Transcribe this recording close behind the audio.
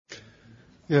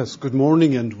Yes, good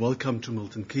morning and welcome to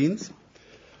Milton Keynes.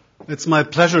 It's my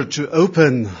pleasure to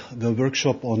open the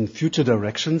workshop on future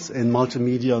directions in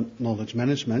multimedia knowledge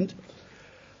management.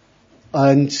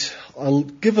 And I'll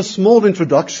give a small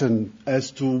introduction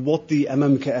as to what the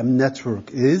MMKM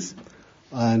Network is,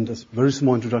 and a very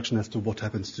small introduction as to what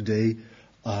happens today,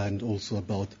 and also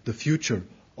about the future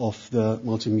of the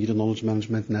Multimedia Knowledge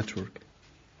Management Network.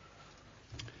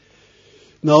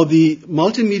 Now, the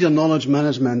Multimedia Knowledge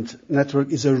Management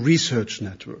Network is a research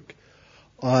network,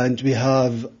 and we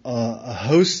have a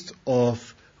host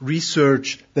of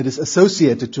research that is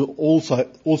associated to all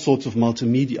sorts of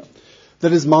multimedia.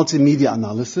 That is multimedia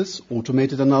analysis,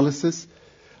 automated analysis.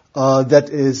 That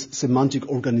is semantic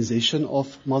organization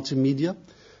of multimedia.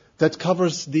 That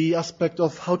covers the aspect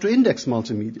of how to index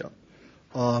multimedia,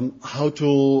 how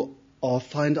to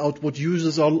find out what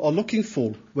users are looking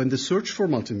for when they search for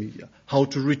multimedia, how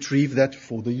to retrieve that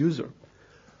for the user,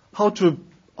 how to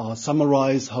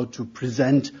summarize, how to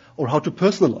present, or how to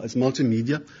personalize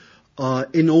multimedia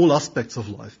in all aspects of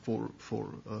life for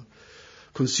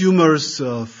consumers,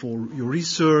 for your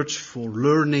research, for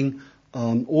learning,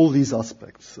 all these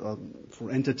aspects, for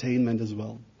entertainment as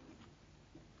well.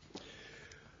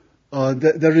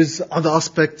 There is other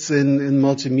aspects in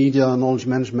multimedia knowledge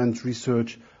management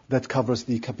research that covers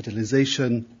the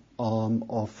capitalization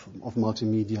of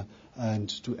multimedia and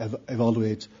to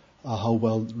evaluate how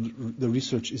well the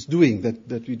research is doing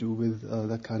that we do with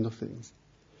that kind of things.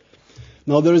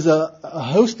 Now, there is a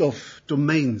host of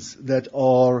domains that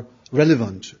are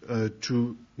relevant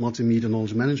to multimedia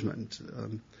knowledge management.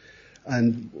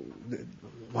 And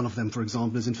one of them, for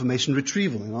example, is information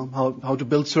retrieval, how to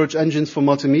build search engines for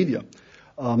multimedia,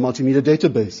 multimedia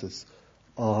databases,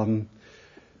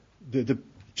 the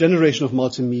generation of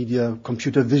multimedia,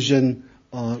 computer vision,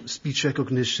 speech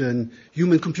recognition,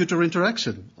 human-computer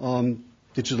interaction,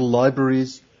 digital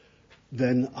libraries,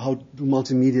 then how do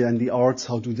multimedia and the arts,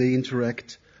 how do they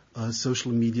interact,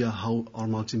 social media, how are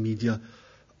multimedia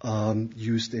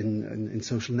used in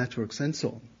social networks and so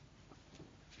on.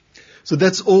 So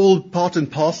that's all part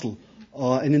and parcel.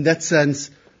 And in that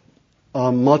sense,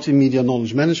 multimedia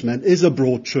knowledge management is a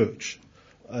broad church.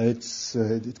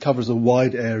 It covers a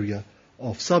wide area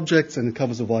of subjects and it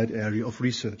covers a wide area of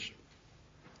research.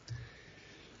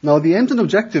 Now, the aim and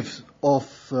objective of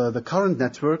the current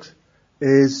network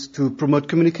is to promote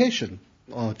communication,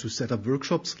 to set up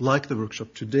workshops like the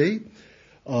workshop today,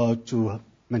 to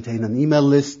maintain an email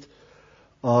list,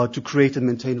 to create and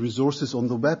maintain resources on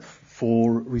the web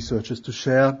for researchers to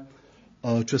share,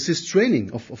 to assist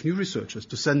training of new researchers,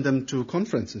 to send them to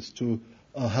conferences, to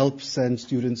help send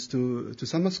students to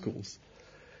summer schools,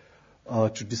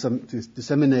 to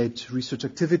disseminate research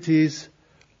activities,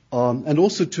 and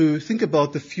also to think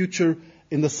about the future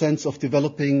in the sense of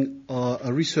developing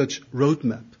a research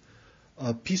roadmap,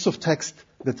 a piece of text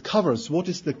that covers what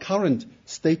is the current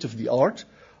state of the art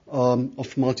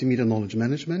of multimedia knowledge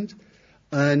management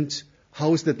and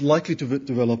how is that likely to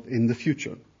develop in the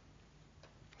future.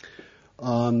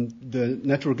 The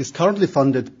network is currently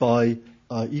funded by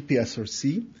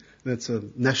EPSRC, that's a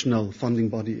national funding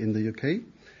body in the UK,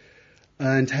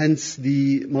 and hence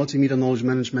the Multimedia Knowledge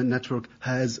Management Network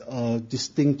has a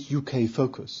distinct UK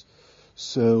focus,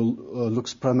 so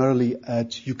looks primarily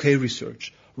at UK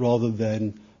research rather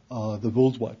than the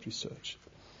worldwide research.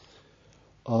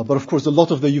 But of course, a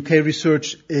lot of the UK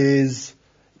research is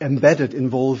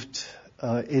involved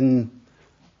in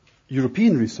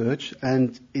European research,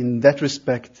 and in that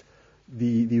respect,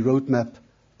 the roadmap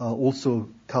also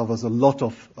covers a lot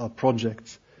of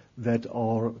projects that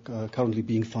are currently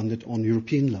being funded on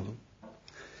European level.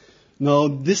 Now,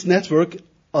 this network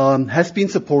has been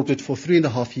supported for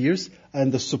 3.5 years,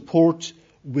 and the support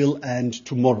will end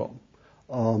tomorrow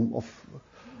of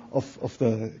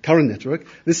the current network.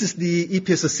 This is the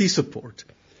EPSRC support.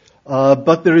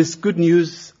 But there is good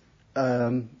news,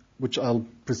 which I'll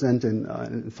present in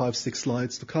 5-6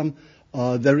 slides to come.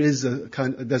 There's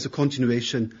a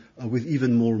continuation with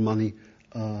even more money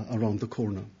around the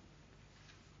corner.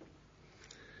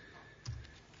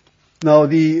 Now,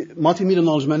 the Multimedia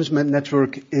Knowledge Management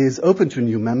Network is open to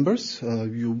new members.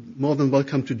 You're more than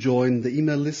welcome to join the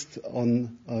email list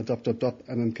on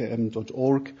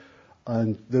www.mmkm.org.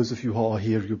 And those of you who are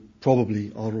here, you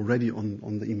probably are already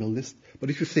on the email list.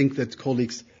 But if you think that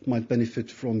colleagues might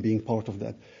benefit from being part of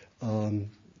that,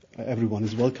 everyone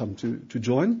is welcome to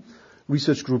join.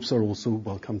 Research groups are also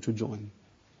welcome to join.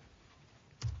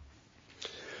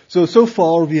 So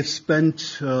far we have spent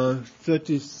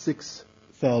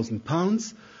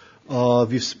 £36,000.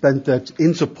 We've spent that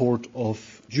in support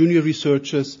of junior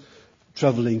researchers,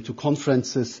 traveling to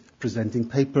conferences, presenting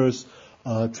papers,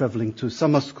 traveling to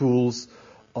summer schools,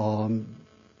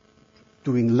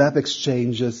 doing lab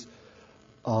exchanges.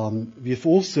 We have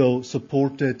also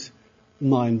supported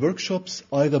 9 workshops,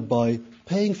 either by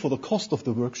paying for the cost of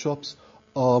the workshops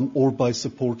or by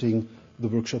supporting the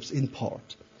workshops in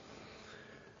part.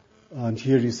 And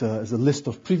here is a list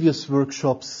of previous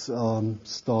workshops,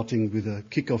 starting with a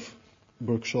kick-off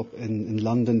workshop in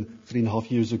London 3.5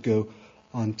 years ago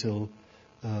until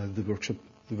the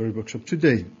very workshop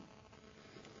today.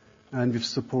 And we've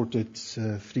supported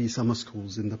 3 summer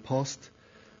schools in the past,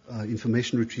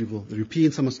 information retrieval, the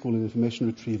European Summer School in Information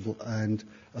Retrieval, and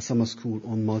a summer school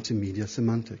on multimedia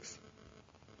semantics.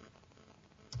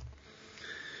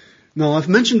 Now, I've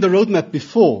mentioned the roadmap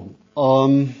before.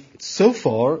 So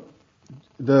far,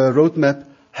 the roadmap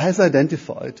has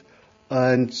identified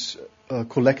and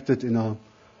collected in a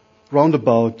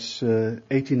roundabout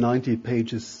 80-90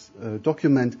 pages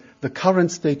document the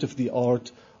current state of the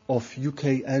art of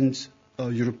UK and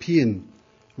European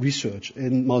research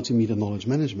in multimedia knowledge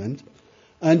management,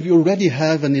 and we already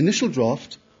have an initial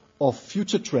draft of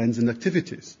future trends and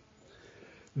activities.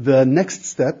 The next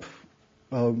step,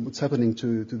 what's happening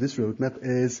to this roadmap,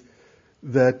 is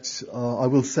that I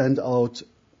will send out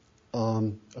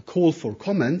a call for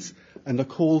comments and a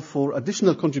call for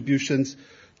additional contributions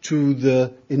to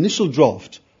the initial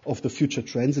draft of the future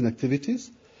trends and activities.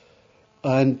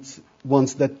 And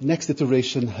once that next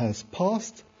iteration has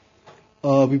passed,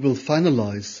 we will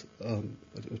finalize,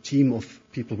 a team of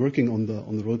people working on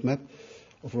the roadmap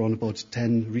of around about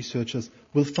 10 researchers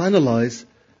will finalize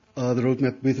the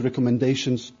roadmap with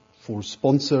recommendations for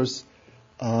sponsors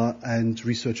and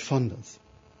research funders.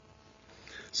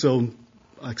 So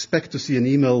I expect to see an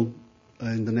email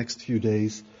in the next few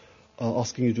days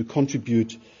asking you to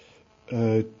contribute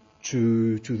to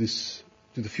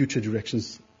the future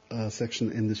directions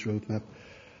section in this roadmap,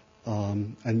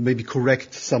 and maybe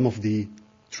correct some of the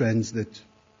trends that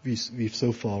we've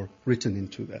so far written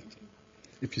into that,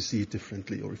 if you see it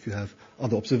differently or if you have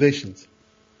other observations.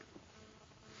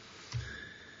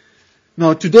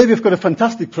 Now, today we've got a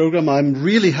fantastic program. I'm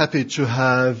really happy to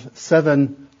have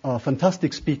 7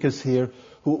 fantastic speakers here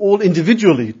who all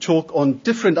individually talk on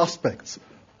different aspects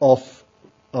of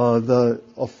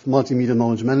multimedia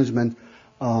knowledge management,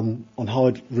 on how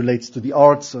it relates to the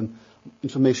arts, on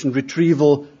information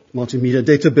retrieval, multimedia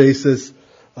databases,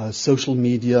 social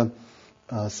media,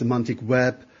 semantic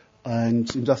web,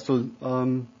 and industrial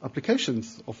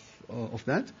applications of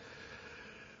that,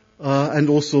 and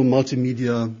also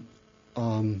multimedia,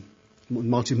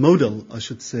 multimodal, I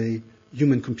should say,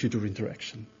 human-computer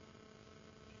interaction.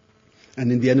 And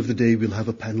in the end of the day, we'll have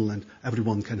a panel, and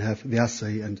everyone can have their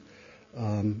say and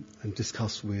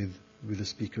discuss with the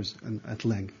speakers at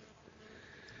length.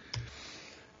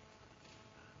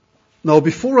 Now,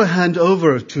 before I hand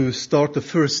over to start the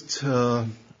first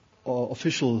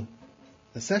official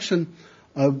session,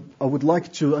 I would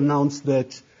like to announce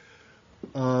that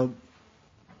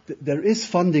there is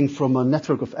funding from a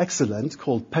network of excellence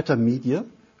called Peta Media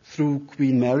through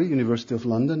Queen Mary, University of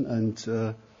London,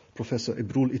 and Professor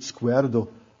Ebrul Izquierdo,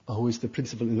 who is the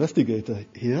principal investigator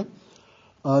here.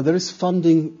 There is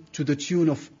funding to the tune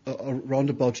of around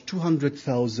about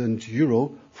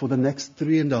 €200,000 for the next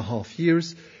 3.5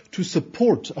 years to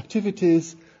support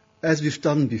activities as we've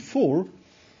done before.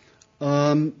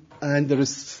 And there are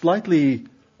slightly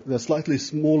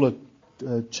smaller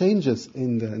changes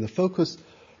in the focus.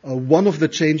 One of the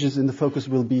changes in the focus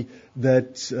will be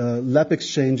that lab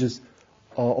exchanges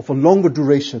of a longer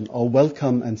duration are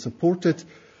welcome and supported.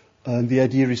 And the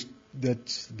idea is that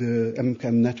the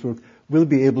MMKM Network will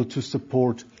be able to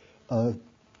support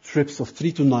trips of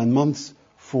 3 to 9 months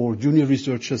for junior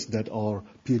researchers that are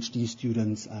PhD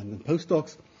students and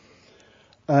postdocs,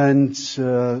 and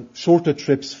shorter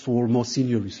trips for more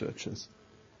senior researchers.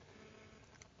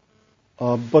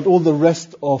 But all the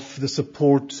rest of the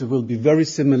support will be very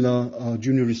similar.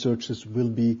 Junior researchers will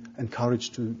be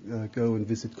encouraged to go and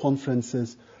visit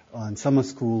conferences and summer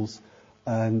schools,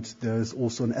 and there is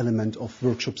also an element of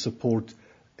workshop support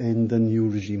in the new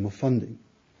regime of funding.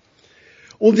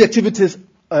 All the activities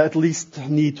at least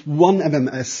need one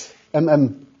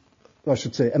MMKM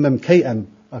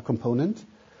component.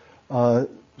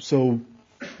 So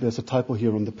there's a typo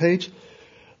here on the page.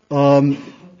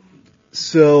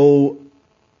 So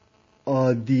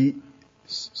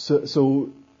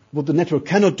what the network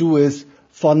cannot do is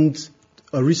fund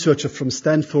a researcher from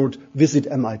Stanford visit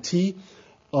MIT.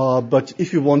 But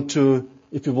if you want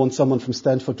someone from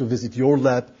Stanford to visit your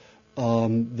lab,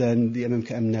 then the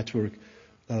MMKM network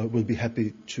will be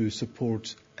happy to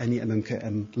support any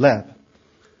MMKM lab.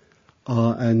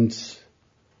 And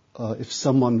if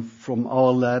someone from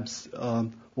our labs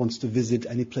wants to visit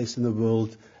any place in the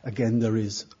world, again, there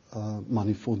is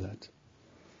money for that.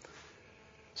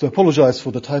 So I apologize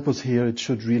for the typos here. It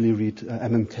should really read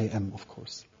MMKM, of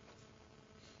course.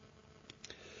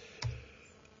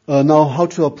 Now, how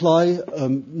to apply?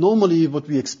 Normally, what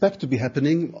we expect to be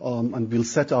happening, and we'll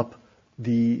set up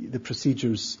the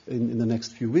procedures in the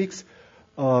next few weeks,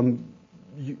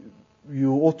 you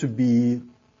ought to be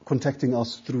contacting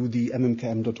us through the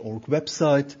mmkm.org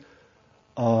website,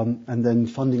 and then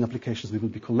funding applications will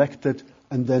be collected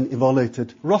and then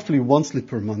evaluated roughly once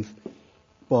per month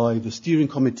by the steering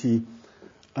committee,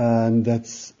 and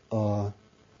that's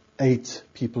 8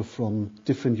 people from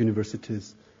different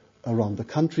universities around the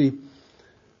country,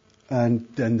 and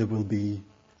then there will be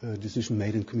a decision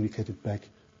made and communicated back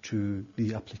to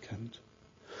the applicant.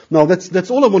 Now, that's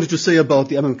all I wanted to say about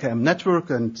the MMKM network,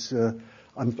 and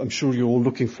I'm sure you're all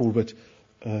looking forward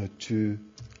to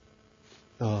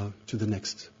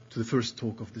the first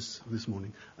talk of this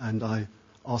morning. And I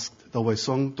asked Dr.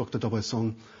 Dawei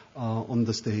Song on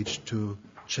the stage to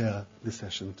chair the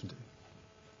session today.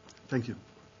 Thank you.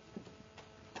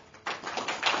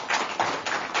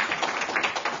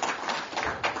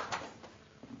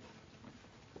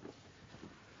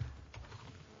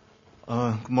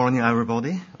 Good morning,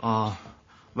 everybody.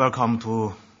 Welcome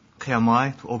to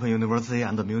KMI, to Open University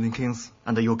and the Milton Keynes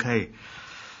and the UK.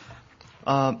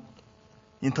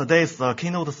 In today's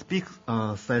keynote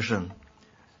session,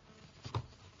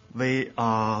 we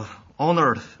are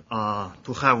honored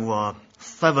to have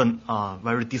 7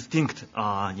 very distinct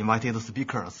invited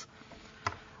speakers.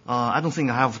 I don't think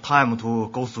I have time to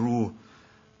go through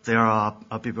their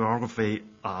bibliography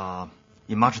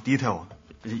in much detail.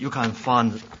 You can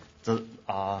find the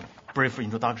brief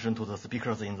introduction to the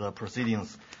speakers in the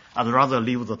proceedings. I'd rather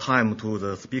leave the time to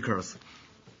the speakers.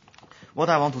 What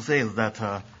I want to say is that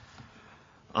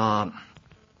all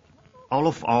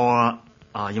of our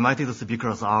invited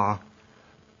speakers are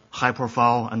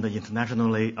high-profile and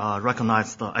internationally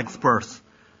recognized experts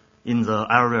in the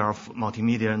area of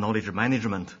multimedia knowledge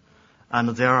management, and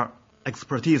their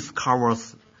expertise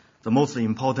covers the most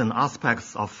important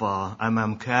aspects of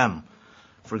MMKM.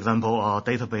 For example,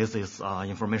 databases,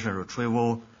 information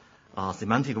retrieval,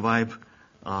 semantic web,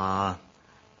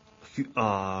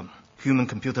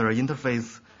 human-computer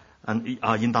interface, and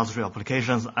industrial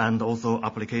applications, and also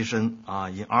application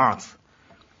in arts.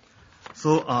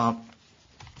 So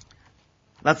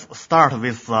let's start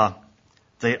with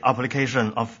the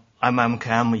application of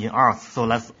MMKM in arts. So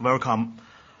let's welcome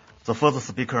the first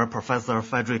speaker, Professor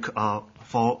Frederic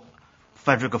Fol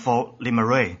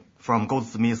Leymarie from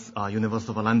Goldsmiths,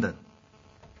 University of London.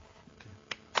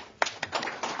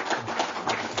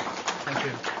 Thank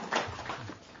you.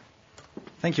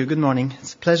 Thank you. Good morning.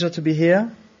 It's a pleasure to be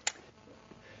here.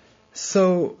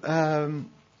 So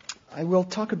I will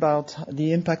talk about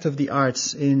the impact of the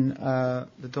arts in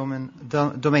the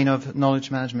domain of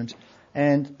knowledge management.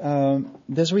 And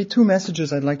there's really 2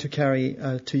 messages I'd like to carry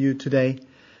to you today.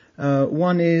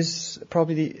 One is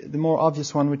probably the more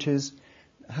obvious one, which is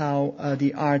how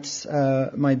the arts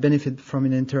might benefit from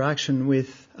an interaction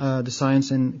with the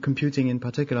science and computing in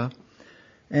particular.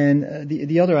 And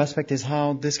the other aspect is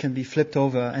how this can be flipped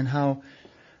over, and how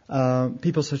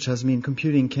people such as me in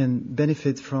computing can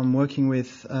benefit from working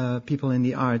with people in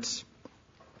the arts.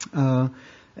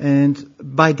 And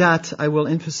by that, I will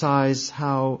emphasize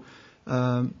how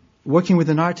working with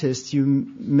an artist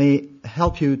may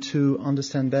help you to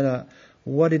understand better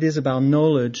what it is about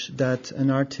knowledge that an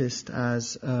artist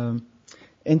has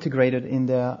integrated in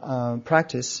their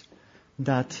practice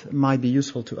that might be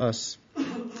useful to us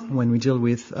when we deal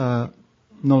with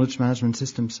knowledge management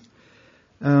systems.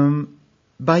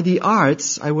 By the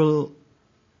arts, I will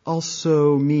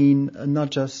also mean not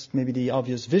just maybe the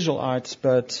obvious visual arts,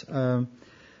 but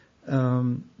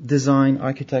design,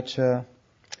 architecture,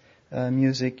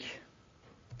 music,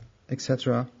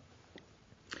 etc.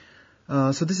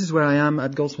 So this is where I am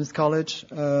at Goldsmiths College.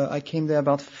 I came there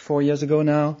about 4 years ago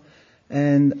now,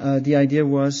 and the idea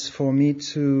was for me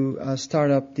to start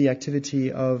up the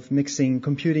activity of mixing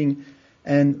computing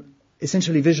and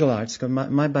essentially visual arts, because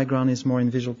my background is more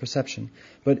in visual perception.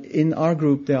 But in our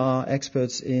group, there are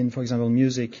experts in, for example,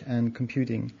 music and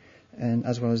computing, and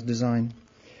as well as design.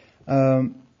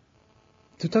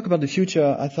 To talk about the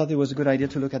future, I thought it was a good idea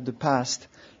to look at the past.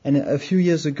 And a few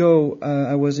years ago,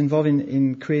 I was involved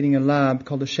in creating a lab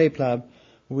called the Shape Lab,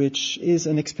 which is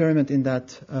an experiment in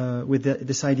that with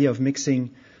this idea of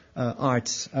mixing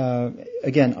arts.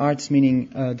 Again, arts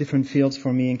meaning different fields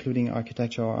for me, including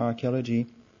architecture or archaeology,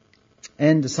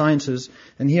 and the sciences.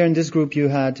 And here in this group, you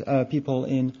had people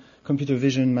in computer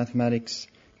vision, mathematics,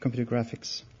 computer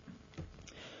graphics.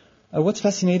 What's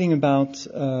fascinating about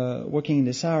working in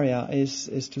this area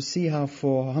is to see how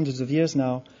for hundreds of years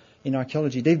now in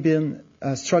archaeology they've been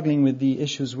struggling with the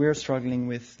issues we're struggling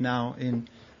with now in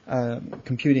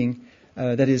computing,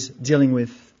 that is dealing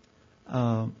with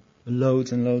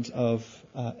loads and loads of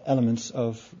elements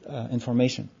of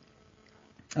information.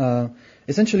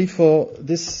 Essentially for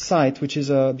this site, which is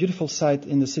a beautiful site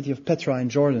in the city of Petra in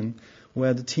Jordan,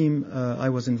 where the team I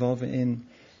was involved in,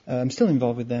 I'm still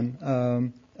involved with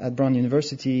them, at Brown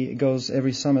University. It goes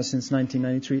every summer since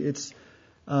 1993. It's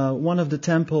one of the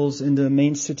temples in the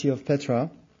main city of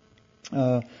Petra.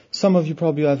 Some of you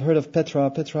probably have heard of Petra.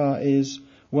 Petra is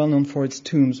well known for its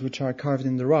tombs, which are carved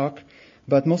in the rock,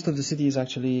 but most of the city is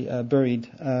actually buried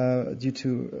due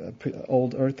to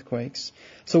old earthquakes.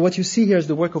 So what you see here is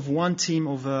the work of one team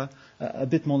over a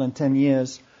bit more than 10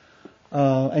 years,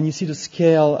 and you see the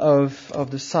scale of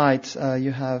the site.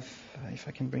 You have, if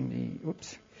I can bring the,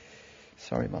 oops,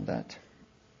 sorry about that.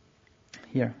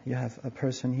 Here, you have a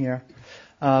person here.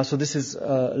 So this is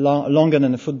longer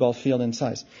than a football field in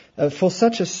size. For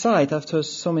such a site, after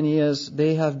so many years,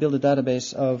 they have built a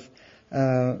database of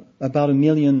about 1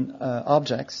 million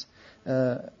objects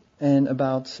and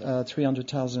about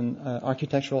 300,000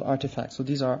 architectural artifacts. So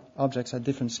these are objects at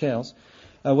different scales.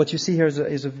 What you see here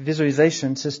is a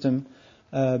visualization system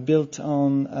built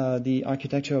on the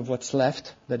architecture of what's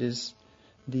left, that is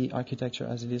the architecture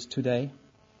as it is today,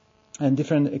 and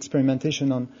different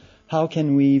experimentation on how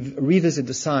can we revisit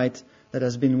the site that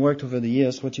has been worked over the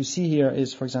years. What you see here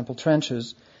is, for example,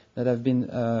 trenches that have been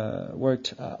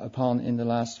worked upon in the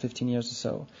last 15 years or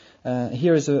so.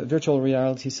 Here is a virtual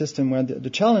reality system where the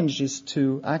challenge is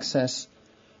to access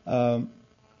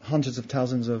hundreds of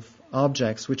thousands of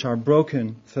objects which are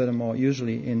broken, furthermore,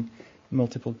 usually in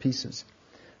multiple pieces.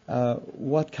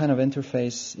 What kind of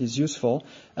interface is useful?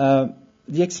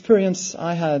 The experience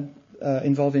I had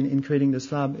involved in creating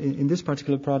this lab in this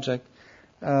particular project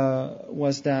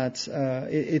was that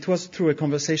it was through a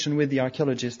conversation with the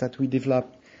archaeologists that we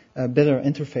developed better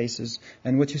interfaces.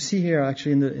 And what you see here,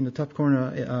 actually, in the top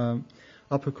corner,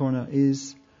 upper corner,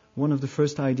 is one of the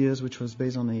first ideas, which was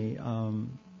based on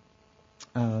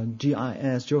a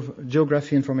GIS,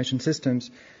 Geography Information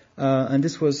Systems, and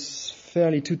this was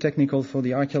fairly too technical for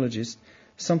the archaeologist.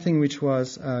 Something which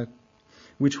was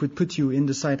which would put you in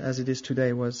the site as it is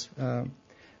today was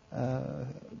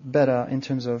better in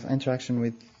terms of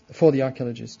interaction for the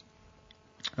archaeologist.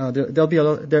 There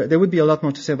would be a lot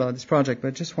more to say about this project, but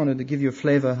I just wanted to give you a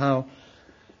flavor how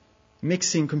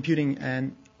mixing computing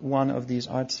and one of these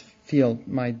arts field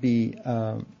might be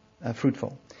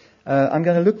fruitful. I'm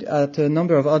going to look at a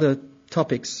number of other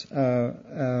topics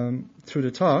through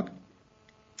the talk.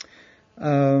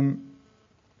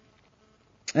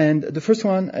 And the first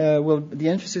one, the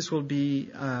emphasis will be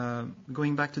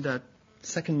going back to that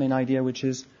second main idea, which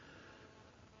is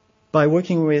by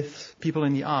working with people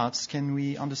in the arts, can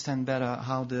we understand better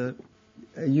how the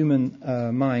human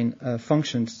mind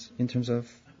functions in terms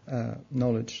of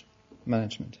knowledge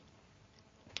management.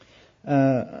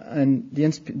 And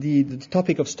the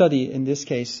topic of study in this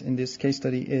case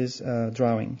study is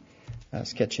drawing,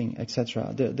 sketching,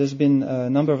 etc. There's been a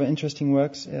number of interesting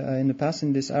works in the past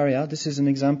in this area. This is an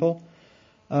example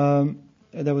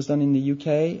that was done in the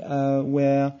UK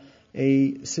where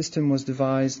a system was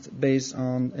devised based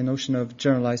on a notion of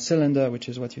generalized cylinder, which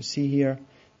is what you see here,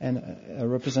 and a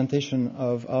representation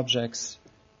of objects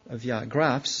via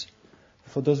graphs.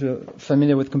 For those who are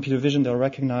familiar with computer vision, they'll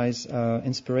recognize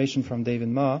inspiration from David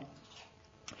Marr.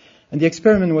 And the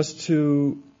experiment was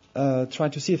to try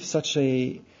to see if such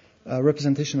a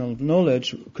representational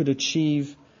knowledge could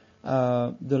achieve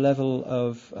the level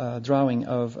of drawing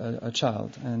of a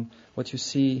child. And what you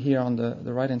see here on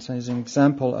the right-hand side is an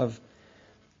example of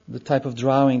the type of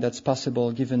drawing that's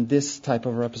possible given this type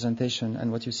of representation.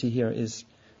 And what you see here is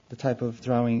the type of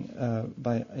drawing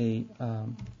by a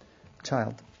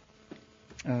child.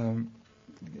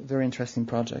 Very interesting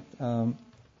project. I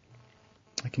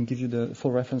can give you the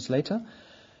full reference later.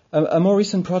 A more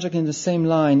recent project in the same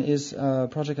line is a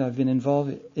project I've been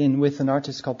involved in with an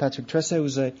artist called Patrick Tresse,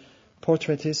 who's a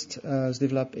portraitist, has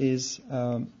developed his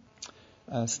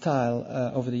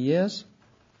style over the years.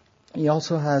 He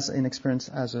also has an experience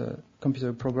as a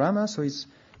computer programmer, so he's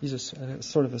a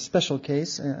sort of a special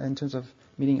case in terms of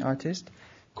meeting artists,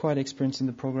 quite experienced in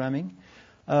the programming.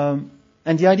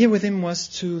 And the idea with him was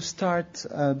to start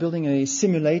building a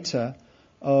simulator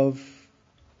of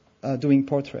doing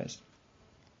portraits.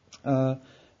 And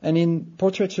in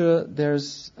portraiture,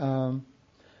 there's a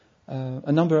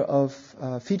number of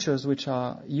features which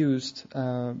are used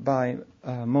by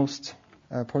most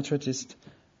portraitists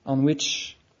on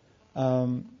which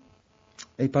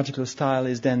a particular style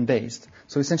is then based.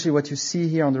 So essentially what you see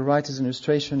here on the right is an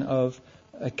illustration of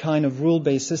a kind of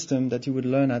rule-based system that you would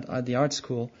learn at the art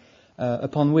school,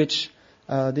 upon which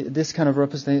this kind of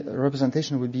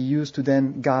representation would be used to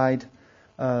then guide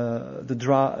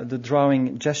the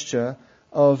drawing gesture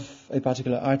of a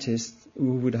particular artist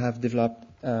who would have developed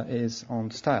his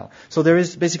own style. So there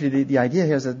is basically the idea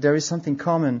here is that there is something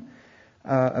common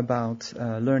about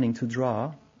learning to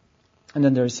draw, and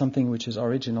then there is something which is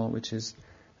original, which is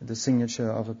the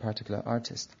signature of a particular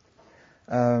artist.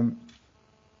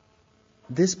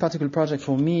 This particular project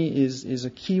for me is a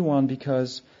key one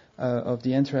because of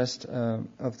the interest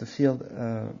of the field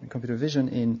in computer vision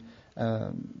in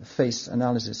face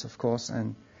analysis, of course,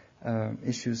 and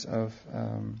issues of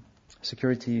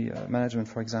security management,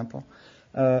 for example.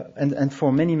 And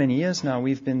for many, many years now,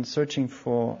 we've been searching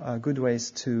for good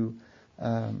ways to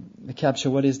capture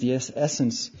what is the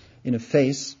essence in a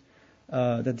face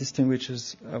that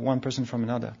distinguishes one person from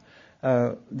another.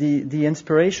 The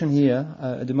inspiration here,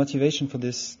 the motivation for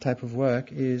this type of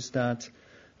work is that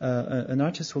an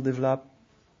artist will develop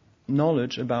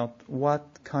knowledge about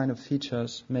what kind of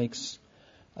features makes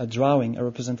a drawing, a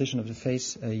representation of the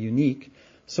face unique,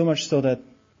 so much so that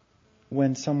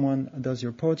when someone does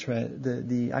your portrait,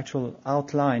 the actual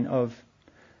outline of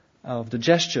the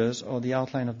gestures or the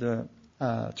outline of the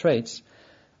traits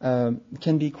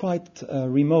can be quite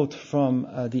remote from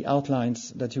the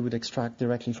outlines that you would extract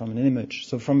directly from an image.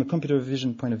 So from a computer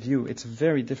vision point of view, it's a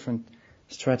very different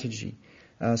strategy.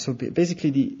 So basically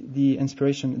the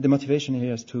inspiration, the motivation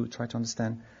here is to try to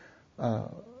understand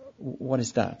what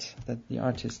is that the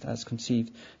artist has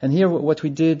conceived. And here what we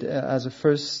did as a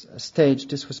first stage,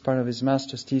 this was part of his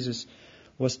master's thesis,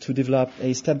 was to develop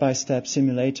a step-by-step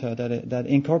simulator that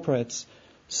incorporates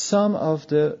some of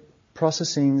the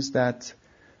processings that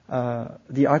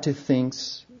the artist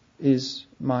thinks is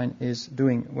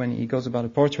doing when he goes about a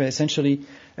portrait. Essentially,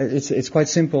 it's quite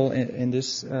simple in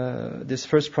this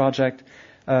first project.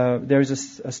 There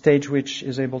is a stage which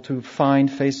is able to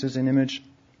find faces in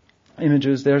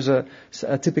images. There's a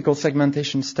typical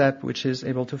segmentation step which is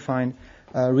able to find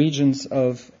regions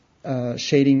of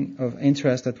shading of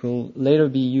interest that will later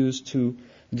be used to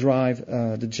drive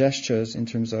the gestures in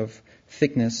terms of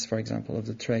thickness, for example, of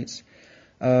the traits.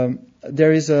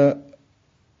 There is a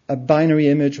binary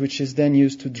image which is then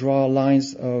used to draw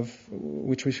lines of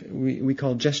which we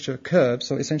call gesture curves.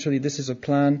 So essentially this is a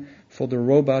plan for the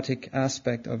robotic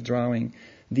aspect of drawing.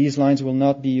 These lines will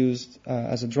not be used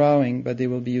as a drawing, but they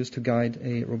will be used to guide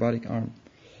a robotic arm.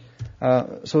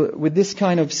 So with this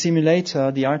kind of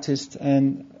simulator, the artist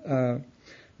and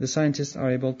the scientists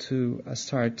are able to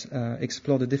start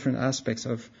explore the different aspects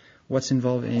of what's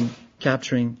involved in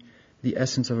capturing the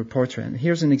essence of a portrait. And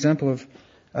here's an example of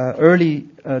early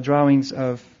drawings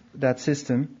of that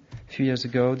system a few years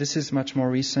ago. This is much more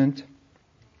recent.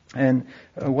 And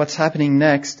what's happening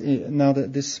next, now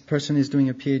that this person is doing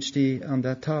a PhD on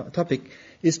that topic,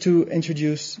 is to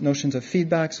introduce notions of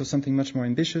feedback, so something much more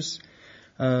ambitious.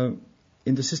 In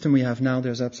the system we have now,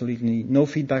 there's absolutely no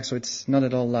feedback, so it's not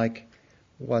at all like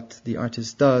what the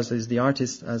artist does. Is the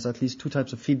artist has at least two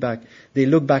types of feedback. They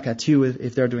look back at you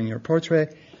if they're doing your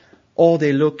portrait, or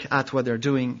they look at what they're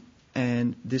doing,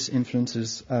 and this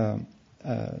influences the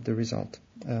result.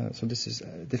 So this is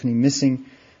definitely missing.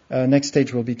 Next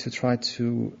stage will be to try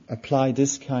to apply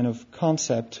this kind of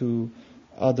concept to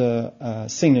other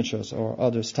signatures or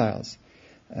other styles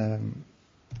in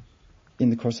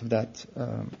the course of that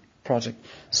project.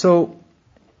 So,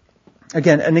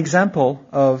 again, an example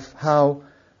of how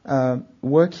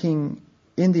working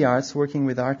in the arts, working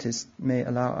with artists, may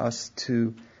allow us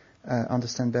to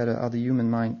understand better how the human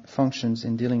mind functions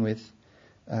in dealing with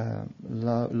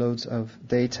loads of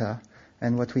data.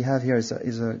 And what we have here is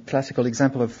a classical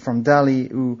example from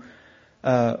Dali, who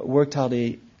worked out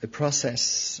a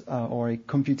process or a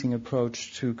computing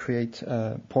approach to create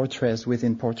portraits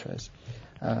within portraits.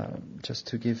 Just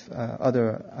to give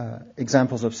other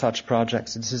examples of such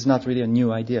projects. This is not really a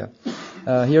new idea.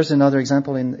 Here's another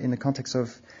example in the context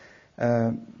of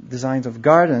designs of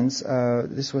gardens.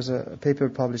 This was a paper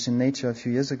published in Nature a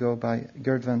few years ago by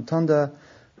Gerd van Tonda,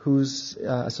 who's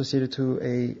associated to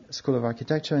a school of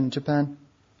architecture in Japan,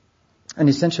 and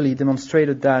essentially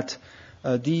demonstrated that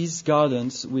these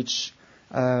gardens, which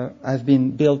have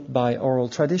been built by oral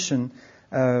tradition,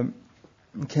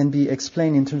 can be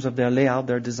explained in terms of their layout,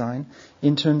 their design,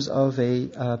 in terms of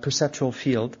a perceptual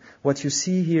field. What you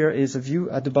see here is a view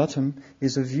at the bottom,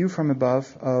 is a view from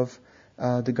above of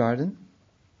the garden.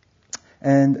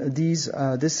 And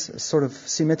this sort of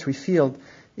symmetry field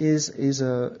is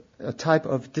a type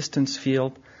of distance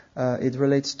field It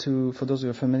relates to, for those who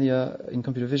are familiar in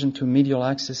computer vision, to medial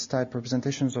axis type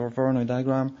representations or Voronoi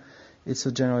diagram. It's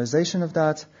a generalization of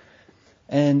that.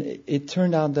 And it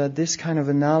turned out that this kind of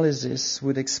analysis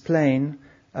would explain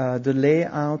the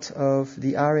layout of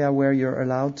the area where you're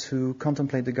allowed to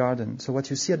contemplate the garden. So what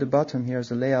you see at the bottom here is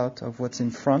the layout of what's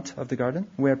in front of the garden,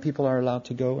 where people are allowed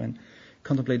to go and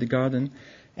contemplate the garden.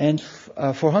 And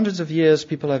for hundreds of years,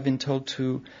 people have been told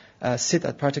to sit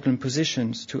at particular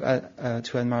positions to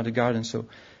admire the garden. So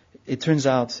it turns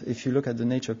out, if you look at the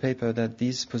Nature paper, that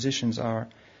these positions are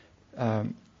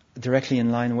directly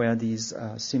in line where these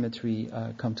symmetry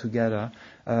come together.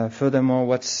 Furthermore,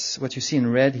 what you see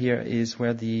in red here is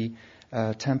where the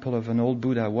temple of an old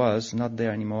Buddha was, not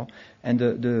there anymore, and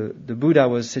the Buddha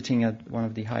was sitting at one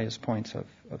of the highest points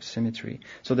of symmetry.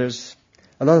 So there's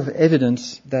a lot of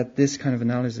evidence that this kind of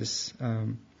analysis,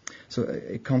 so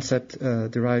a concept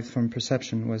derived from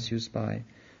perception, was used by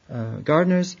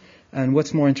gardeners. And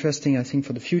what's more interesting, I think,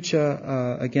 for the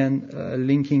future, again,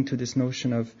 linking to this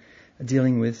notion of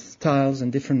dealing with tiles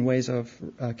and different ways of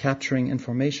capturing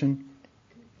information,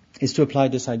 is to apply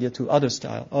this idea to other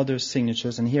style, other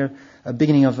signatures. And here, a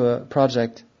beginning of a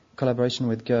project, collaboration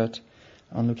with Gert,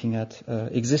 on looking at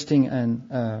existing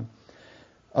and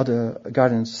other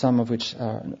gardens, some of which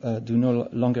do no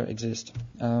longer exist.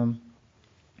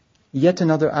 Yet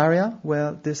another area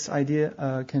where this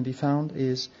idea can be found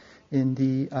is in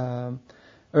the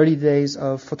early days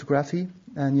of photography.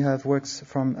 And you have works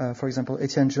from, for example,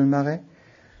 Etienne Jules Marais,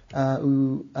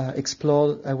 who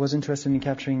was interested in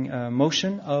capturing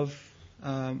motion of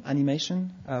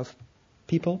animation of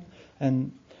people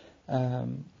and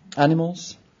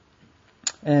animals,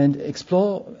 and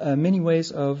explore many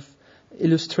ways of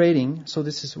illustrating. So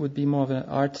this would be more of an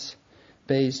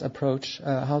arts-based approach,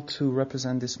 how to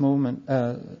represent this movement,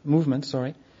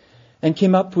 and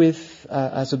came up with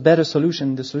as a better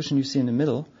solution, the solution you see in the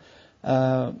middle,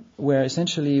 where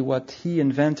essentially what he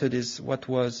invented is what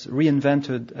was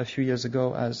reinvented a few years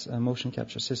ago as a motion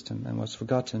capture system and was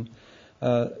forgotten.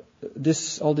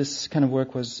 All this kind of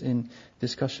work was in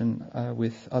discussion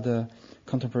with other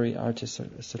contemporary artists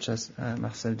such as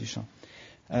Marcel Duchamp.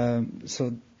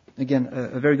 So again,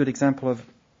 a very good example of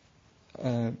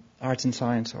arts and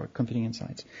science, or computing and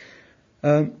science.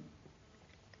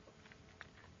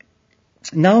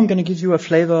 Now I'm going to give you a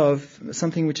flavor of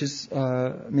something which is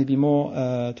maybe more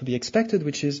to be expected,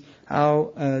 which is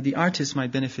how the artists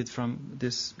might benefit from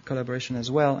this collaboration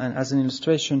as well. And as an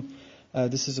illustration,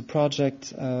 this is a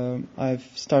project I've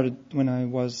started when I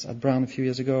was at Brown a few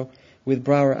years ago with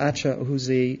Brouwer Acha, who's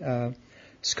a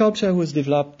sculptor who has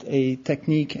developed a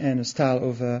technique and a style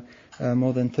over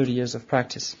more than 30 years of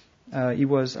practice. He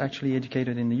was actually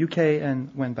educated in the UK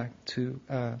and went back to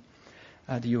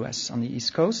the US on the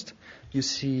East Coast. You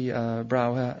see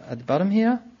Brouwer at the bottom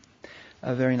here,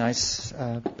 a very nice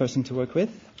person to work with.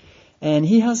 And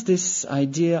he has this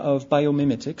idea of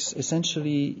biomimetics.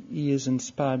 Essentially, he is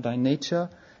inspired by nature,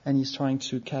 and he's trying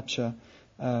to capture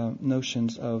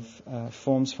notions of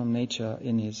forms from nature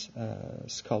in his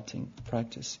sculpting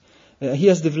practice. He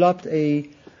has developed a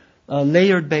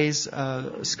layered-based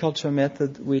sculpture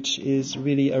method, which is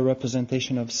really a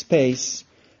representation of space.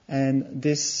 And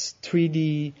this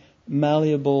 3D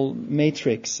malleable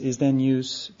matrix is then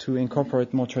used to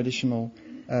incorporate more traditional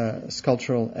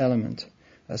sculptural element.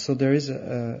 So there is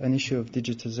an issue of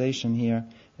digitization here,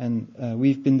 and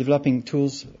we've been developing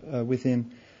tools with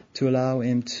him to allow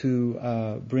him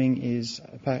to bring his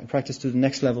practice to the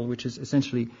next level, which is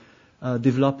essentially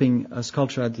developing a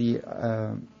sculpture at the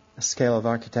scale of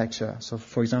architecture. So,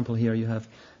 for example, here you have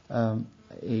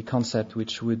a concept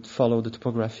which would follow the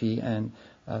topography and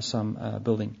some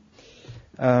building.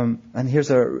 And here's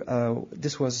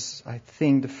this was, I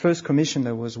think, the first commission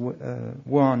that was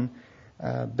won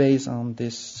based on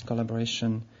this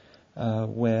collaboration,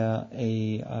 where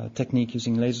a technique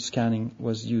using laser scanning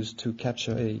was used to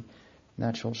capture a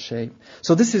natural shape.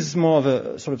 So this is more of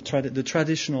a sort of the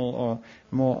traditional or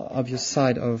more obvious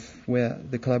side of where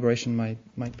the collaboration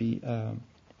might be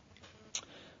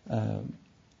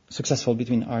successful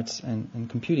between arts and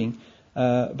computing.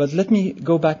 But let me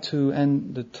go back to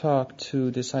end the talk to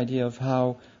this idea of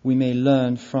how we may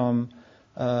learn from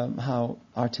how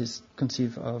artists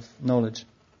conceive of knowledge.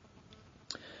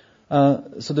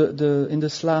 So in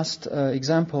this last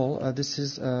example, this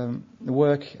is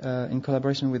work in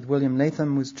collaboration with William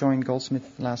Latham, who's joined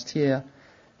Goldsmiths last year,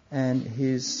 and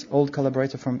his old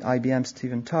collaborator from IBM,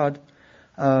 Stephen Todd.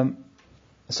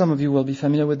 Some of you will be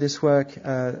familiar with this work.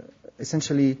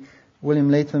 Essentially, William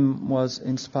Latham was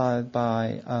inspired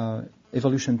by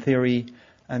evolution theory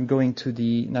and going to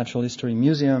the Natural History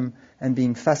Museum and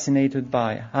being fascinated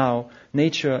by how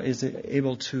nature is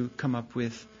able to come up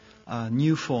with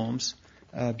new forms,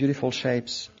 beautiful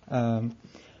shapes,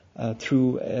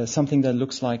 through something that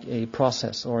looks like a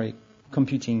process or a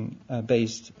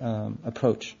computing-based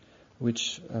approach,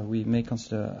 which we may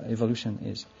consider evolution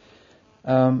is.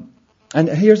 And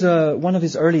here's one of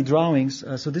his early drawings.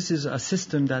 So this is a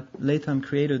system that Latham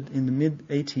created in the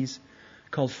mid-80s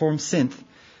called Form Synth,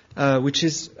 which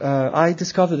is, I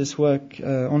discovered this work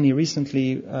only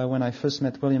recently when I first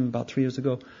met William about 3 years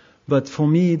ago. But for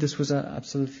me, this was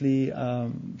absolutely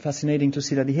fascinating to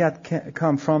see that he had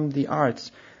come from the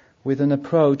arts with an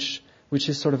approach which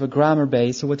is sort of a grammar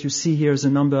base. So what you see here is a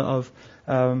number of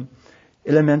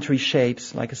elementary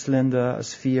shapes, like a cylinder, a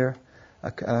sphere,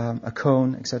 a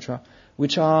cone, etc.,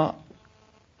 which are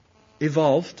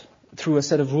evolved through a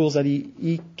set of rules that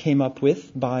he came up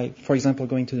with by, for example,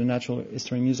 going to the Natural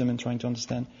History Museum and trying to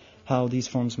understand how these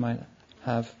forms might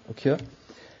have occurred.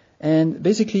 And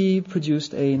basically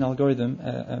produced an algorithm,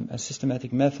 a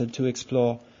systematic method to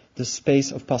explore the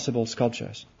space of possible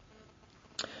sculptures.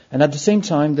 And at the same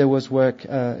time, there was work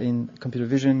in computer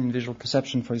vision, in visual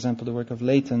perception, for example, the work of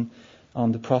Leighton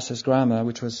on the process grammar,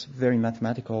 which was very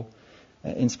mathematical,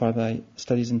 inspired by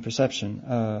studies in perception.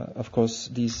 Of course,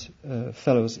 these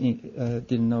fellows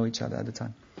didn't know each other at the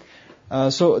time.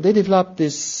 So they developed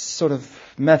this sort of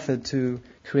method to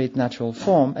create natural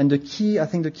form. And I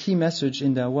think the key message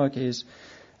in their work is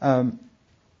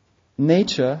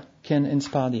nature can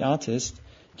inspire the artist,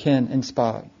 can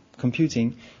inspire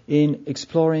computing in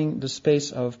exploring the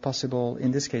space of possible,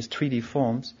 in this case, 3D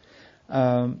forms.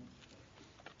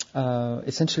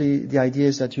 Essentially, the idea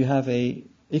is that you have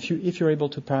if you're able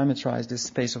to parameterize this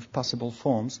space of possible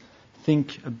forms,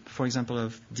 think, for example,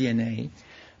 of DNA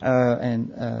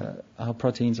and how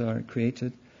proteins are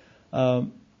created.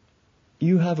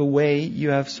 You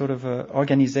have sort of an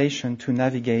organization to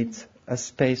navigate a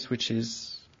space which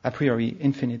is a priori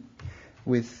infinite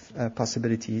with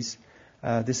possibilities.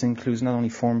 This includes not only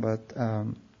form but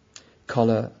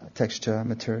color, texture,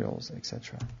 materials,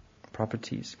 etc.,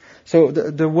 properties. So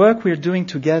the work we're doing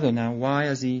together now, why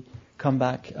has he come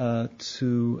back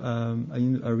to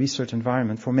a research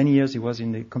environment? For many years he was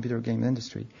in the computer game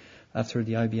industry after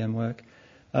the IBM work.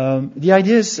 The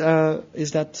idea is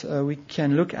that we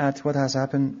can look at what has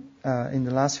happened in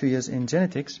the last few years in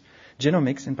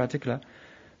genomics in particular.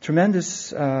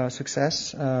 Tremendous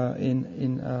success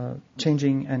in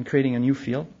changing and creating a new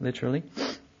field, literally.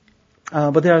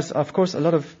 But there's, of course, a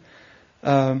lot of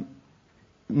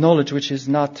knowledge which is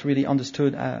not really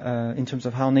understood in terms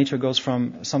of how nature goes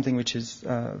from something which is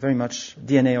very much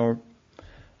DNA or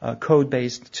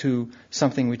code-based to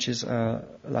something which is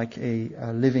like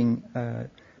a living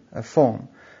form.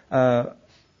 Now,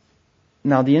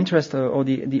 the interest or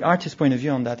the artist's point of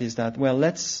view on that is that, well,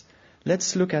 let's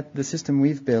look at the system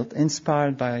we've built,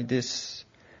 inspired by this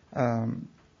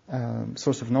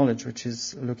source of knowledge, which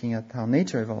is looking at how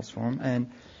nature evolves form,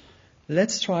 and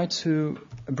let's try to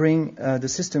bring the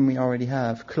system we already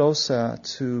have closer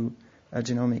to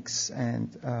genomics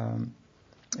and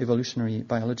evolutionary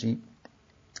biology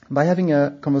by having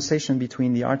a conversation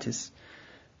between the artist,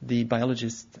 the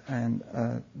biologist, and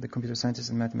the computer scientist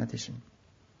and mathematician.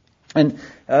 And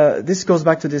this goes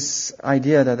back to this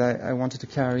idea that I wanted to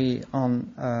carry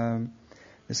on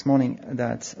this morning,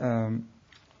 that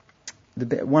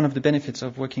one of the benefits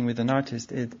of working with an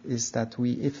artist is that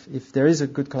if there is a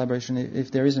good collaboration,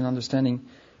 if there is an understanding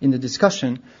in the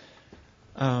discussion,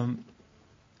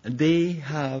 they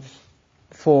have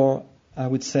for, I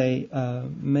would say,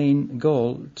 main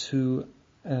goal to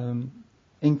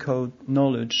encode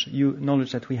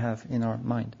knowledge that we have in our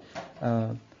mind.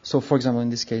 So, for example,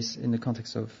 in this case, in the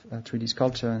context of 3D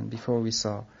sculpture, and before we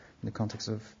saw in the context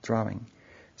of drawing,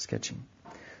 sketching.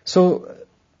 So,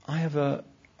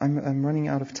 I'm running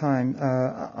out of time.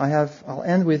 I'll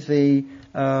end with a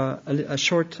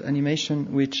short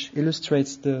animation which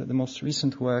illustrates the most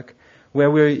recent work, where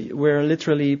we're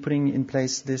literally putting in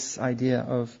place this idea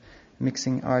of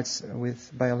mixing arts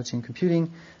with biology and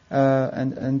computing.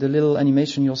 And the little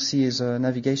animation you'll see is a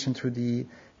navigation through the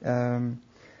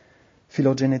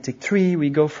phylogenetic tree. We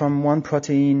go from one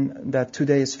protein that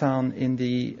today is found in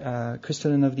the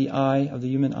crystalline of the eye, of the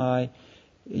human eye.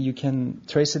 You can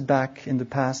trace it back in the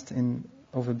past, in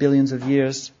over billions of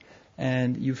years,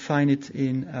 and you find it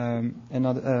in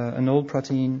an old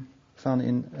protein found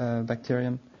in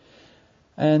bacterium.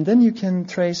 And then you can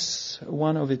trace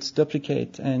one of its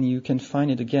duplicate, and you can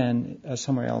find it again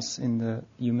somewhere else in the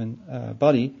human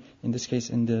body, in this case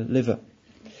in the liver.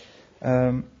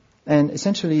 And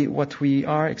essentially what we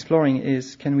are exploring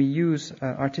is, can we use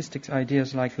artistic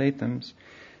ideas like Latham's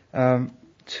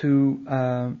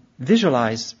to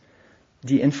visualize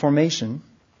the information.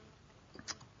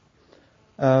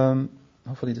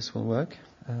 Hopefully this will work.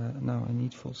 Now I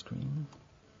need full screen.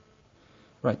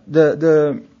 Right.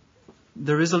 The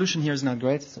resolution here is not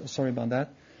great. Sorry about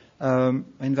that. I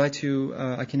invite you,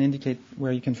 I can indicate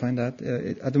where you can find that.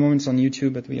 At the moment it's on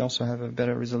YouTube, but we also have a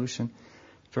better resolution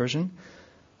version.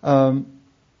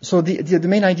 So the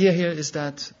main idea here is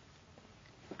that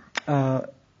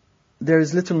there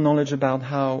is little knowledge about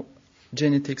how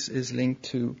genetics is linked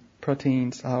to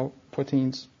proteins, how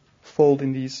proteins fold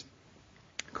in these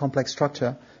complex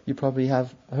structure. You probably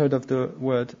have heard of the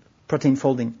word protein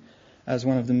folding as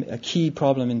one of a key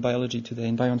problem in biology today,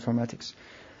 in bioinformatics.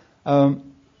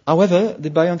 However, the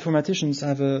bioinformaticians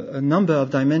have a number of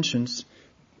dimensions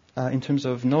in terms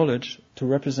of knowledge to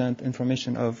represent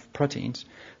information of proteins.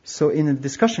 So in a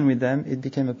discussion with them, it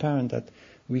became apparent that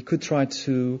we could try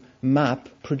to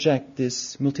project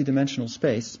this multidimensional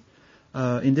space.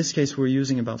 In this case, we're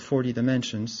using about 40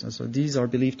 dimensions. So these are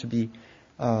believed to be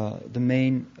the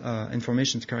main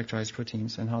information to characterize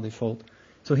proteins and how they fold.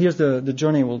 So here's the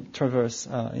journey we'll traverse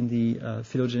in the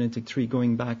phylogenetic tree,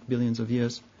 going back billions of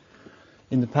years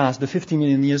in the past. The 50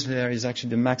 million years there is actually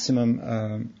the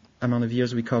maximum amount of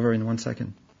years we cover in 1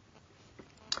 second.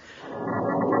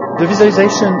 The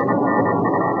visualization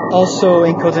also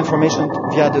encodes information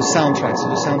via the soundtrack. So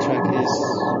the soundtrack is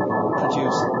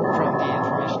produced from the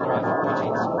information derived from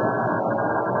proteins.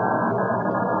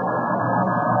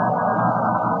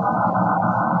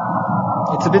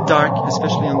 It's a bit dark,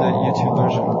 especially on the YouTube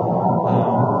version.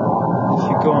 If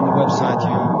you go on the website,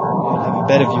 you'll have a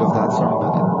better view of that. Sorry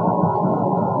about that.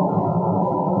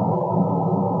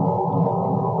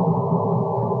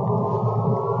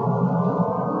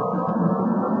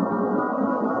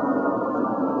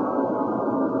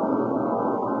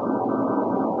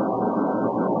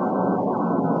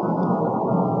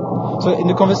 So in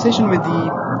the conversation with the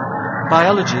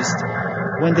biologist,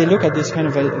 when they look at this kind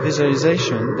of a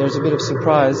visualization, there's a bit of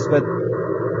surprise, but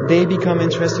they become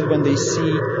interested when they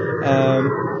see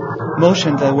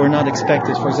motion that were not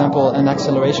expected. For example, an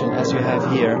acceleration, as you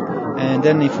have here. And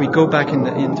then if we go back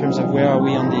in terms of where are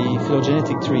we on the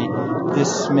phylogenetic tree,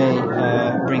 this may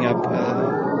bring up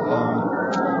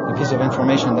a piece of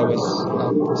information that was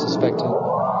not suspected.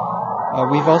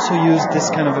 We've also used this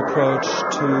kind of approach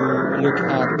to look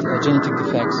at genetic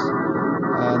defects.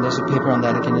 There's a paper on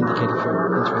that I can indicate if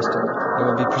you're interested. It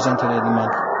will be presented in a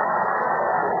month.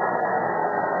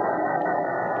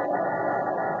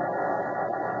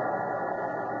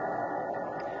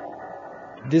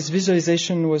 This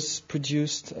visualization was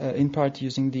produced in part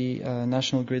using the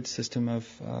national grid system of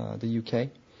the UK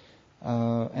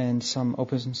and some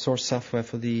open source software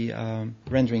for the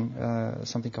rendering,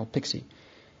 something called Pixie.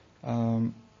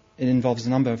 It involves a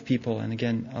number of people, and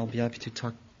again, I'll be happy to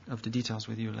talk of the details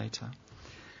with you later.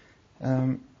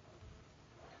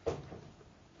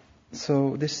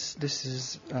 So this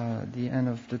is the end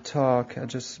of the talk. I'll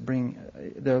just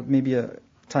there may be a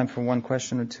time for one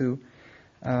question or two.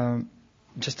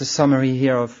 Just a summary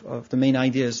here of the main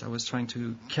ideas I was trying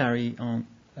to carry on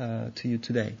to you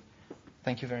today.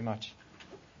 Thank you very much.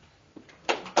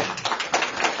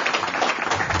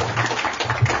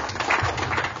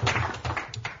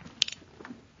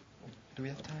 Do we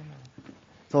have time?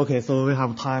 Okay, so we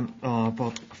have time,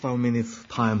 about 5 minutes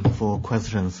time for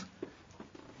questions.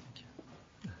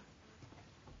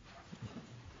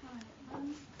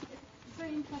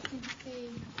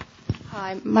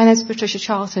 Hi, my name is Patricia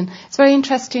Charlton. It's very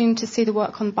interesting to see the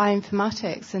work on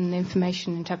bioinformatics and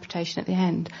information interpretation at the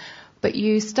end. But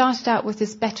you started out with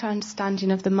this better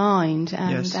understanding of the mind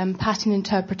and Yes. Pattern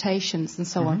interpretations and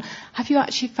so on. Have you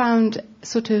actually found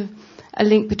sort of a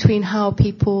link between how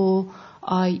people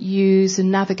use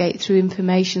and navigate through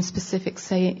information specific,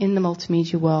 say, in the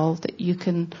multimedia world that you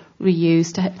can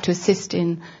reuse to assist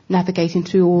in navigating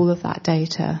through all of that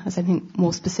data? Is anything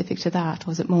more specific to that,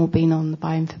 or has it more been on the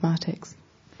bioinformatics?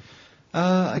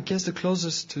 I guess the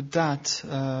closest to that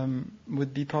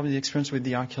would be probably the experience with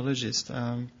the archaeologist.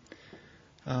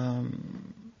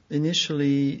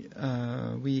 Initially,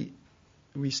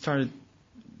 we started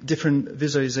different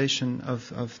visualization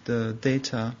of the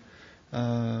data,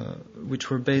 which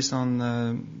were based on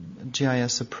the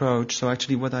GIS approach. So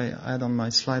actually what I had on my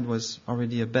slide was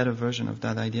already a better version of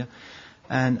that idea.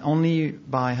 And only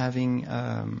by having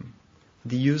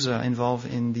the user involved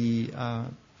in the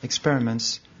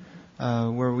experiments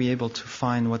were we able to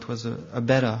find what was a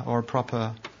better or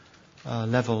proper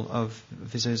level of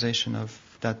visualization of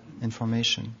that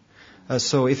information.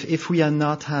 So if we had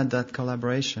not had that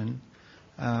collaboration,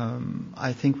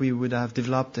 I think we would have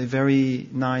developed a very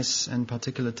nice and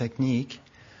particular technique,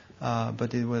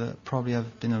 but it would probably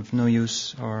have been of no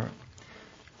use, or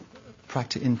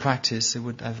in practice it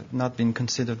would have not been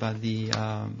considered by the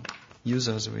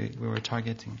users we were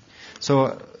targeting.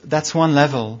 So that's one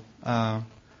level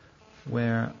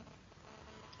where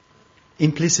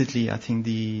implicitly I think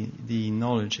the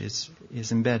knowledge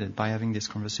is embedded. By having this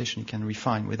conversation, you can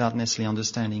refine without necessarily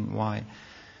understanding why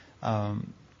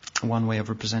one way of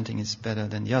representing is better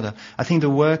than the other. I think the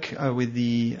work with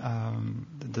the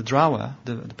drawer,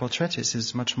 the portraitist,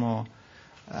 is much more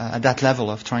at that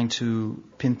level of trying to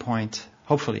pinpoint,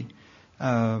 hopefully,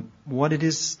 what it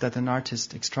is that an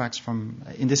artist extracts from,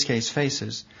 in this case,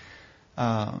 faces,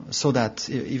 so that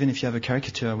even if you have a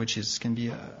caricature, which can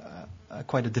be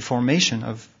quite a deformation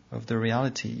of the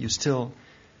reality, you still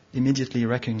immediately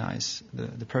recognize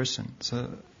the person. So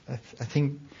I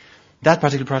think that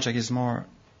particular project is more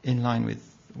in line with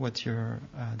what you're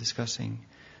discussing.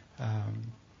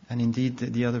 And indeed,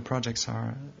 the other projects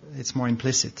it's more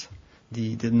implicit,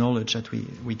 the knowledge that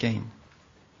we gain.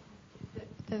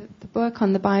 The work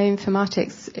on the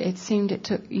bioinformatics, it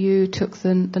seemed you took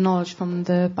the knowledge from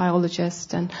the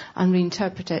biologist and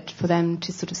reinterpreted it for them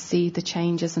to sort of see the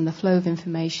changes and the flow of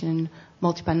information in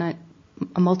a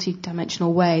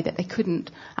multi-dimensional way that they couldn't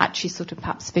actually sort of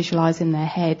perhaps visualize in their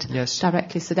head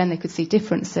directly. So then they could see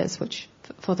differences, which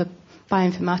for the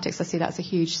bioinformatics, I see that's a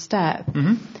huge step.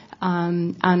 Mm-hmm.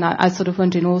 And I was sort of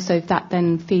wondering also if that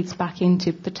then feeds back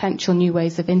into potential new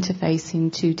ways of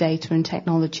interfacing to data and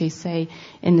technology, say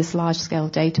in this large-scale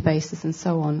databases and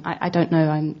so on. I don't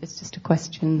know. It's just a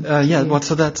question.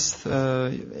 So that's.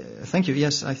 Thank you.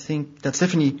 Yes, I think that's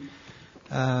definitely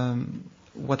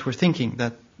what we're thinking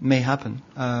that may happen.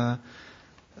 I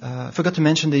forgot to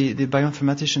mention the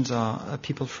bioinformaticians are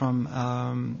people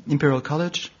from Imperial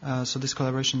College. So this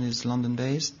collaboration is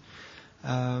London-based.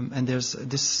 And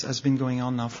this has been going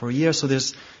on now for a year. So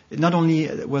not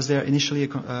only was there initially a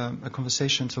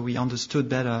conversation, so we understood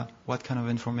better what kind of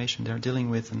information they're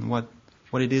dealing with and what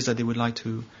it is that they would like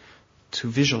to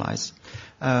visualize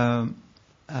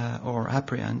or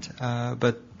apprehend.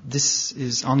 But this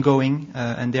is ongoing,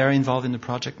 and they are involved in the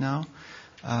project now.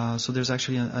 So there's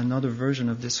actually another version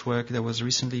of this work that was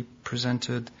recently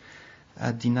presented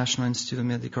at the National Institute of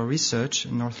Medical Research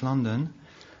in North London,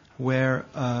 where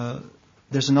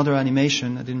there's another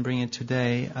animation, I didn't bring it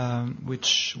today,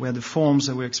 where the forms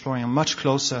that we're exploring are much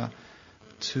closer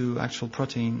to actual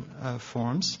protein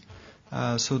forms.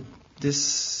 So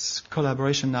this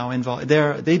collaboration now involved,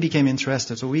 they became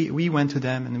interested. So we went to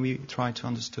them and we tried to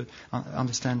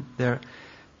understand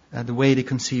the way they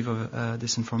conceive of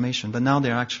this information. But now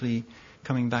they're actually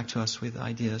coming back to us with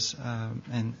ideas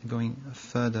and going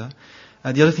further.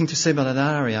 The other thing to say about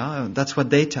that area, that's what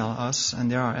they tell us,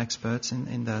 and there are experts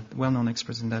in that, well-known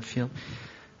experts in that field,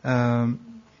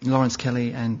 Lawrence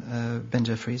Kelly and Ben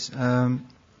Jeffries,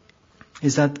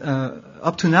 is that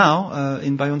up to now,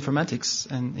 in bioinformatics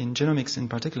and in genomics in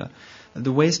particular,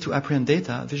 the ways to apprehend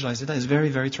data, visualize data, is very,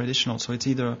 very traditional. So it's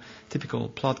either typical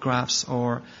plot graphs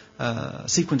or a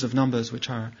sequence of numbers which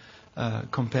are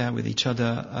compared with each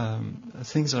other,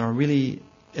 things that are really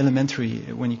elementary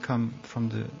when you come from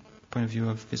the point of view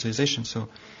of visualization. So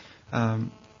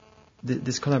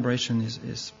this collaboration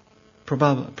is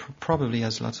probably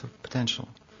has lots of potential.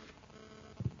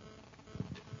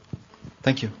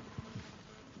 Thank you.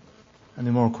 Any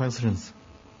more questions?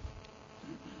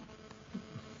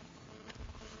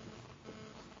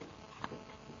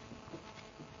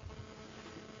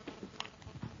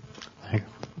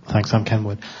 Thanks, I'm Ken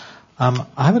Wood.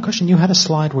 I have a question. You had a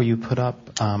slide where you put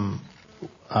up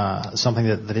something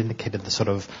that indicated the sort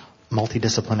of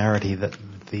multidisciplinarity that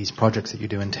these projects that you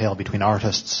do entail between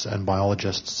artists and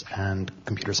biologists and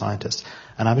computer scientists.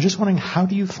 And I was just wondering, how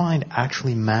do you find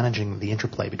actually managing the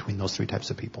interplay between those three types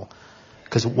of people?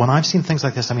 Because when I've seen things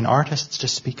like this, I mean, artists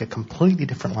just speak a completely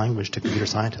different language to computer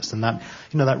scientists, and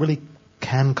that really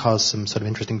can cause some sort of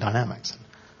interesting dynamics.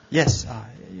 Yes,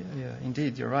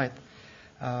 indeed, you're right.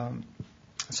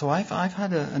 So I've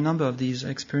had a number of these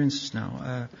experiences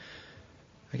now.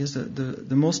 I guess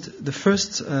the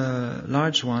first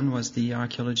large one was the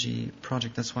archaeology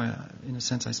project. That's why, in a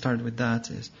sense, I started with that.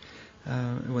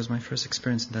 It was my first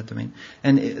experience in that domain.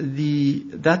 And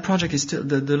that project is still,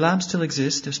 the lab still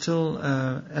exists. There's still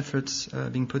efforts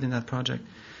being put in that project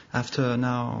after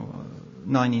now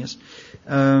 9 years.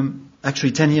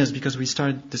 Actually 10 years, because we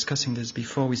started discussing this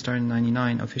before we started in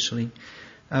 99 officially.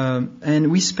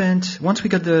 And we spent, once we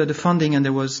got the funding and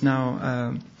there was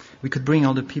now, we could bring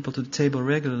all the people to the table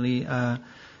regularly,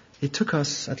 it took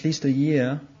us at least a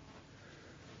year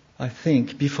I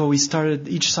think, before we started,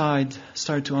 each side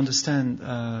started to understand,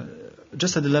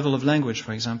 just at the level of language,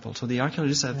 for example. So the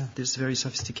archaeologists have this very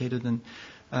sophisticated and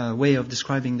way of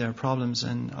describing their problems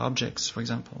and objects, for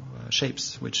example,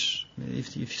 shapes, which,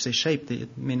 if you say shape,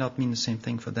 it may not mean the same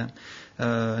thing for them.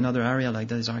 Another area like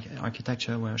that is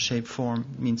architecture, where shape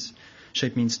means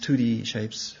 2D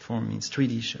shapes, form means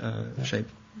 3D shape.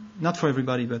 Not for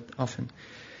everybody, but often.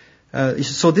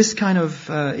 So this kind of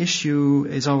issue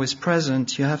is always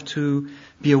present. You have to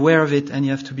be aware of it, and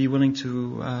you have to be willing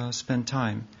to spend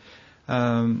time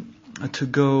to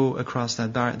go across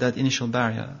that initial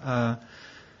barrier.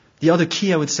 The other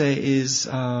key, I would say, is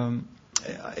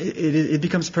it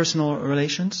becomes personal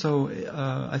relation. So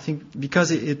I think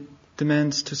because it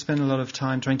demands to spend a lot of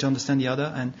time trying to understand the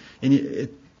other, and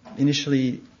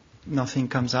initially nothing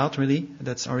comes out really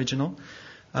that's original.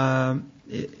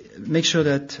 Make sure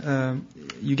that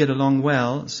you get along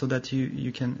well, so that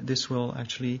this will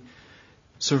actually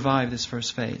survive this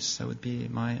first phase. That would be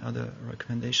my other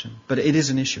recommendation. But it is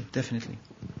an issue, definitely.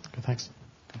 Okay, thanks.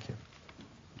 Thank you.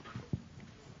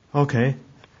 Okay,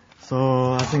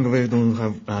 so I think we don't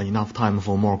have enough time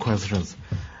for more questions.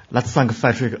 Let's thank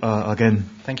Frederic again.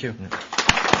 Thank you. Yeah.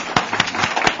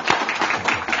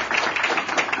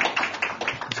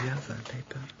 Do you have that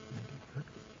paper?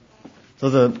 So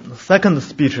the second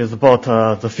speech is about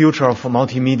the future of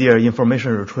multimedia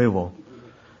information retrieval.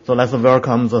 So let's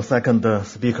welcome the second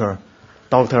speaker,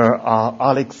 Dr.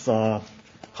 Alex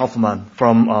Hauptmann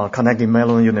from Carnegie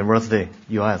Mellon University,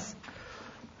 US.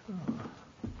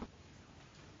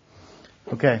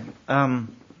 Okay. Hi,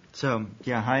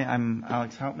 I'm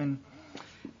Alex Hauptmann,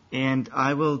 and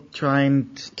I will try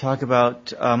and talk about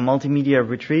multimedia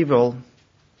retrieval,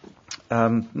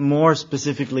 more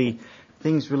specifically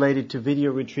things related to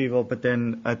video retrieval, but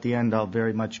then at the end I'll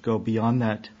very much go beyond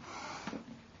that.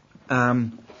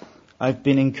 I've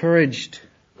been encouraged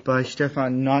by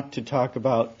Stefan not to talk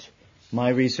about my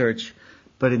research,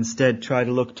 but instead try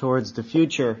to look towards the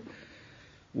future,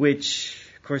 which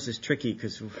of course is tricky,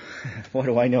 because what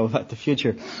do I know about the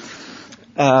future?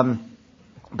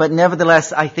 But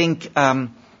nevertheless, I think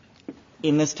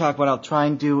in this talk what I'll try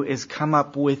and do is come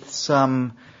up with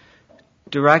some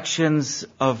directions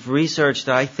of research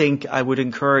that I think I would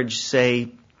encourage, say,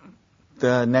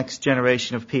 the next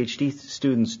generation of PhD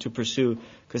students to pursue,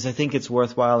 because I think it's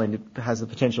worthwhile and it has the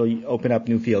potential to open up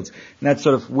new fields. And that's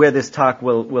sort of where this talk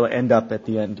will end up at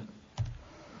the end.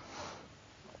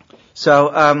 So,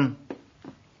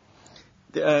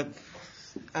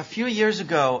 a few years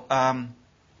ago, I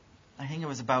think it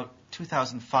was about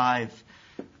 2005,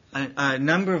 a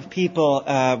number of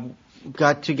people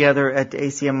got together at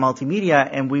ACM Multimedia,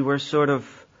 and we were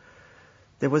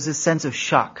there was a sense of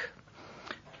shock.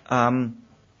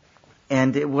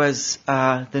 And it was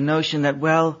the notion that,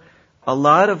 well, a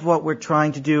lot of what we're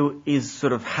trying to do is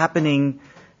sort of happening,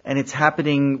 and it's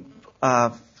happening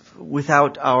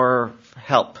without our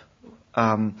help.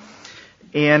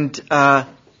 And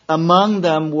among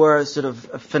them were sort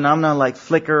of phenomena like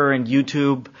Flickr and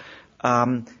YouTube,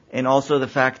 and also the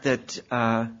fact that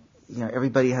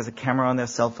everybody has a camera on their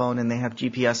cell phone and they have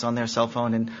GPS on their cell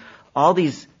phone, and all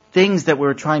these things that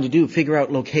we're trying to do, figure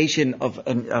out location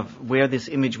of where this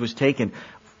image was taken,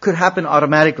 could happen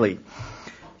automatically.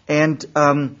 And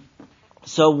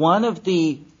so one of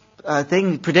the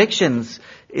predictions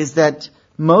is that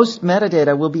most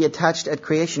metadata will be attached at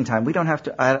creation time. We don't have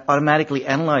to automatically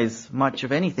analyze much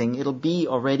of anything. It'll be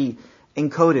already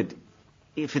encoded.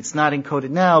 If it's not encoded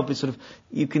now, but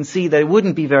you can see that it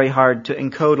wouldn't be very hard to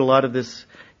encode a lot of this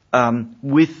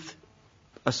with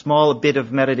a small bit of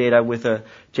metadata with a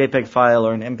JPEG file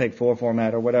or an MPEG-4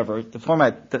 format or whatever. The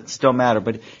format doesn't still matter,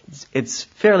 but it's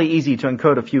fairly easy to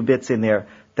encode a few bits in there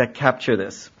that capture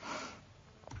this.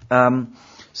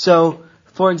 So,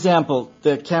 for example,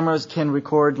 the cameras can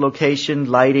record location,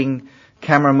 lighting,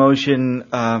 camera motion,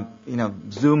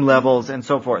 zoom levels, and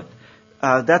so forth.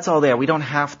 That's all there. We don't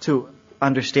have to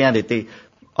understand it. They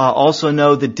also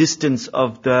know the distance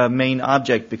of the main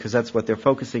object, because that's what they're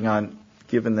focusing on,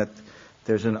 given that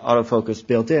there's an autofocus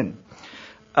built in.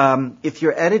 If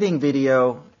you're editing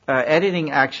video,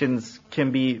 editing actions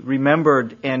can be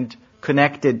remembered and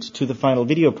connected to the final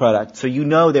video product. So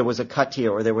there was a cut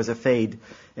here or there was a fade.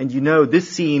 And this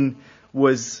scene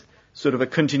was sort of a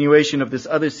continuation of this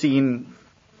other scene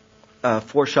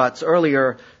 4 shots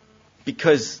earlier,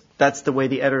 because that's the way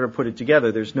the editor put it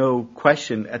together. There's no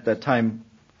question at that time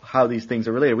how these things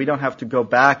are related. We don't have to go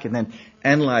back and then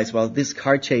analyze, well, this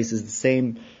car chase is the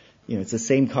same, it's the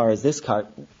same car as this car.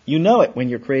 You know it when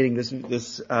you're creating this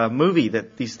movie,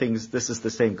 that this is the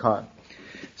same car.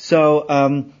 So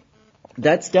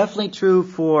that's definitely true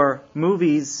for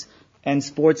movies, and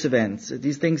sports events.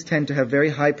 These things tend to have very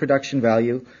high production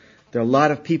value. There are a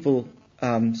lot of people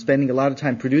spending a lot of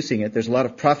time producing it. There's a lot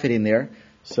of profit in there.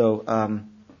 So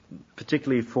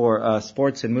particularly for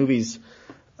sports and movies,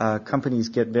 companies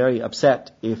get very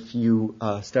upset if you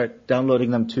start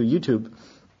downloading them to YouTube.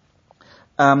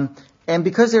 And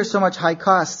because there's so much high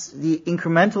costs, the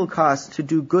incremental cost to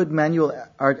do good manual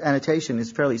art annotation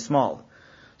is fairly small.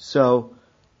 So,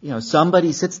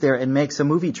 somebody sits there and makes a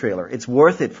movie trailer. It's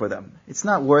worth it for them. It's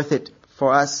not worth it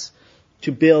for us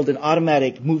to build an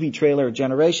automatic movie trailer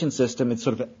generation system. It's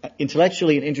sort of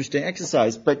intellectually an interesting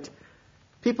exercise, but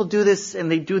people do this,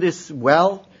 and they do this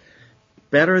well,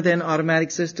 better than automatic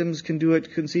systems can do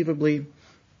it conceivably.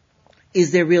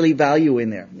 Is there really value in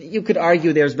there? You could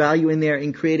argue there's value in there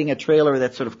in creating a trailer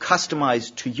that's sort of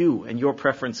customized to you and your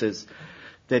preferences,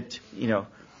 that,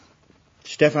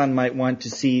 Stefan might want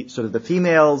to see sort of the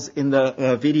females in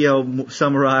the video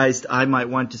summarized. I might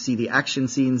want to see the action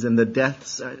scenes and the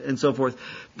deaths and so forth.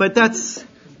 But that's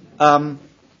a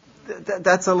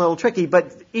little tricky.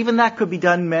 But even that could be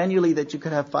done manually, that you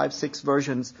could have 5-6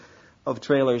 versions of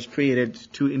trailers created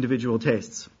to individual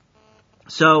tastes.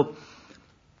 So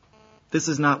this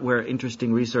is not where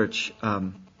interesting research,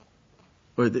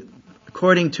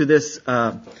 according to this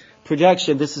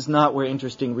projection, this is not where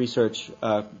interesting research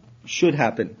should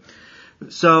happen.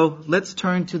 So let's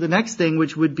turn to the next thing,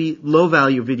 which would be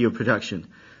low-value video production,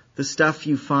 the stuff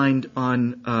you find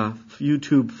on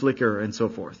YouTube, Flickr, and so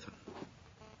forth.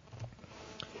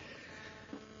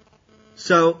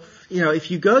 So, if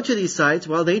you go to these sites,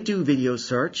 well, they do video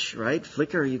search, right?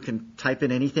 Flickr, you can type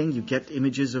in anything, you get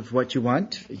images of what you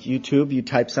want. YouTube, you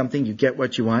type something, you get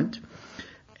what you want.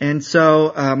 And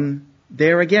so,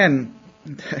 there again,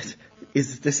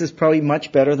 this is probably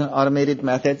much better than automated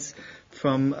methods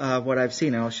from what I've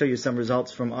seen. And I'll show you some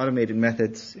results from automated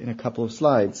methods in a couple of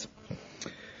slides.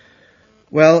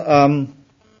 Well,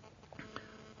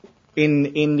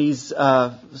 in these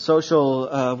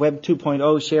social Web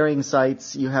 2.0 sharing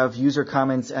sites, you have user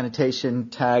comments, annotation,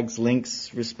 tags,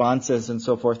 links, responses, and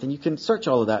so forth, and you can search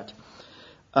all of that.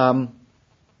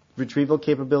 Retrieval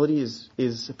capability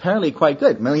is apparently quite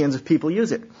good. Millions of people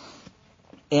use it.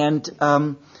 And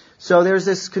so there's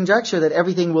this conjecture that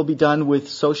everything will be done with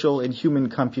social and human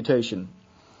computation.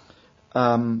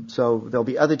 So there'll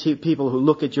be other people who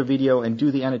look at your video and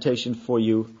do the annotation for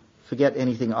you, forget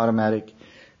anything automatic.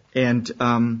 And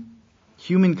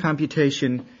human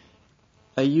computation,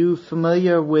 are you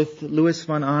familiar with Louis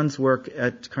von Ahn's work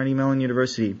at Carnegie Mellon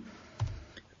University?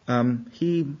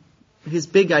 His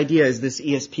big idea is this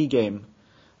ESP game.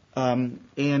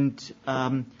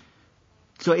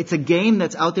 So it's a game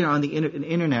that's out there on the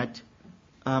internet.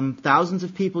 Thousands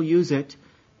of people use it.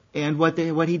 And what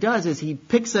he does is he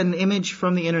picks an image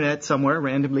from the internet somewhere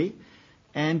randomly,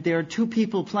 and there are two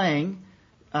people playing,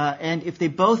 and if they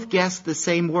both guess the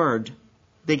same word,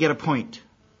 they get a point.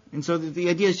 And so the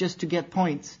idea is just to get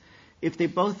points. If they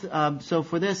both, so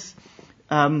for this,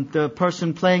 the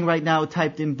person playing right now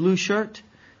typed in blue shirt,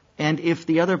 and if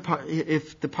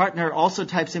if the partner also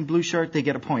types in blue shirt, they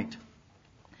get a point.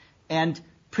 And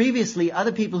previously,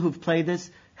 other people who've played this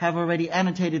have already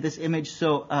annotated this image,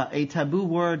 so a taboo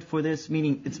word for this,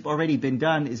 meaning it's already been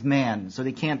done, is man. So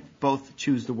they can't both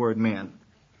choose the word man.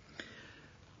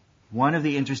 One of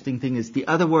the interesting things is the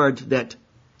other word that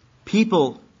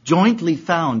people jointly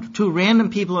found, two random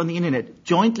people on the internet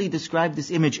jointly described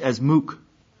this image as mook.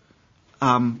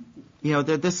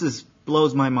 This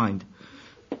blows my mind.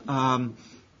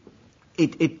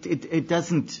 It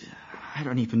doesn't. I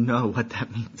don't even know what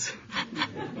that means.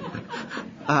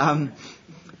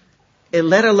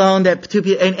 Let alone that two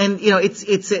people,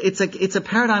 it's a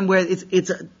paradigm where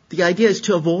the idea is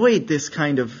to avoid this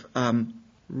kind of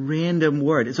random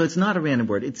word. So it's not a random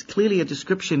word. It's clearly a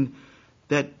description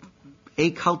that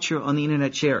a culture on the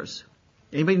internet shares.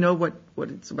 Anybody know what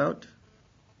it's about?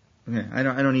 Okay, I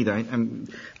don't either.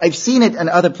 I've seen it in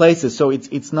other places, so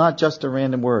it's not just a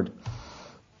random word.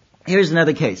 Here's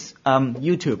another case.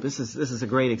 YouTube. This is a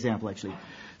great example, actually.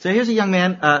 So here's a young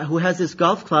man who has this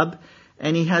golf club,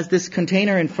 and he has this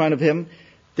container in front of him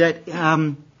that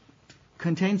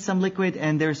contains some liquid,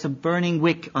 and there's a burning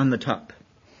wick on the top.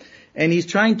 And he's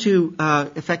trying to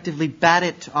effectively bat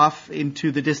it off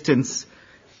into the distance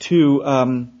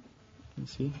towards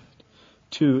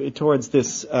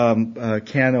this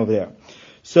can over there.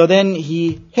 So then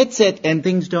he hits it, and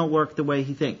things don't work the way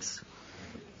he thinks.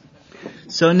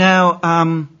 So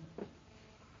now,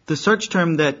 the search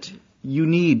term that you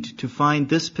need to find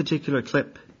this particular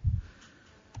clip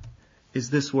is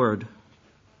this word.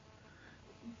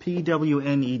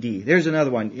 PWNED. There's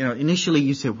another one. Initially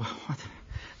you say,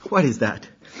 what is that?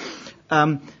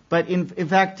 But in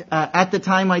fact, at the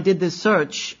time I did this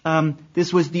search,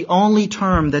 this was the only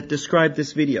term that described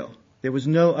this video. There was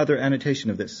no other annotation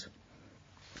of this.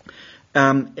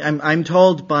 I'm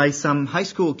told by some high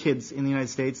school kids in the United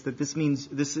States that this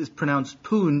is pronounced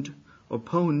pooned or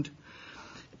pwned,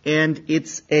 and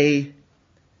it's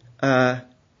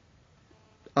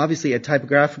obviously a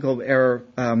typographical error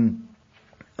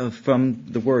from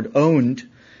the word owned,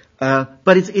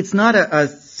 but it's not a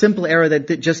simple error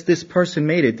that just this person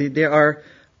made it. There are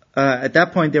at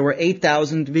that point there were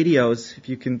 8,000 videos. If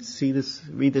you can see this,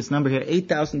 read this number here,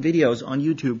 8,000 videos on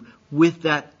YouTube with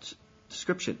that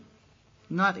description.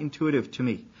 Not intuitive to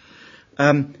me.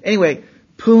 Anyway,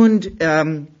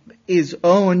 pooned is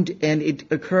owned, and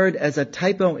it occurred as a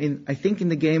typo in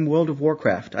the game World of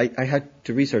Warcraft. I had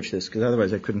to research this because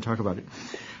otherwise I couldn't talk about it.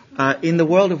 In the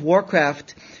World of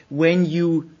Warcraft, when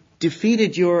you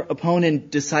defeated your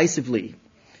opponent decisively,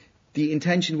 the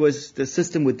intention was the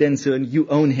system would then say you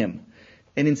own him,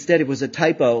 and instead it was a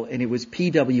typo and it was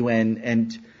PWN,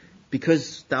 and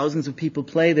because thousands of people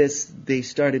play this, they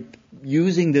started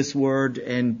using this word,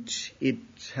 and it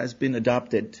has been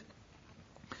adopted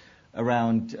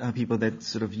around people that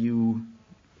sort of you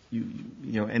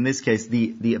know. In this case,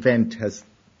 the event has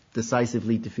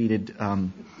decisively defeated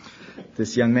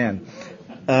this young man.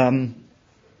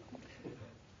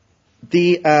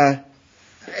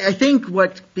 I think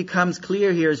what becomes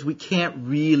clear here is we can't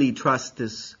really trust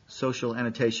this social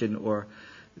annotation or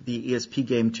the ESP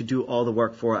game to do all the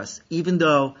work for us, even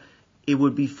though it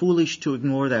would be foolish to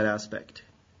ignore that aspect.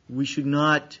 We should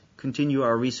not continue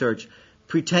our research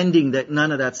pretending that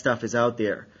none of that stuff is out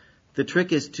there. The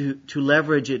trick is to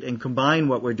leverage it and combine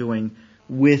what we're doing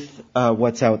with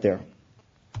what's out there.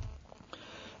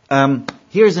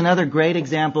 Here's another great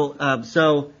example.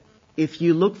 So if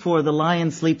you look for The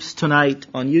Lion Sleeps Tonight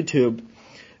on YouTube,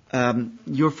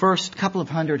 your first couple of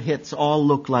hundred hits all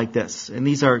look like this. And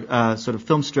these are sort of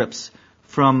film strips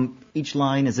from each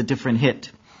line is a different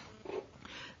hit.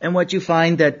 And what you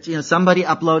find that, somebody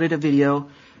uploaded a video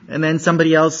and then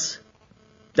somebody else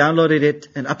downloaded it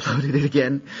and uploaded it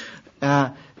again.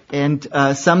 And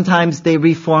sometimes they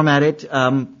reformat it,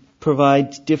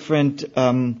 provide different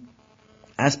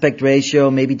aspect ratio,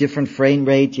 maybe different frame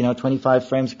rate, 25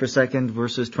 frames per second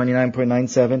versus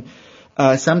 29.97.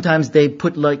 Sometimes they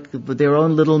put their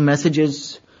own little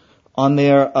messages on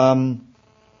there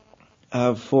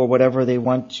for whatever they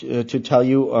want to tell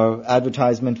you, or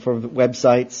advertisement for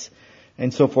websites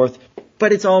and so forth.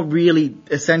 But it's all really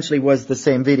essentially was the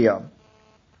same video.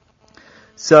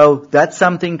 So that's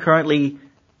something currently,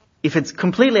 if it's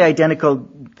completely identical,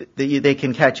 they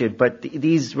can catch it. But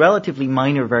these relatively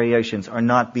minor variations are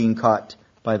not being caught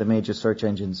by the major search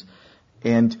engines.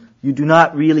 And you do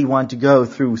not really want to go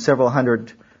through several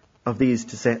hundred of these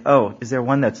to say, oh, is there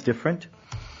one that's different?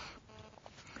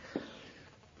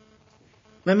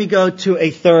 Let me go to a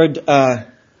third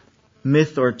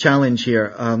myth or challenge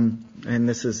here. And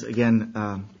this is,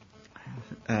 again,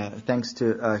 thanks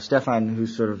to Stefan, who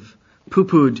sort of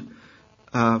poo-pooed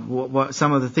what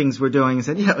some of the things we're doing and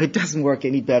said, it doesn't work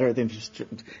any better than just...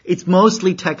 It's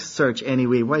mostly text search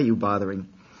anyway. Why are you bothering?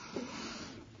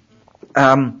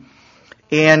 That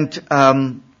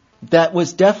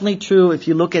was definitely true if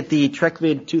you look at the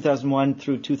TrekVid 2001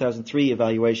 through 2003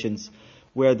 evaluations,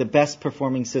 where the best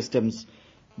performing systems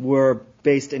were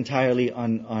based entirely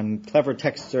on clever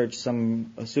text search,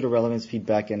 some pseudo-relevance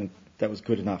feedback, and that was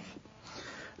good enough.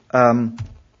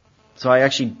 So I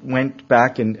actually went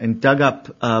back and dug up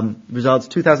results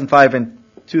 2005 and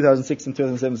 2006 and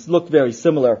 2007 look very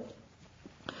similar.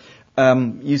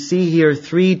 You see here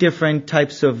 3 different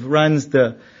types of runs.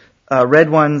 The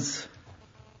red ones,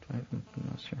 I'm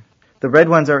not sure. The red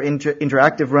ones are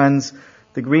interactive runs.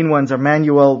 The green ones are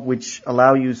manual, which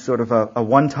allow you sort of a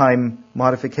one-time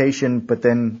modification, but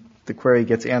then the query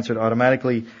gets answered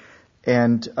automatically.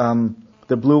 And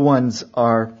the blue ones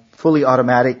are fully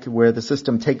automatic, where the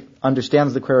system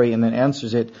understands the query and then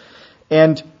answers it.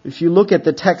 And if you look at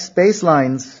the text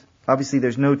baselines, obviously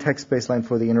there's no text baseline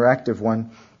for the interactive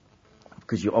one,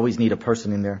 because you always need a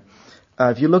person in there.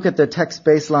 If you look at the text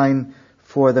baseline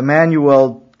for the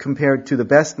manual compared to the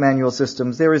best manual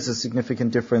systems, there is a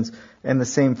significant difference, and the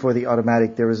same for the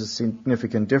automatic. There is a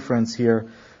significant difference here.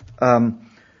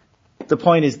 The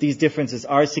point is these differences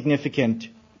are significant.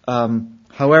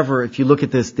 However, if you look at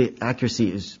this, the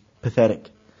accuracy is pathetic.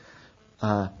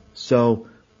 So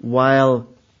while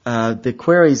the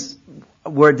queries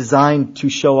were designed to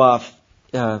show off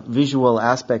visual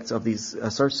aspects of these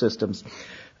search systems,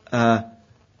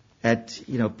 at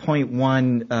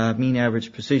 0.1 mean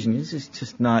average precision, this is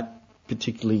just not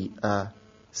particularly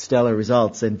stellar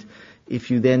results. And if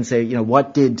you then say,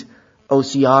 what did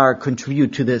OCR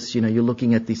contribute to this? You're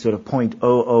looking at the sort of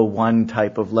 0.001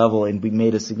 type of level, and we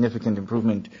made a significant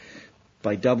improvement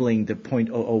by doubling the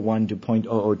 0.001 to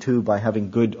 0.002 by having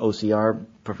good OCR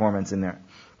performance in there.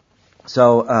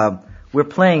 So we're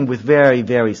playing with very,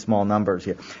 very small numbers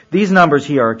here. These numbers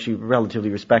here are actually relatively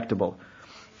respectable.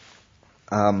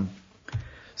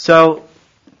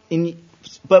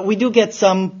 But we do get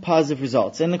some positive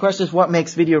results. And the question is, what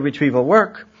makes video retrieval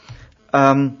work?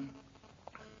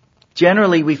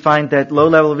 Generally, we find that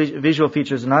low-level visual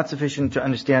features are not sufficient to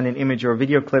understand an image or a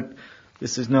video clip.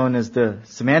 This is known as the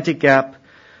semantic gap.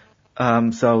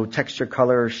 So texture,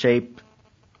 color, shape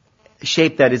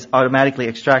that is automatically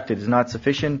extracted is not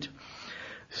sufficient.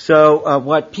 So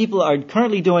what people are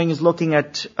currently doing is looking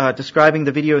at describing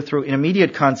the video through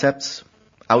intermediate concepts,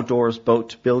 outdoors,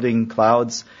 boat, building,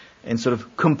 clouds, and sort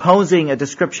of composing a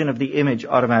description of the image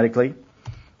automatically.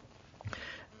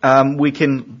 We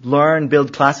can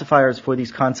build classifiers for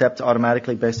these concepts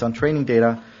automatically based on training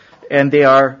data, and they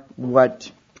are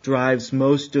what drives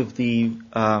most of the,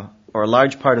 or a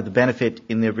large part of the benefit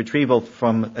in the retrieval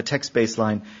from a text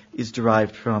baseline is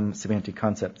derived from semantic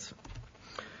concepts.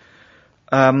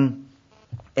 Now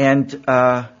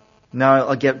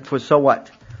I'll get for so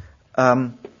what.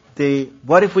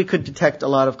 What if we could detect a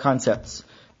lot of concepts?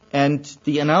 And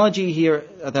the analogy here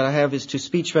that I have is to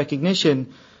speech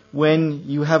recognition. When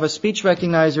you have a speech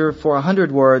recognizer for 100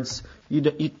 words,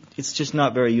 it's just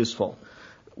not very useful.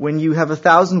 When you have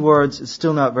 1,000 words, it's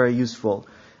still not very useful.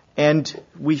 And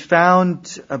we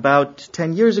found about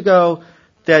 10 years ago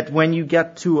that when you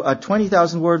get to a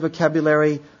 20,000 word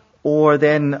vocabulary or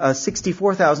then a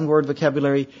 64,000 word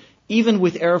vocabulary, even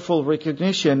with errorful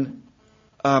recognition,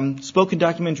 spoken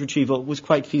document retrieval was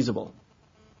quite feasible.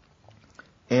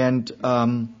 And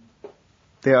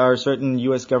there are certain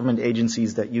U.S. government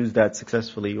agencies that use that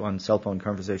successfully on cell phone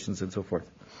conversations and so forth.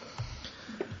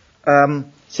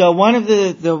 So one of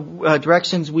the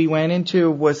directions we went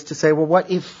into was to say, well, what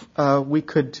if we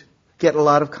could get a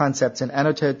lot of concepts and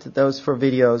annotate those for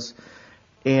videos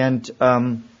and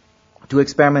do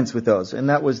experiments with those? And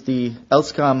that was the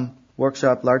ELSCOM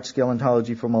workshop, Large-Scale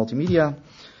Ontology for Multimedia.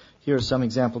 Here are some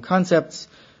example concepts.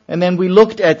 And then we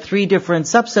looked at 3 different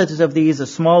subsets of these, a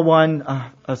small one,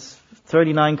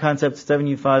 39 concepts,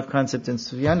 75 concepts, and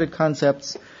 300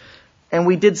 concepts. And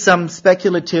we did some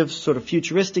speculative sort of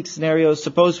futuristic scenarios.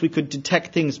 Suppose we could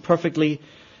detect things perfectly.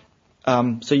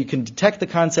 So you can detect the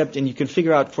concept and you can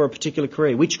figure out for a particular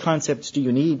query, which concepts do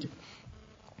you need?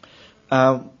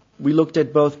 We looked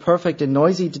at both perfect and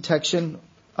noisy detection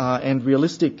and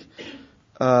realistic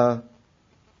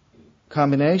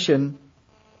combination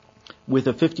with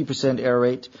a 50% error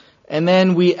rate. And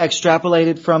then we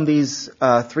extrapolated from these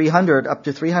 300 up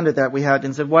to 300 that we had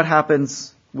and said, what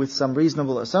happens with some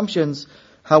reasonable assumptions?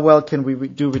 How well can we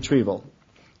do retrieval?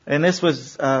 And this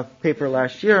was a paper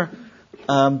last year.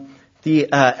 The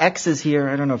X's here,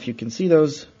 I don't know if you can see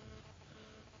those.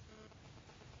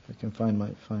 I can find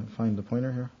the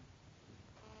pointer here.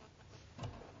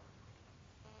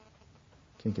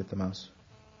 Can't get the mouse.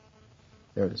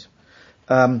 There it is.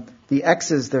 The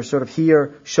X's, they're sort of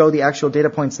here, show the actual data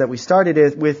points that we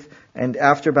started with, and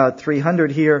after about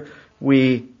 300 here,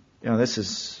 this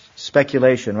is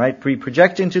speculation, right? We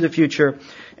project into the future,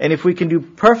 and if we can do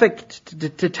perfect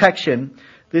detection,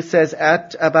 this says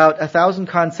at about 1,000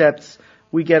 concepts,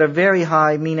 we get a very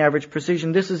high mean average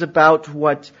precision. This is about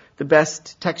what the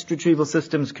best text retrieval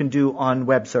systems can do on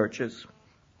web searches.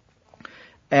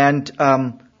 And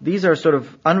these are sort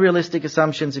of unrealistic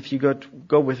assumptions. If you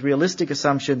go with realistic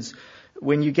assumptions,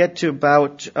 when you get to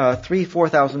about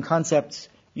 3,000-4,000 concepts,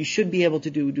 you should be able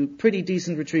to do pretty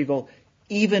decent retrieval,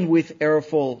 even with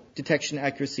errorful detection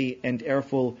accuracy and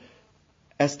errorful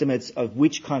estimates of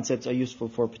which concepts are useful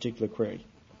for a particular query.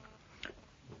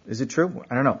 Is it true?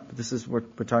 I don't know. This is what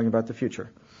we're talking about the future.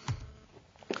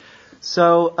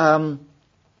 So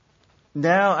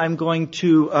now I'm going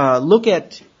to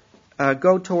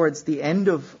go towards the end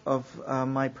of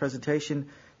my presentation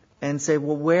and say,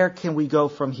 well, where can we go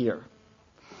from here?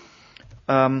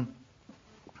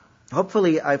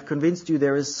 Hopefully I've convinced you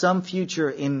there is some future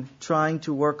in trying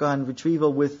to work on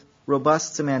retrieval with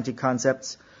robust semantic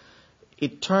concepts.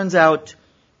 It turns out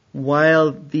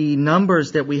while the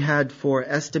numbers that we had for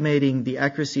estimating the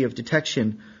accuracy of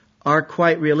detection are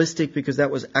quite realistic because that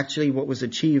was actually what was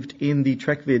achieved in the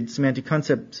TrekVid semantic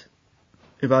concept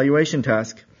evaluation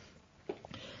task,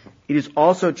 it is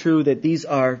also true that these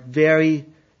are very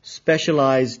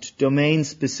specialized,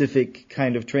 domain-specific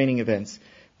kind of training events.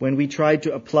 When we tried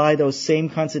to apply those same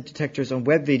concept detectors on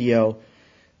web video,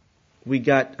 we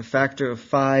got a factor of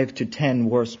 5 to 10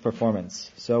 worse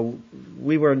performance. So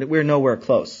we're nowhere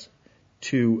close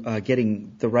to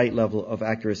getting the right level of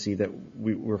accuracy that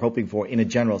we were hoping for in a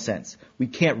general sense. We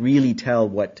can't really tell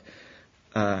what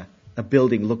a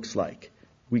building looks like.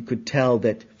 We could tell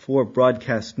that for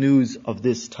broadcast news of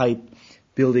this type,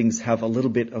 buildings have a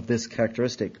little bit of this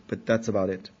characteristic, but that's about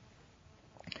it.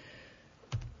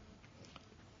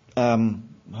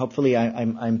 Hopefully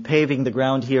I'm paving the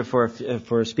ground here for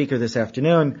a speaker this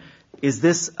afternoon. Is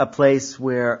this a place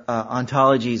where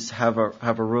ontologies have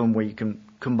a room where you can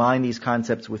combine these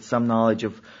concepts with some knowledge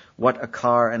of what a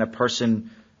car and a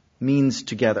person means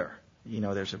together?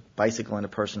 There's a bicycle and a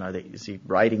person. Is he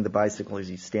riding the bicycle? Is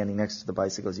he standing next to the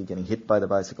bicycle? Is he getting hit by the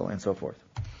bicycle? And so forth.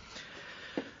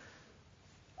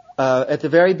 At the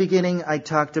very beginning, I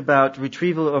talked about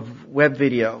retrieval of web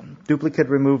video, duplicate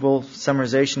removal,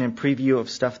 summarization and preview of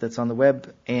stuff that's on the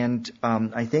web. And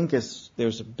I think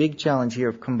there's a big challenge here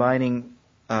of combining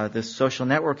the social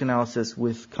network analysis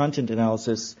with content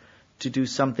analysis to do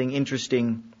something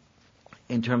interesting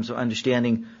in terms of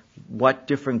understanding what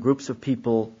different groups of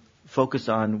people focus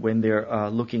on when they're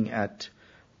looking at,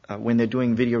 when they're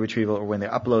doing video retrieval or when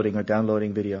they're uploading or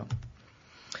downloading video.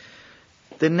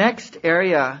 The next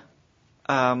area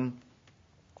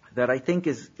that I think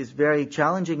is very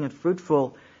challenging and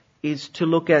fruitful is to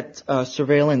look at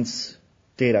surveillance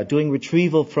data, doing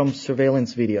retrieval from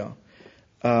surveillance video.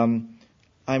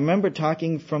 I remember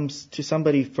talking to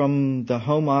somebody from the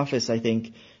Home Office, I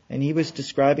think, and he was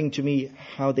describing to me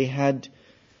how they had,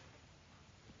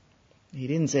 he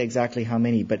didn't say exactly how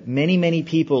many, but many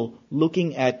people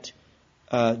looking at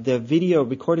the video,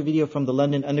 recorded video from the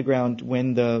London Underground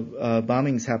when the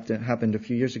bombings happened a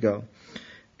few years ago.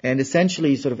 And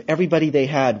essentially, sort of everybody they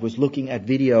had was looking at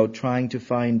video, trying to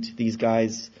find these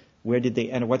guys. Where did they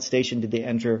enter? What station did they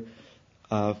enter?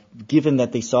 Given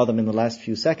that they saw them in the last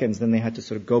few seconds, then they had to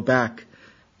sort of go back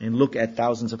and look at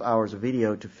thousands of hours of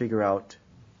video to figure out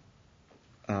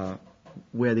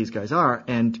where these guys are.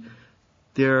 And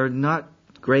they're not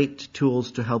great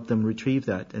tools to help them retrieve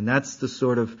that. And that's the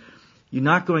sort of, you're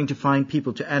not going to find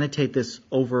people to annotate this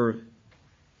over,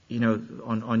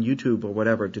 on YouTube or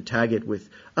whatever, to tag it with,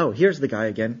 oh, here's the guy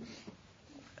again.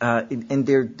 And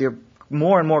there are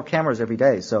more and more cameras every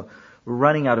day, so we're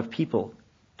running out of people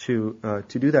to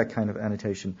do that kind of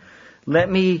annotation.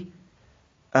 And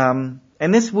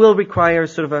this will require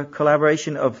sort of a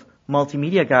collaboration of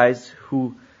multimedia guys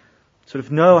who sort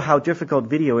of know how difficult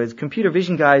video is, computer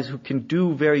vision guys who can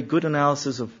do very good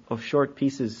analysis of short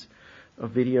pieces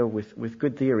of video with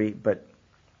good theory, but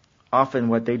often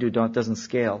what they do doesn't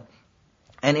scale.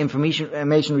 And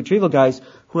information retrieval guys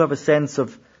who have a sense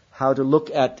of how to look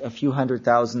at a few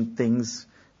 100,000 things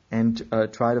and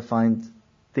try to find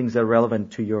things that are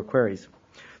relevant to your queries.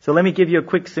 So let me give you a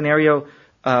quick scenario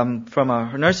from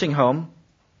a nursing home.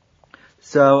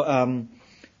 So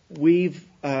we've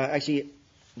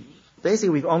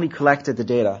we've only collected the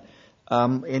data.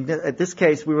 At this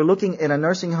case, we were looking in a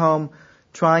nursing home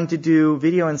trying to do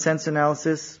video and sense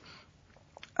analysis.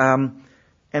 And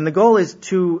the goal is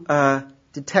to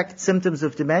detect symptoms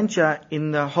of dementia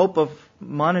in the hope of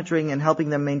monitoring and helping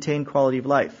them maintain quality of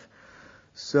life.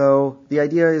 So the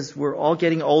idea is we're all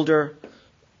getting older,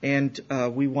 and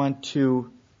we want to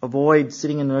avoid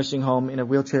sitting in a nursing home in a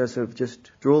wheelchair sort of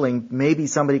just drooling. Maybe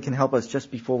somebody can help us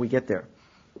just before we get there.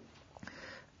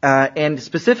 And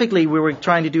specifically, we were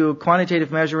trying to do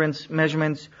quantitative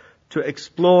measurements to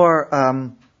explore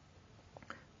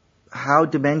how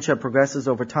dementia progresses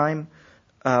over time,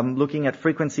 looking at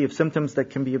frequency of symptoms that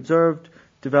can be observed,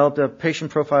 developed a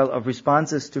patient profile of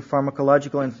responses to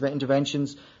pharmacological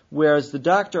interventions, whereas the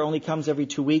doctor only comes every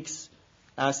 2 weeks,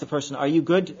 asks the person, are you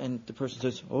good? And the person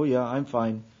says, oh yeah, I'm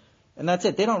fine. And that's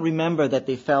it. They don't remember that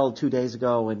they fell 2 days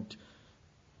ago, and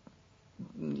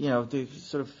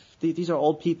these are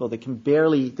old people that can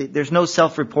barely, there's no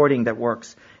self-reporting that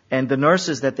works. And the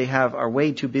nurses that they have are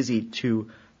way too busy to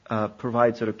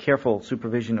provide sort of careful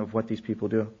supervision of what these people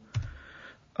do.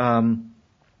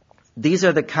 These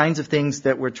are the kinds of things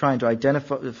that we're trying to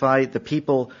identify. The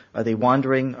people, are they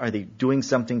wandering? Are they doing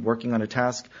something, working on a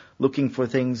task, looking for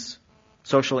things,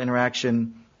 social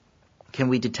interaction? Can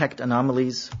we detect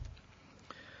anomalies?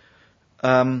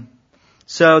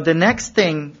 So the next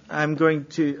thing I'm going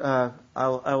to,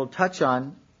 I will touch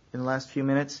on in the last few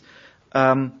minutes,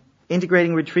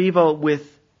 integrating retrieval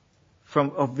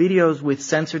of videos with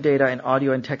sensor data and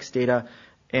audio and text data.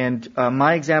 And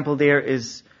my example there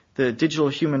is the digital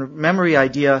human memory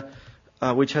idea,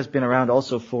 which has been around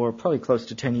also for probably close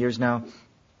to 10 years now.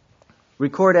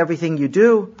 Record everything you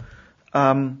do,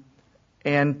 and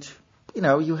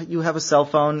you have a cell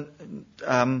phone.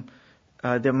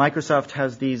 Microsoft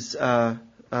has these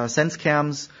sense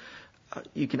cams.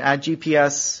 You can add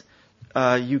GPS.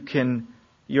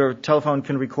 Your telephone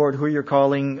can record who you're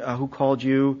calling, who called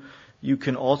you. You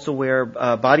can also wear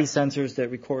body sensors that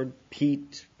record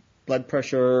heat, blood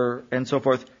pressure, and so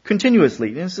forth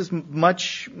continuously. This is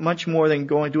much more than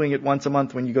doing it once a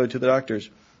month when you go to the doctor's.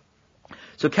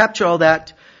 So capture all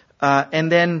that,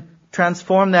 and then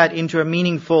transform that into a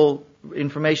meaningful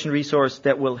information resource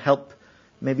that will help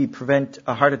maybe prevent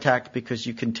a heart attack, because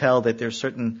you can tell that there's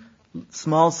certain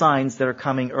small signs that are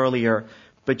coming earlier,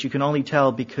 but you can only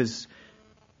tell because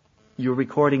you're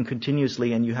recording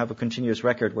continuously and you have a continuous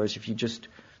record, whereas if you just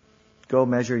go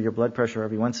measure your blood pressure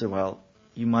every once in a while,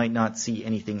 you might not see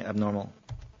anything abnormal.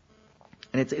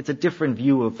 And it's a different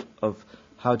view of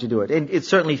how to do it. And it's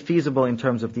certainly feasible in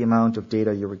terms of the amount of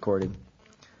data you're recording.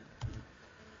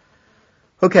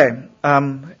 Okay,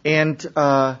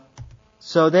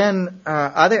 so then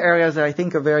other areas that I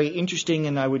think are very interesting,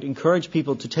 and I would encourage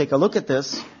people to take a look at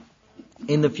this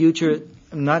in the future.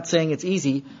 I'm not saying it's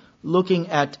easy. Looking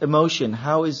at emotion.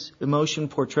 How is emotion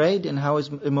portrayed and how is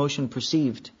emotion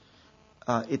perceived?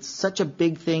 It's such a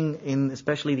big thing in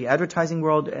especially the advertising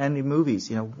world and in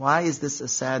movies. Why is this a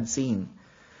sad scene?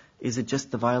 Is it just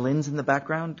the violins in the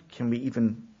background? Can we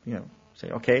even,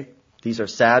 say, okay, these are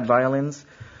sad violins?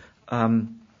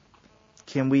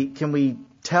 Can we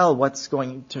tell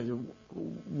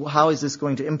how is this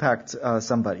going to impact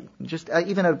somebody? Just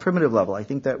even at a primitive level, I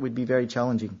think that would be very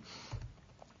challenging.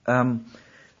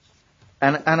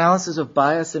 An analysis of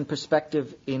bias and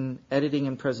perspective in editing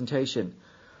and presentation.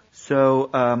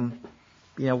 So,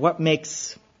 what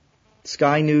makes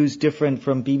Sky News different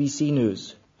from BBC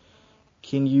News?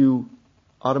 Can you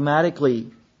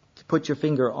automatically put your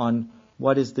finger on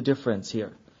what is the difference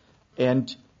here?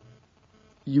 And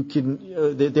you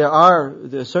can. There are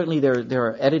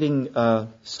editing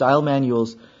style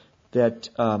manuals that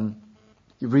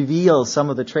reveal some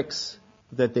of the tricks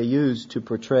that they use to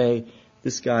portray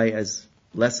this guy as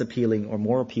less appealing or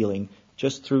more appealing,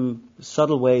 just through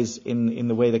subtle ways in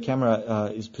the way the camera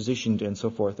is positioned and so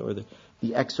forth, or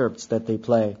the excerpts that they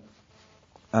play,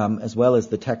 as well as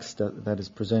the text that is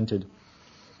presented.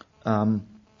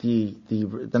 The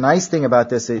nice thing about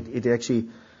this, it actually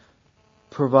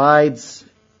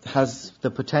has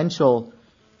the potential,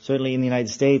 certainly in the United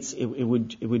States, it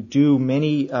would do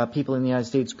many people in the United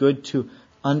States good to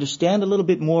understand a little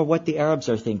bit more what the Arabs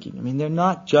are thinking. I mean, they're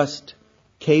not just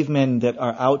cavemen that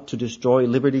are out to destroy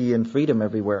liberty and freedom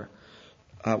everywhere,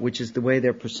 which is the way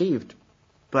they're perceived.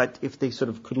 But if they sort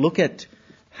of could look at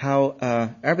how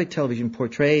Arabic television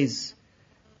portrays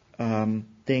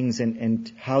things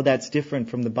and how that's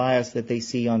different from the bias that they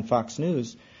see on Fox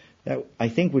News, that I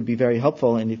think would be very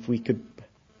helpful. And if we could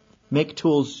make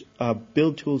tools,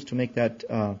 build tools to make that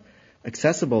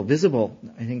accessible, visible,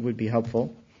 I think would be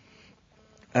helpful.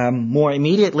 More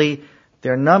immediately,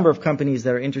 there are a number of companies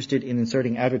that are interested in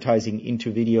inserting advertising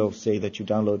into video, say that you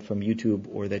download from YouTube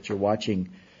or that you're watching,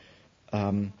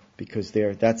 because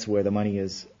that's where the money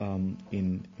is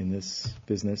in this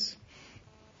business.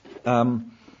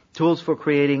 Tools for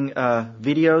creating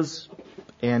videos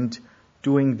and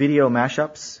doing video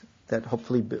mashups that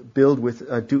hopefully build with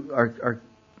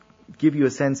give you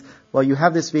a sense. Well, you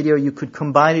have this video, you could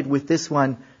combine it with this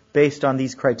one based on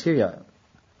these criteria.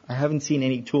 I haven't seen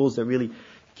any tools that really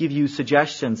give you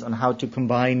suggestions on how to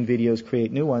combine videos,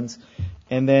 create new ones.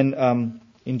 And then,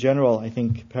 in general, I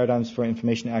think paradigms for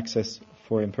information access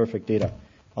for imperfect data.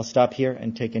 I'll stop here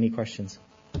and take any questions.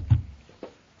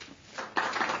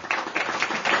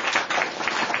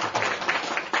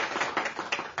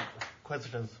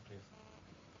 Questions,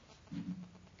 please.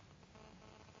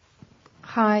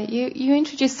 Hi, you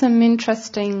introduced some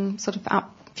interesting sort of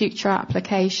future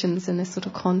applications in this sort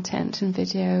of content and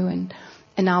video and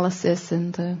analysis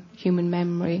and the human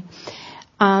memory.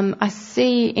 I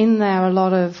see in there a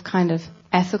lot of kind of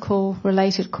ethical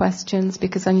related questions,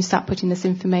 because when you start putting this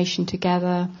information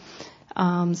together,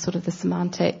 sort of the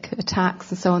semantic attacks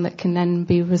and so on that can then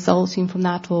be resulting from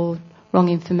that, or wrong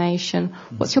information.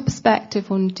 What's your perspective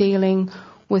on dealing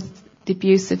with the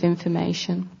abuse of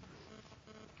information?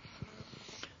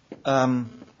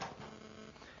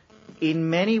 In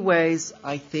many ways,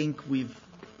 I think we've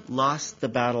lost the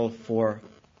battle for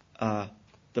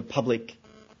the public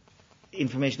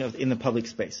information in the public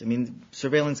space. I mean,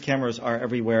 surveillance cameras are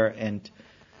everywhere, and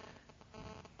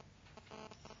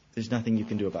there's nothing you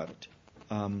can do about it.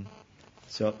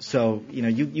 So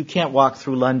you can't walk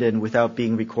through London without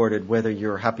being recorded, whether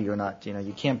you're happy or not.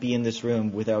 You can't be in this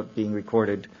room without being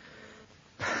recorded.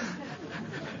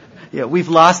 Yeah, we've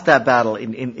lost that battle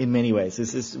in many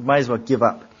ways. Might as well give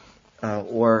up.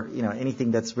 or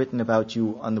anything that's written about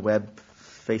you on the web,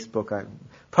 Facebook.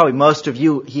 Probably most of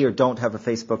you here don't have a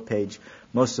Facebook page.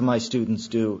 Most of my students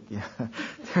do. Yeah.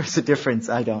 There's a difference.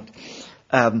 I don't.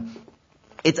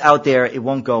 It's out there. It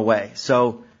won't go away.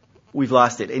 So we've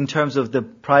lost it. In terms of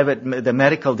the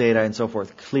medical data and so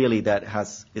forth, clearly that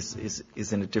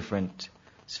is in a different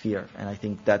sphere. And I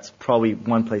think that's probably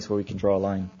one place where we can draw a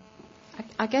line.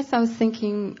 I guess I was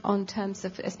thinking on terms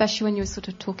of, especially when you were sort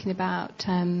of talking about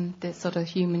the sort of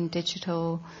human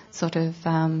digital sort of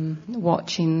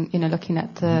watching, looking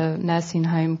at the nursing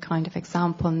home kind of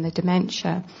example and the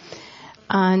dementia.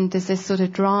 And there's this sort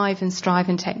of drive and strive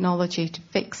in technology to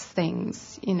fix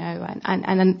things, and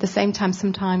at the same time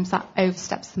sometimes that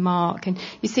oversteps the mark. And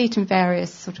you see it in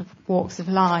various sort of walks of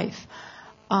life.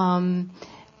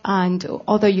 And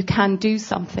although you can do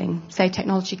something, say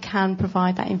technology can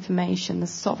provide that information,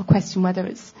 there's sort of a question whether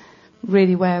it's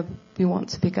really where we want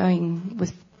to be going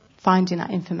with finding that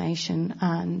information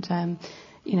and,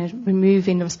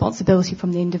 removing the responsibility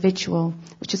from the individual,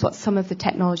 which is what some of the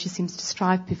technology seems to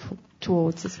strive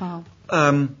towards as well.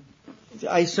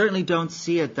 I certainly don't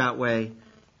see it that way.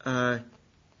 I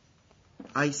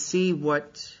see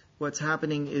what's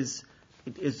happening is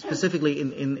specifically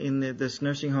in this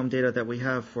nursing home data that we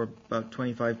have for about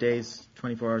 25 days,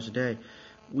 24 hours a day,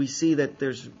 we see that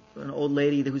there's an old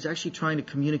lady who's actually trying to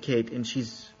communicate and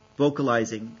she's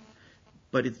vocalizing,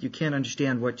 but you can't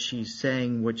understand what she's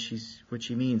saying, what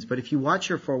she means. But if you watch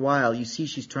her for a while, you see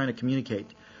she's trying to communicate.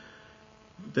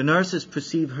 The nurses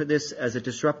perceive this as a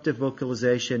disruptive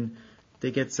vocalization.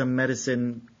 They get some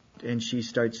medicine and she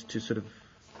starts to sort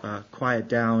of quiet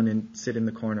down and sit in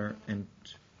the corner and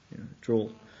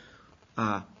drool.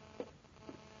 I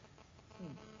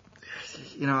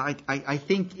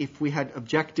think if we had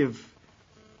objective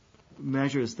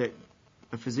measures that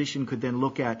a physician could then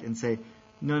look at and say,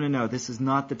 no, this is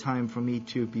not the time for me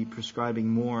to be prescribing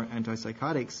more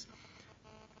antipsychotics.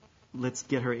 Let's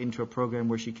get her into a program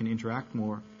where she can interact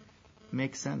more.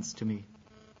 Makes sense to me.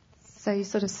 So you're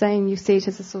sort of saying you see it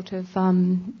as a sort of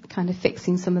kind of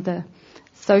fixing some of the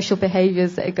social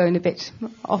behaviours that are going a bit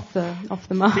off the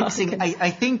mark. Fixing. I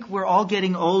think we're all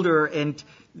getting older, and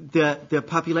the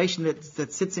population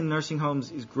that sits in nursing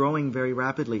homes is growing very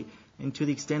rapidly. And to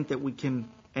the extent that we can,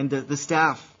 and the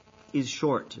staff is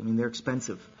short. I mean, they're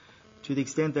expensive. To the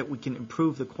extent that we can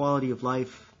improve the quality of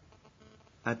life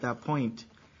at that point,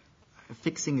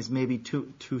 fixing is maybe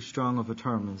too strong of a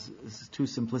term. It's too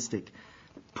simplistic.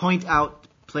 Point out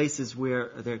places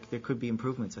where there could be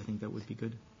improvements. I think that would be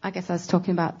good. I guess I was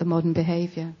talking about the modern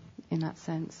behaviour in that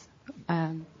sense,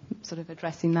 sort of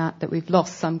addressing that we've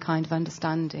lost some kind of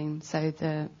understanding. So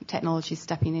the technology is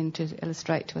stepping in to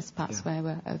illustrate to us perhaps where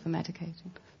we're over-medicating.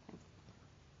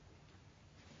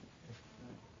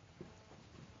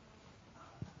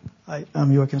 Hi,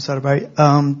 I'm Joachim Söderberg.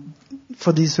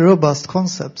 For these robust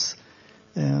concepts,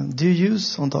 do you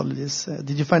use ontologies?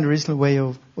 Did you find a reasonable way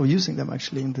of using them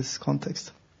actually in this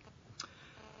context?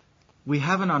 We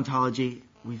have an ontology.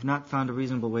 We've not found a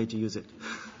reasonable way to use it.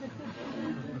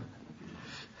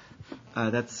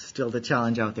 That's still the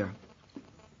challenge out there.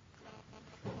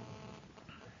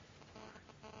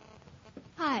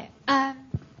 Hi.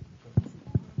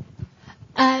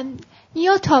 In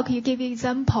your talk, you give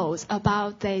examples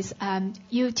about this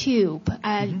YouTube,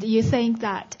 and you think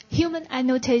that human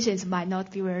annotations might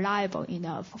not be reliable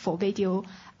enough for video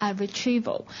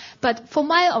retrieval. But for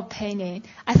my opinion,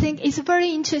 I think it's a very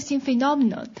interesting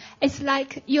phenomenon. It's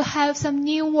like you have some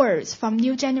new words from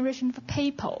new generation of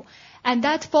people, and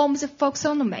that forms a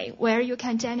taxonomy where you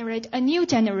can generate a new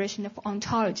generation of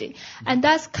ontology. And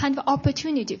that's kind of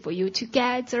opportunity for you to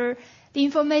gather the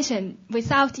information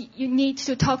without you need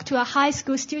to talk to a high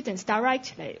school students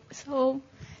directly. So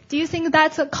do you think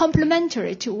that's a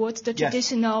complementary towards the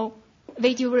traditional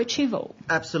video retrieval?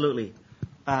 Absolutely.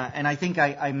 And I think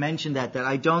I mentioned that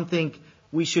I don't think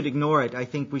we should ignore it. I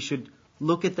think we should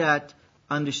look at that,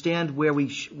 understand where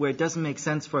it doesn't make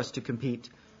sense for us to compete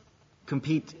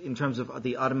in terms of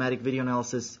the automatic video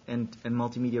analysis and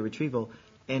multimedia retrieval,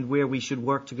 and where we should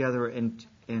work together and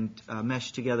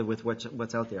mesh together with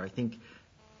what's out there. I think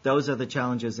those are the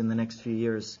challenges in the next few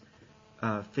years,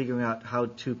 figuring out how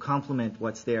to complement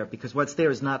what's there, because what's there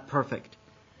is not perfect.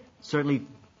 Certainly,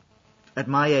 at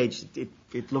my age,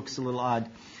 it looks a little odd.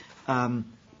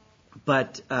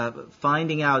 But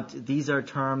finding out these are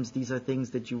terms, these are things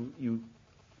that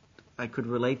I could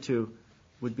relate to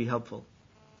would be helpful.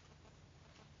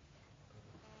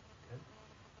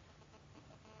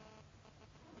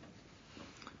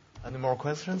 Any more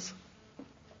questions?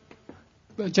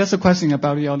 Just a question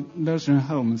about your nursing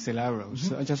home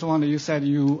scenarios. I just wonder, you said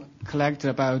you collect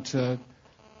about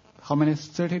how many,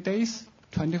 30 days?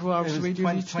 24 hours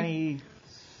video? 26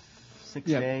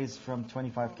 days from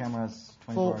 25 cameras.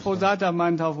 For that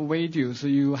amount of videos,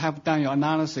 you have done your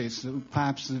analysis.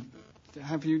 Perhaps,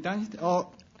 have you done it? Or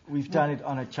we've done it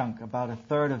on a chunk. About a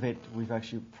third of it we've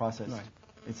actually processed. Right.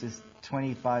 It's just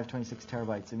 25, 26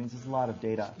 terabytes. It means it's a lot of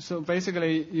data. So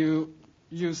basically, you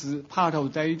use part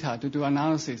of data to do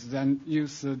analysis, then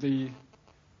use the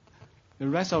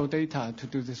rest of data to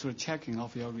do the sort of checking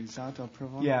of your result or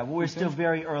performance. Yeah, we're still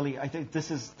very early. I think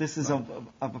this is right.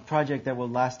 a project that will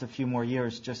last a few more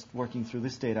years, just working through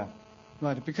this data.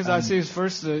 Right, because I see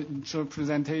first sort of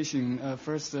presentation,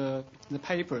 the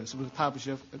papers was published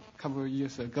a couple of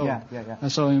years ago. Yeah.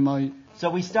 So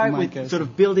we start with sort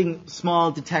of building small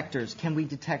detectors. Can we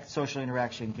detect social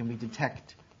interaction? Can we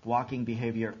detect walking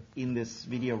behavior in this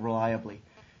video reliably?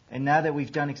 And now that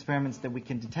we've done experiments that we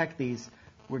can detect these,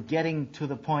 we're getting to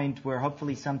the point where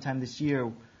hopefully sometime this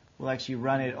year we'll actually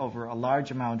run it over a large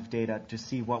amount of data to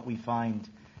see what we find.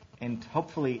 And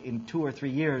hopefully in 2 or 3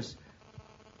 years,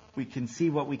 we can see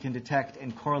what we can detect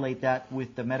and correlate that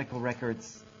with the medical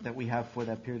records that we have for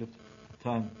that period of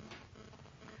time.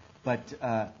 But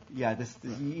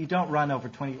you don't run over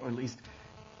 20, or at least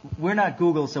we're not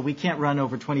Google, so we can't run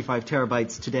over 25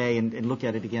 terabytes today and look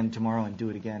at it again tomorrow and do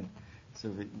it again. So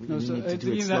we need to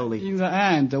do it slowly. In the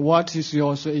end, what is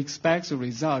your expected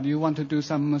result? You want to do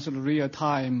some sort of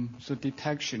real-time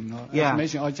detection or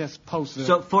estimation, or just post?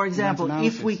 So, for example,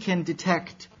 if we can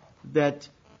detect that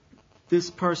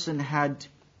this person had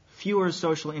fewer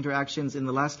social interactions in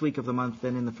the last week of the month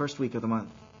than in the first week of the month,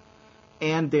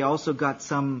 and they also got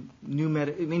some new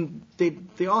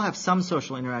they all have some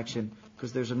social interaction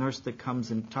because there's a nurse that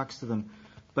comes and talks to them,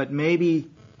 but maybe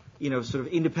sort of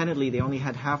independently, they only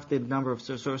had half the number of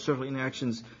social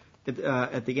interactions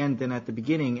at the end than at the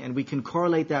beginning, and we can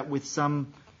correlate that with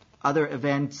some other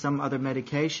event, some other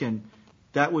medication.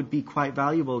 That would be quite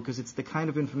valuable because it's the kind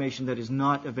of information that is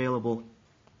not available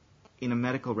in a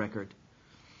medical record.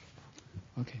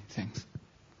 Okay, thanks.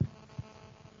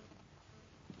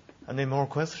 Any more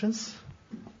questions?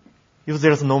 If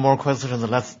there's no more questions,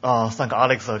 let's thank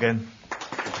Alex again.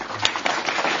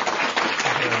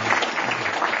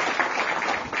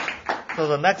 So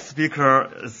the next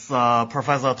speaker is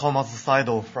Professor Thomas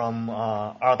Seidl from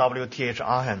RWTH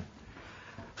Aachen.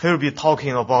 He will be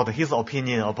talking about his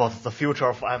opinion about the future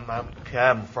of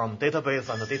MMKM from database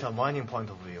and data mining point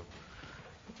of view.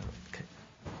 Okay.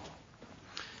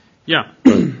 Yeah,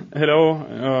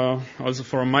 hello, also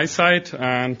from my side,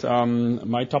 and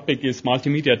my topic is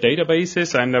multimedia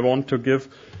databases, and I want to give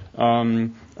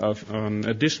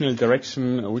additional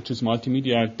direction, which is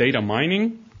multimedia data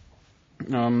mining.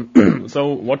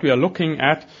 So what we are looking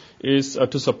at is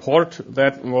to support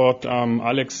that what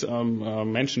Alex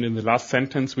mentioned in the last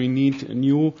sentence. We need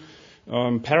new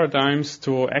paradigms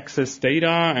to access data,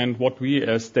 and what we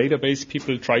as database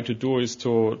people try to do is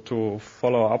to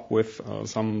follow up with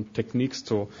some techniques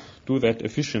to do that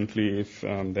efficiently if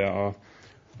there are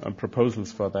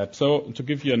proposals for that. So to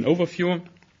give you an overview,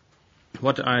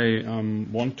 what I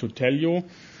want to tell you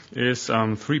is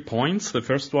 3 points. The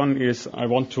first one is I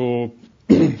want to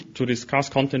discuss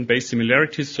content-based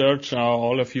similarity search.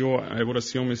 All of you, I would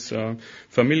assume, is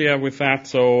familiar with that.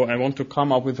 So I want to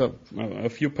come up with a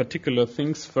few particular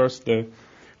things. First, the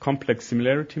complex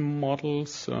similarity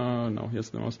models. Here's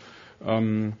the most.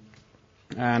 And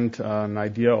an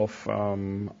idea of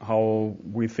how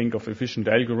we think of efficient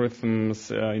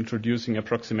algorithms, introducing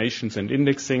approximations and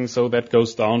indexing. So that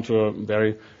goes down to a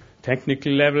very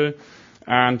technical level.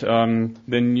 And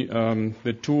then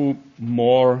the two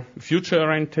more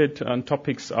future-oriented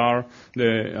topics are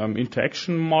the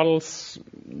interaction models,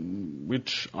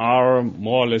 which are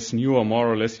more or less new, or more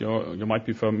or less you might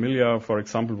be familiar, for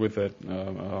example, with the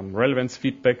relevance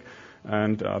feedback.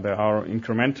 And there are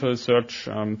incremental search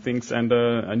things. And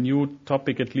a new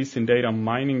topic, at least in data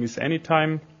mining, is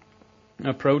anytime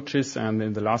approaches. And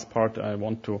in the last part, I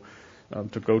want to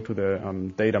go to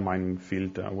the data mining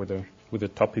field with the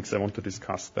topics I want to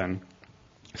discuss then.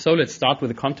 So let's start with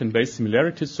the content-based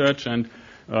similarity search, and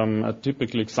a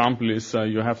typical example is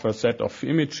you have a set of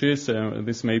images.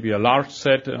 This may be a large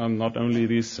set, not only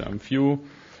these few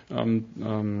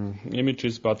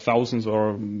images, but thousands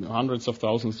or hundreds of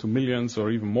thousands to millions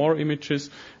or even more images.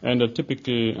 And a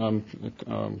typical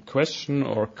question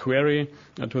or query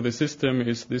to the system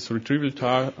is this retrieval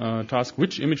task: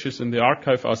 which images in the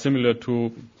archive are similar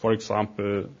to, for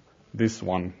example, this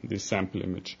sample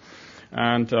image.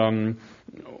 And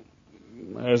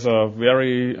as a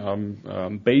very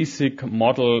basic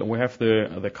model, we have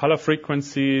the color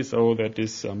frequency, so that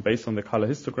is based on the color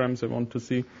histograms I want to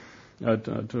see.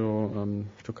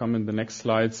 to come in the next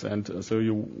slides, and so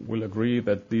you will agree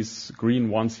that these green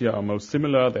ones here are most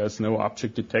similar. There's no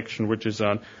object detection, which is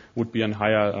would be a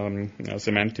higher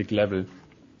semantic level.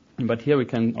 But here we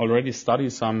can already study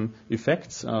some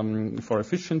effects for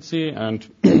efficiency, and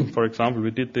for example,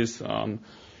 we did this on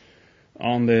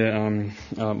the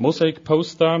mosaic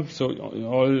poster. So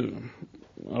all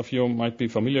of you might be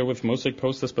familiar with mosaic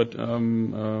posters, but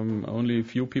only a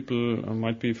few people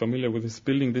might be familiar with this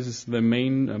building. This is the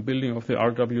main building of the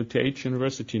RWTH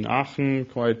University in Aachen,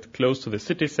 quite close to the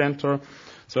city center.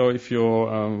 So if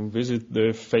you visit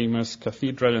the famous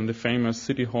cathedral and the famous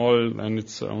city hall, then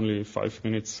it's only 5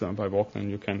 minutes by walk,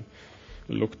 and you can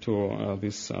look to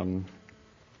this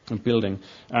building.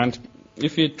 And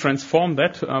if we transform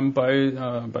that by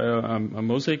a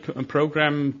mosaic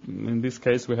program, in this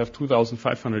case we have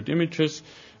 2,500 images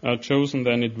chosen,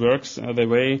 then it works the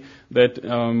way that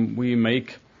we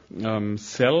make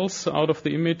cells out of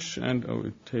the image, and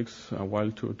it takes a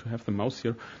while to have the mouse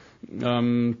here.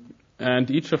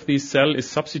 And each of these cells is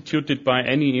substituted by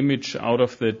any image out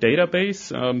of the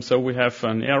database. So we have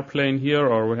an airplane here,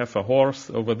 or we have a horse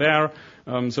over there.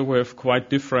 So we have quite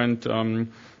different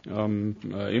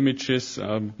images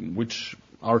which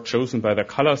are chosen by the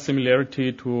color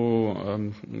similarity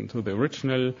to the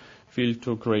original field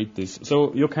to create this.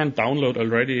 So you can download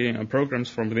already programs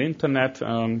from the internet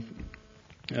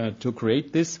to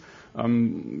create this,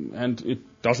 and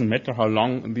it doesn't matter how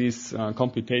long this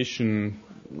computation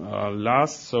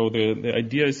lasts. So the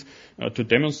idea is to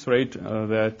demonstrate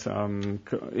that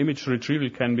image retrieval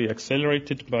can be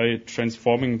accelerated by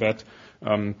transforming that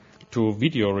to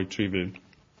video retrieval.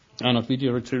 Not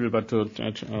video retrieval, but to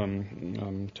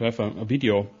have a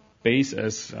video base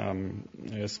as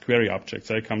query objects.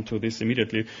 I come to this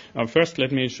immediately. First,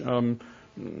 let me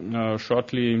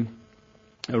shortly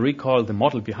recall the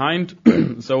model behind.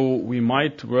 So we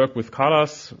might work with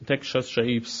colors, textures,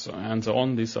 shapes, and so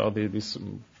on. These are these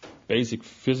basic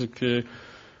physical,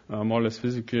 more or less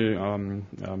physical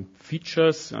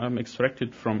features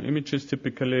extracted from images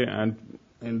typically, and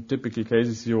in typical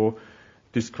cases you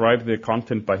describe the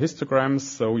content by histograms.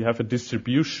 So you have a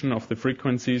distribution of the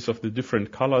frequencies of the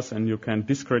different colors, and you can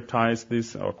discretize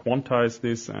this or quantize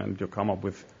this, and you come up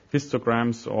with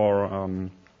histograms, or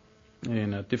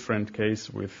in a different case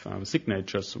with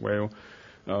signatures, where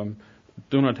you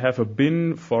do not have a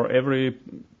bin for every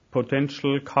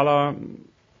potential color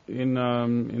in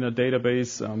a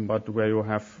database, but where you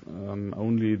have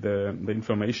only the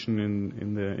information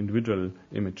in the individual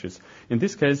images. In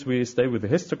this case, we stay with the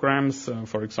histograms.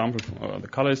 For example, the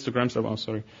color histograms.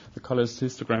 The color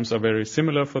histograms are very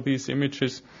similar for these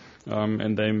images,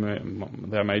 and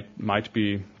there might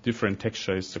be different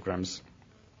texture histograms.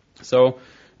 So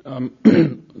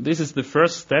this is the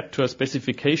first step to a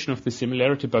specification of the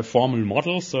similarity by formal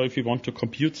models. So if you want to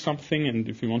compute something, and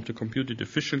if you want to compute it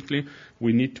efficiently,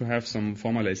 we need to have some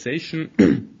formalization.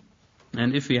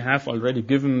 And if we have already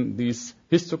given these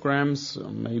histograms,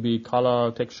 maybe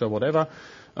color, texture, whatever,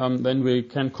 then we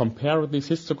can compare these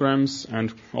histograms,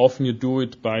 and often you do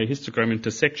it by histogram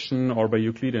intersection or by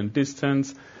Euclidean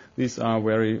distance. These are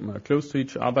very close to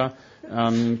each other,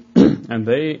 and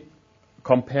they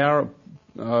compare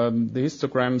the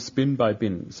histograms bin by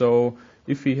bin. So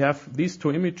if we have these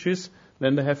two images,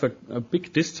 then they have a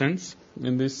big distance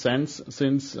in this sense,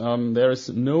 since there is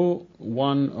no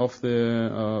one of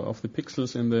the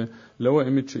pixels in the lower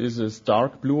image is as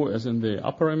dark blue as in the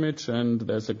upper image, and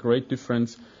there's a great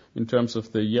difference in terms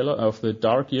of the yellow, of the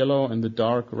dark yellow and the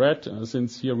dark red,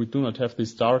 since here we do not have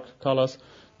these dark colors.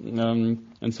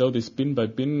 And so this bin by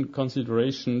bin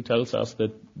consideration tells us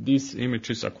that these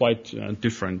images are quite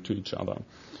different to each other.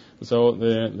 So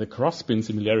the cross bin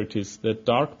similarities, that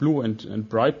dark blue and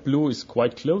bright blue is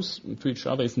quite close to each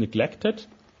other, is neglected.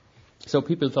 So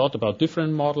people thought about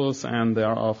different models, and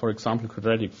there are, for example,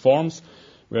 quadratic forms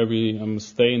where we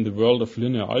stay in the world of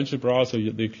linear algebra. So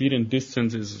the Euclidean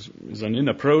distance is an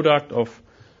inner product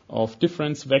of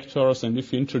difference vectors, and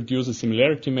if we introduce a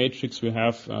similarity matrix, we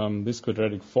have this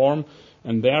quadratic form,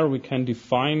 and there we can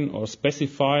define or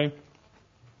specify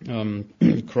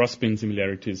cross-bin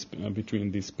similarities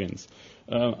between these bins.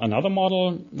 Another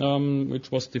model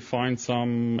which was defined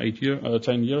some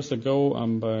 10 years ago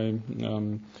by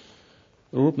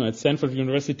Rubner at Stanford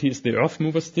University is the Earth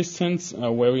movers distance,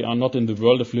 where we are not in the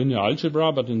world of linear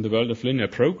algebra, but in the world of linear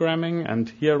programming. And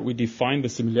here we define the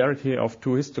similarity of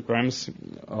two histograms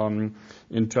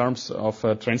in terms of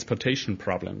a transportation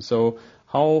problem. So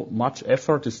how much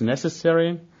effort is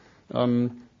necessary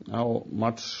how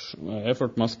much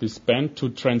effort must be spent to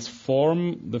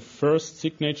transform the first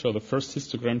signature or the first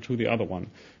histogram to the other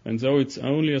one. And so it's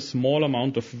only a small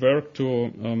amount of work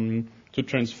to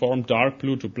transform dark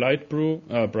blue to bright blue,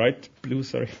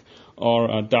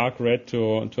 or dark red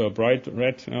to a bright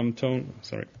red tone.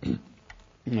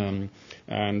 We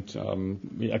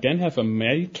again have a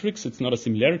matrix. It's not a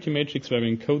similarity matrix where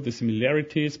we encode the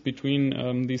similarities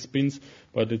between these bins,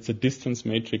 but it's a distance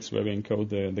matrix where we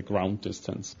encode the ground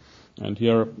distance. And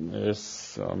here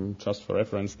is, just for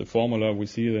reference, the formula. We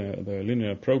see the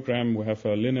linear program. We have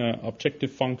a linear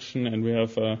objective function, and we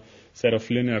have a set of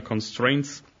linear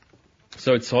constraints.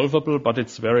 So it's solvable, but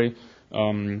it's very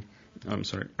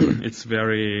it's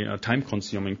very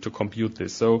time-consuming to compute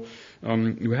this. So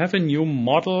you have a new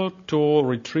model to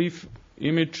retrieve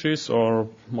images or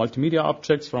multimedia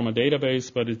objects from a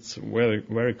database, but it's very,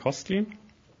 very costly.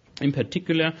 In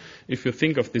particular, if you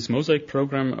think of this mosaic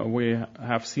program we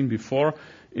have seen before,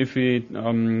 if we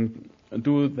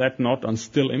do that not on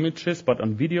still images but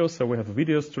on video, so we have a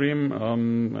video stream,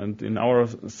 and in our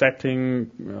setting,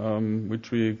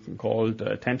 which we called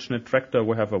attention attractor,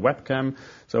 we have a webcam,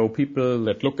 so people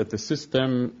that look at the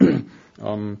system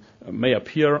may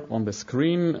appear on the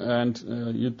screen, and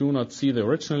you do not see the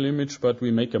original image, but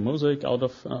we make a mosaic out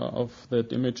of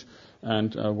that image,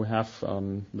 and we have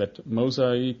that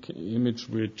mosaic image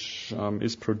which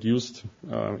is produced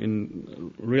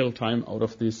in real time out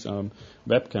of this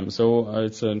webcam. So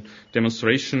it's a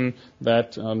demonstration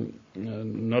that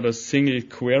not a single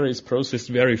query is processed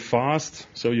very fast.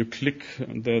 So you click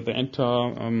the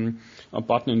enter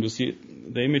button and you see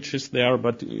the images there,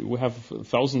 but we have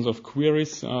thousands of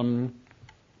queries in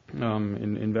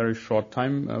very short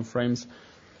time frames.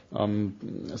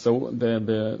 So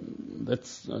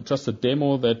that's just a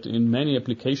demo that in many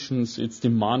applications it's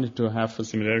demanded to have a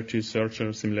similarity search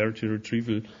or similarity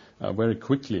retrieval very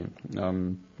quickly.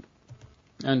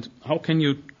 And how can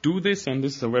you do this? And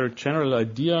this is a very general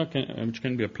idea which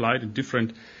can be applied in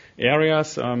different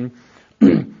areas.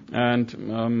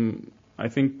 I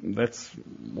think that's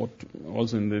what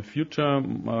also in the future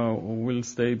will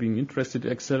stay being interested,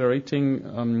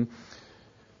 accelerating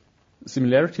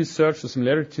similarity search, or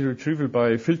similarity retrieval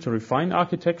by filter refine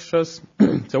architectures.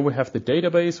 So we have the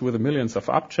database with the millions of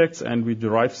objects, and we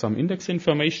derive some index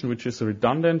information which is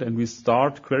redundant, and we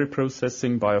start query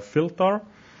processing by a filter,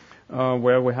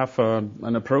 where we have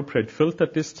an appropriate filter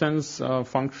distance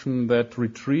function that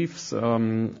retrieves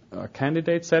a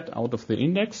candidate set out of the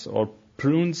index, or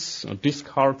prunes or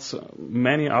discards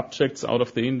many objects out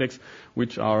of the index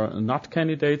which are not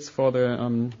candidates for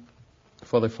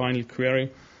the final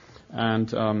query. And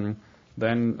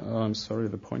then,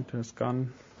 the pointer has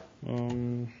gone.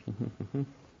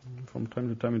 From time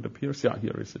to time it appears. Yeah,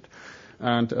 here is it.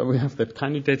 And we have that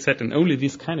candidate set, and only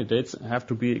these candidates have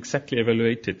to be exactly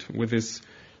evaluated with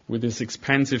this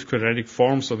expansive quadratic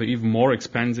form, so the even more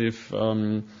expansive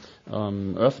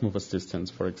Earth movers distance,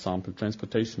 for example,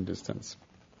 transportation distance,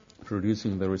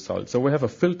 producing the result. So we have a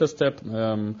filter step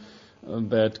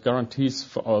that guarantees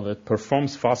or that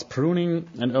performs fast pruning,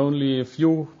 and only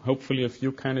hopefully a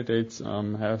few candidates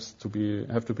have to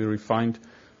be refined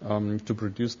to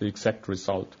produce the exact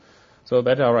result. So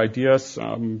that are ideas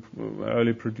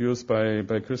early produced by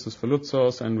Christos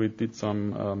Faloutsos, and we did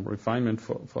some refinement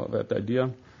for that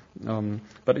idea.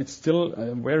 But it's still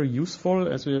very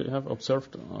useful, as we have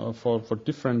observed, for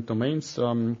different domains.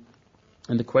 And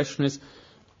the question is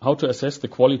how to assess the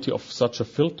quality of such a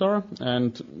filter.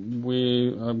 And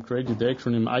we created the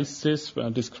acronym ICES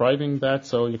describing that.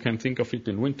 So you can think of it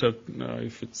in winter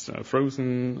if it's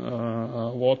frozen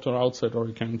water outside, or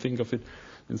you can think of it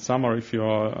in summer if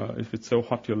it's so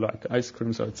hot you like ice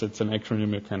cream. So it's an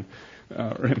acronym you can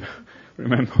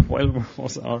remember well. What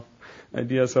was our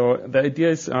idea? So the idea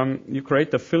is you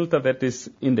create a filter that is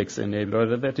index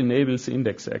enabled, or that enables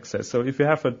index access. So if you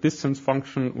have a distance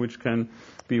function which can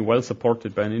be well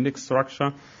supported by an index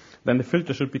structure, then the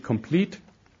filter should be complete.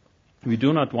 We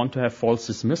do not want to have false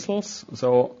dismissals.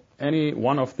 So any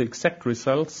one of the exact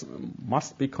results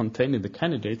must be contained in the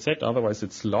candidate set, otherwise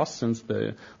it's lost, since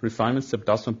the refinement step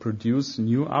does not produce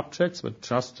new objects, but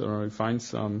just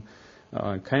refines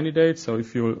candidates. So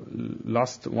if you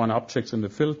lost one object in the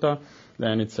filter,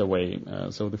 then it's away.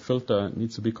 So the filter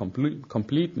needs to be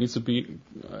complete, needs to be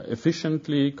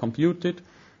efficiently computed,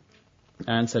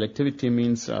 and selectivity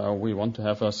means we want to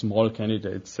have a small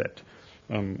candidate set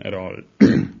at all.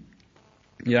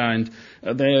 Yeah, and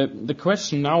the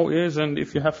question now is, and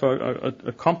if you have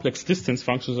a complex distance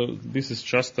function, so this is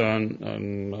just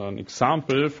an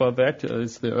example for that,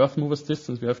 is the Earth movers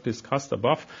distance we have discussed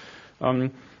above.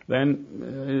 Then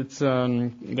it's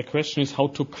the question is how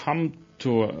to come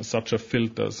to such a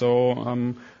filter.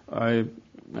 So I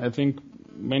think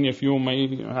many of you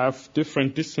may have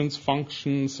different distance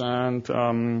functions and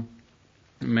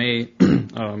may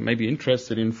be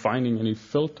interested in finding any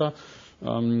filter.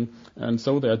 And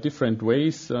so there are different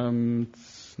ways.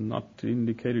 It's not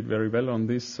indicated very well on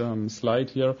this slide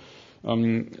here.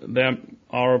 There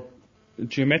are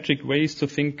geometric ways to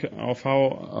think of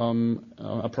how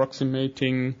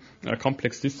approximating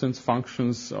complex distance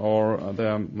functions, or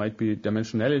there might be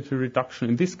dimensionality reduction.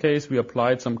 In this case, we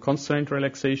applied some constraint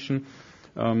relaxation,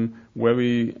 where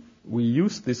we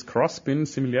use this cross-bin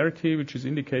similarity, which is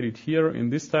indicated here in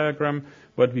this diagram,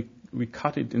 but we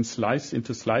cut it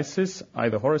into slices,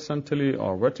 either horizontally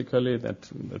or vertically.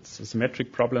 That's a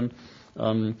symmetric problem.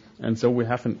 And so we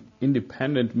have an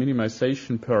independent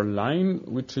minimization per line,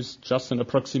 which is just an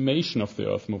approximation of the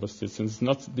Earth mover's distance. It's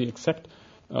not the exact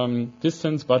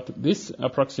distance, but this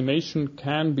approximation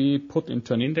can be put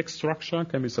into an index structure,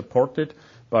 can be supported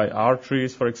by R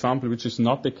trees, for example, which is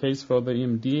not the case for the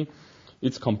EMD.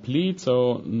 It's complete,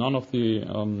 so none of the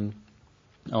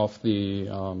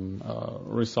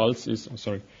results is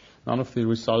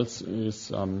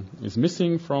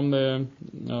missing from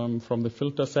the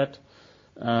filter set,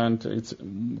 and it's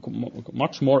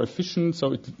much more efficient.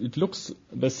 So it looks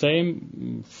the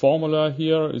same formula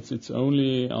here. It's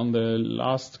only on the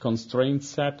last constraint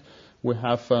set we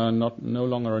have no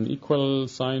longer an equal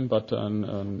sign, but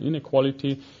an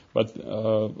inequality. But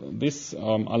this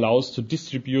allows to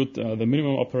distribute the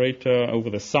minimum operator over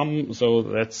the sum, so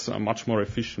that's much more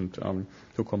efficient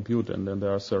to compute. And then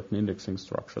there are certain indexing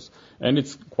structures. And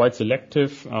it's quite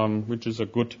selective, which is a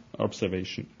good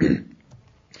observation.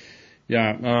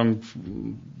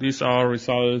 These are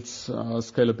results,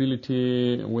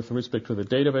 scalability with respect to the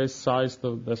database size.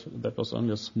 That was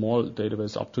only a small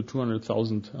database, up to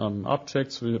 200,000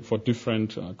 objects for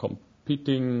different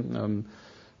competing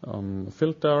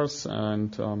filters,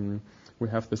 and we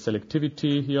have the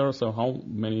selectivity here, so how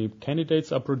many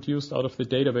candidates are produced out of the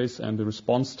database, and the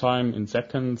response time in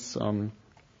seconds, and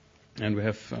we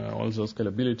have also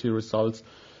scalability results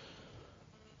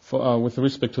with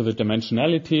respect to the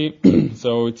dimensionality.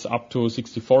 So it's up to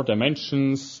 64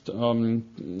 dimensions,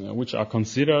 which are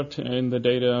considered in the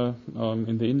data,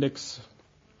 in the index,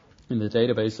 in the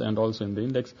database, and also in the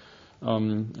index,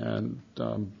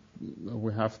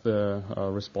 we have the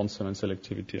response time and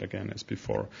selectivity again as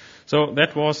before. So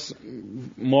that was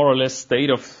more or less state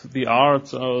of the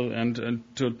art, and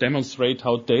to demonstrate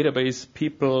how database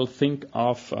people think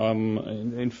of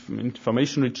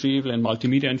information retrieval and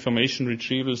multimedia information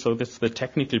retrieval. So that's the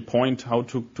technical point, how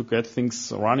to get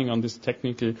things running on this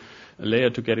technical layer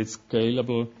to get it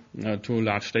scalable to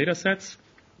large data sets.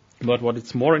 But what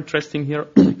is more interesting here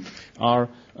are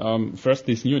first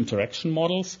these new interaction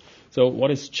models. So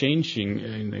what is changing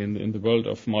in the world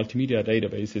of multimedia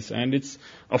databases? And it's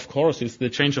the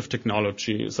change of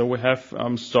technology. So we have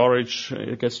storage.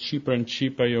 It gets cheaper and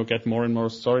cheaper. You get more and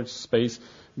more storage space.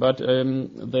 But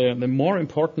the more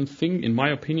important thing, in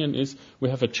my opinion, is we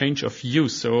have a change of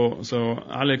use. So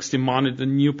Alex demanded the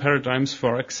new paradigms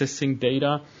for accessing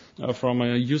data from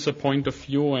a user point of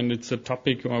view, and it's a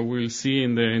topic we'll see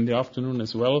in the afternoon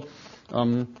as well.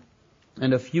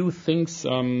 And a few things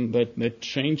that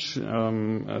change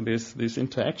this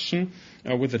interaction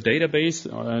with the database,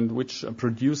 and which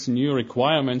produce new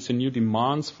requirements and new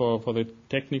demands for the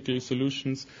technical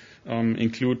solutions,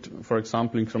 include, for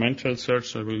example, incremental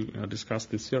search. I will discuss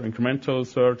this here. Incremental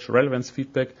search, relevance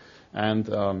feedback, and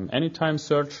anytime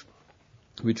search,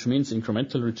 which means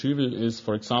incremental retrieval is,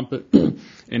 for example,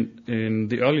 in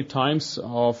the early times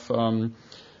of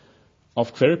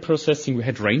query processing, we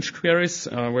had range queries,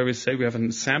 where we say we have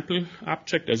a sample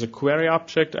object as a query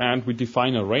object, and we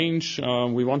define a range.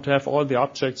 We want to have all the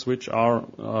objects which are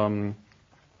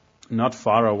not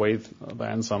far away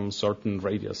than some certain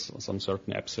radius, some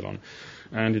certain epsilon.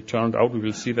 And it turned out, we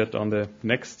will see that on the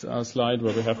next slide,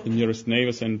 where we have the nearest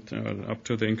neighbors and up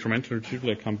to the incremental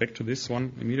retrieval. I come back to this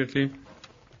one immediately.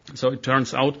 So it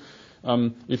turns out,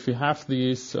 if we have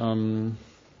these,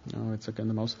 it's again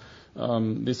the mouse,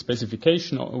 this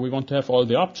specification, we want to have all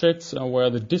the objects where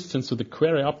the distance to the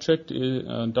query object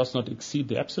does not exceed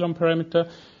the epsilon parameter.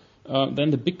 Then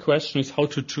the big question is how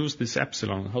to choose this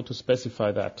epsilon, how to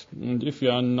specify that. And if you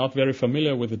are not very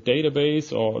familiar with the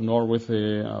database nor with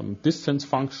the distance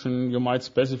function, you might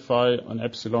specify an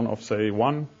epsilon of, say,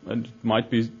 1, and it might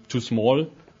be too small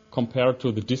compared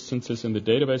to the distances in the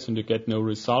database, and you get no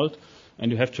result.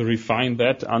 And you have to refine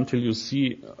that until you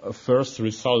see a first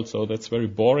result. So that's very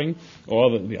boring.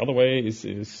 Or the other way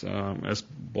is as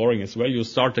boring as well. You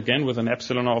start again with an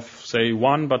epsilon of, say,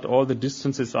 1, but all the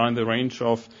distances are in the range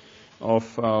of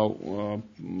of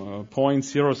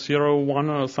 0.001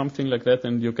 or something like that,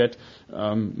 and you get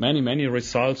many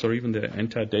results, or even the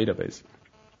entire database.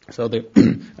 So the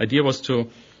idea was to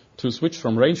switch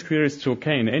from range queries to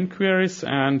KNN queries,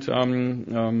 and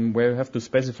where you have to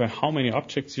specify how many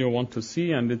objects you want to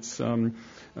see, and it's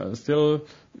still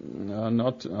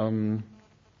not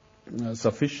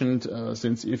sufficient,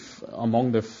 since if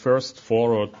among the first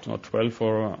 4 or 12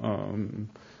 or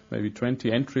maybe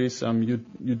 20 entries you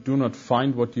do not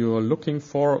find what you are looking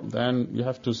for, then you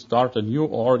have to start anew,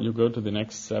 or you go to the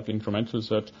next step, incremental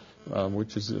search,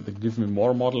 which is the give me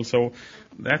more model. So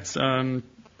that's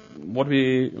what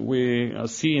we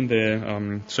see in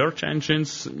the search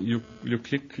engines. You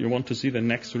click, you want to see the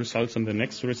next results and the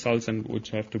next results, and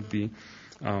which have to be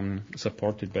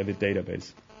supported by the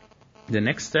database. The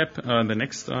next step, the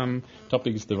next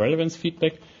topic is the relevance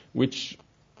feedback, which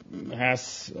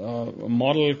has a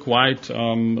model quite a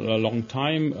long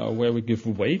time, where we give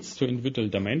weights to individual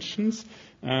dimensions.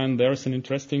 And there's an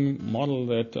interesting model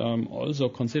that also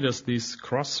considers this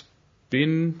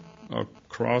cross-bin or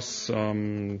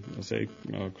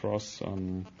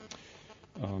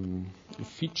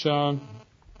feature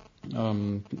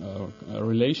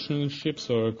relationships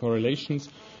or correlations,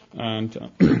 and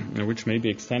which may be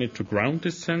extended to ground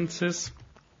distances.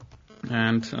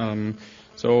 And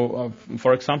so,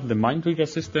 for example, the mind reader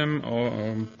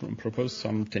system, proposed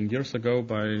some 10 years ago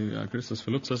by Christos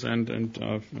Veloutsas and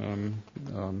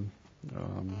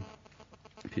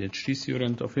PhD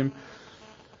student of him,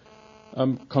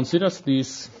 considers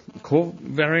these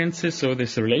covariances, so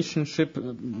this relationship,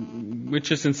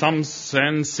 which is in some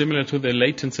sense similar to the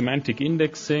latent semantic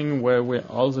indexing, where we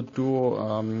also do,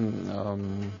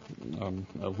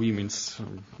 we means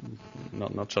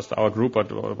not just our group,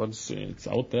 but it's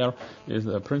out there, is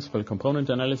a principal component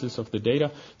analysis of the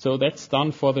data. So that's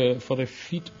done for the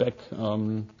feedback,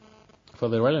 for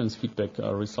the relevance feedback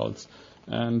results.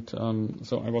 And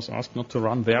so I was asked not to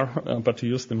run there, but to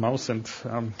use the mouse, and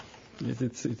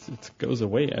it goes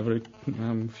away every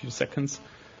few seconds,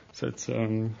 so it's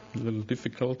a little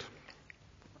difficult.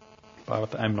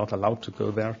 But I'm not allowed to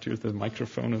go there to use the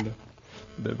microphone and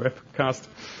the webcast.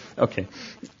 Okay,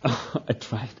 I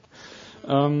tried.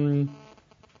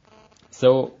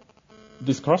 So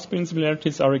these cross-bin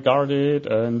similarities are regarded,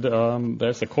 and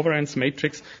there's a covariance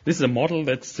matrix. This is a model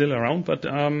that's still around, but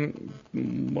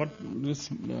what is,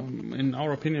 in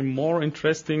our opinion, more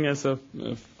interesting as a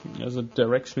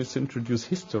direction is to introduce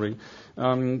history.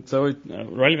 So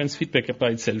relevance feedback by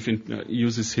itself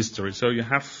uses history. So you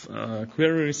have a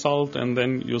query result, and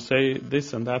then you say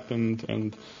this and that,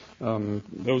 and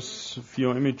those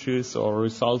few images or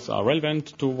results are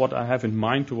relevant to what I have in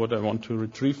mind, to what I want to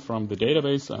retrieve from the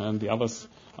database, and the others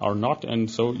are not. And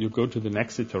so you go to the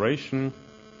next iteration,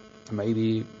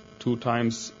 maybe 2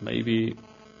 times, maybe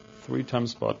 3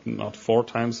 times, but not 4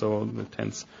 times, so it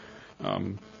tends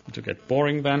to get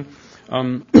boring then.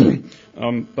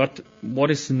 But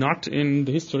what is not in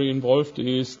the history involved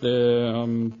is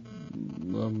the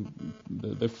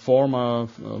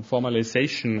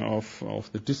formalization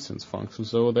of the distance function.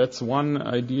 So that's one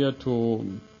idea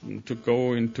to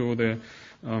go into the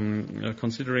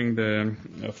considering the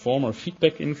formal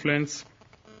feedback influence,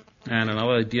 and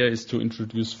another idea is to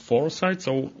introduce foresight.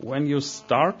 So when you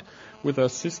start with a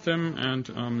system and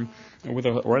with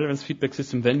a relevance feedback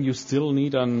system, then you still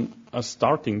need a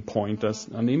starting point, as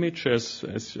an image as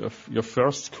your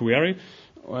first query.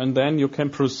 And then you can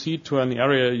proceed to an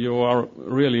area you are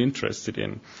really interested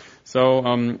in. So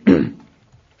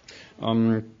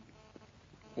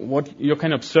what you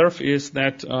can observe is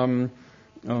that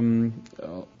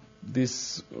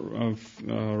this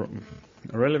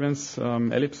relevance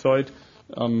ellipsoid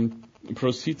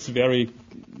proceeds very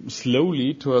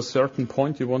slowly to a certain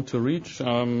point you want to reach,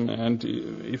 and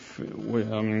if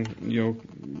you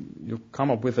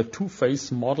come up with a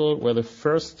 2-phase model where the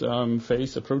first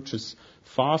phase approaches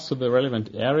fast to the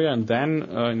relevant area, and then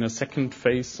in a second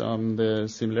phase the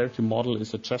similarity model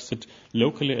is adjusted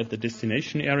locally at the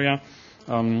destination area,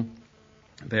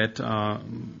 that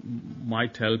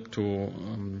might help to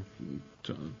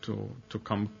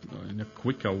come in a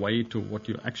quicker way to what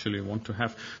you actually want to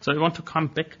have. So I want to come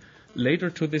back later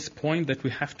to this point that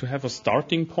we have to have a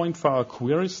starting point for our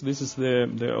queries. This is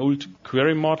the old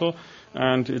query model,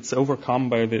 and it's overcome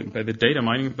by the data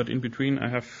mining. But in between, I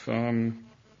have a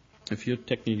few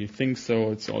technical things.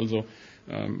 So it's also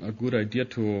a good idea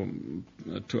to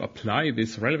apply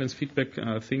these relevance feedback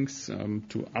things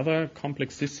to other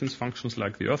complex distance functions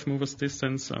like the Earth movers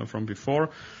distance from before.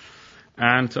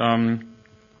 And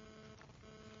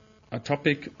a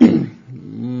topic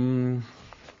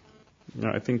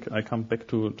I think I come back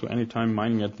to anytime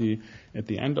mining at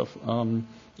the end of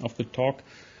the talk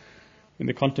in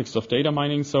the context of data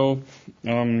mining. So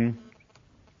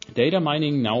data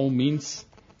mining now means,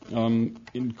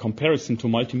 in comparison to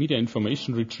multimedia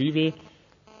information retrieval,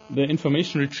 the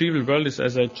information retrieval world is,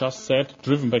 as I just said,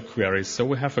 driven by queries. So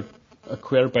we have a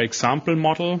query by example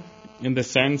model, in the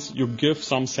sense you give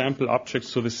some sample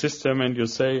objects to the system and you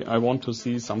say, I want to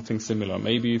see something similar.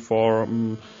 Maybe for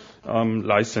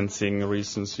licensing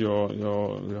reasons, you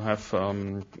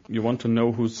want to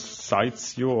know who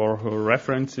cites you or who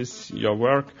references your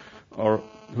work, or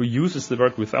who uses the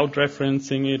work without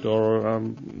referencing it, or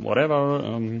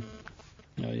whatever.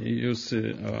 You use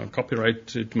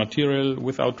copyrighted material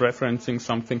without referencing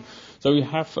something. So you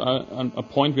have a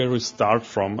point where you start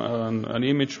from, an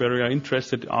image where you are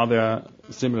interested. Are there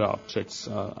similar objects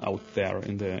out there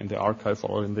in the archive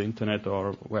or in the internet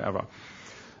or wherever?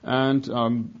 And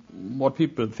what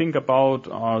people think about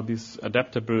are these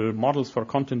adaptable models for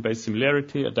content-based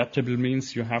similarity. Adaptable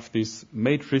means you have these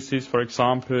matrices, for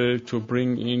example, to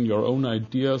bring in your own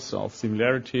ideas of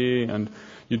similarity, and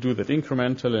you do that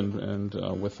incremental and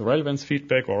with relevance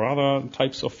feedback or other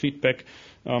types of feedback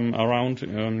around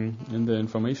in the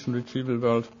information retrieval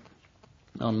world.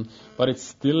 But it's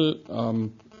still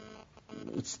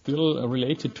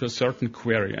related to a certain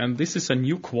query. And this is a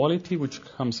new quality which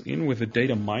comes in with the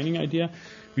data mining idea.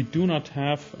 We do not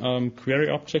have query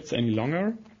objects any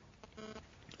longer.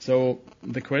 So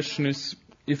the question is,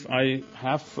 if I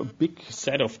have a big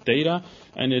set of data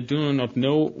and I do not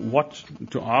know what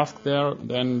to ask there,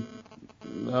 then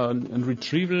a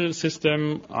retrieval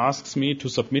system asks me to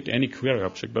submit any query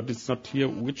object, but it's not clear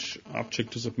which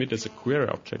object to submit as a query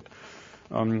object.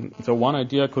 So one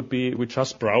idea could be we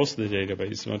just browse the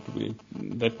database, but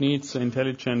that needs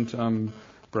intelligent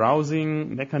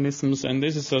browsing mechanisms, and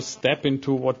this is a step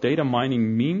into what data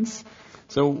mining means.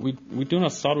 So we do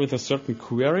not start with a certain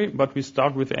query, but we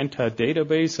start with the entire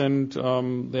database, and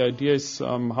the idea is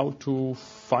how to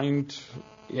find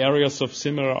areas of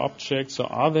similar objects,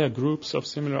 or are there groups of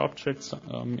similar objects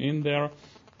in there,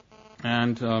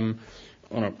 and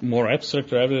on a more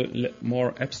abstract level,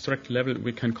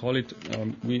 we can call it,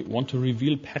 we want to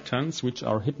reveal patterns which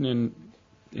are hidden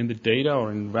in the data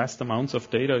or in vast amounts of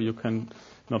data. You can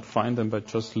not find them by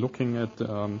just looking at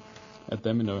them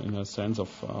in a sense of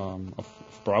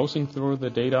browsing through the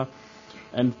data.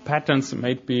 And patterns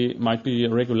might be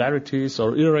regularities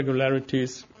or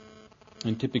irregularities.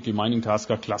 And typically mining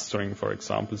tasks are clustering, for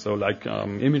example. So like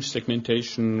image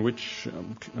segmentation, which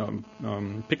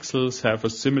pixels have a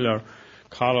similar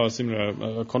color,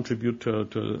 similar contribute to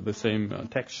the same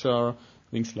texture,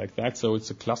 things like that. So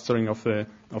it's a clustering of the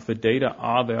data.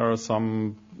 Are there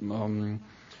some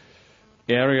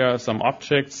some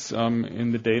objects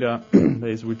in the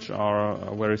database which are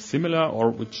very similar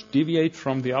or which deviate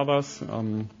from the others?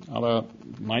 Other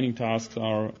mining tasks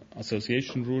are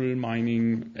association rule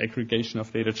mining, aggregation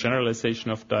of data,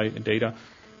 generalization of data.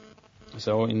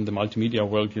 So in the multimedia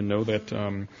world, you know that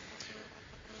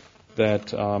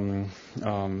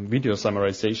video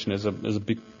summarization is a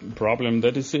big problem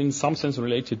that is in some sense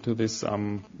related to this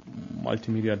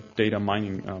multimedia data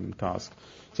mining task.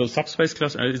 So subspace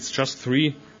cluster, it's just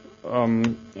three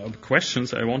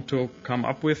questions I want to come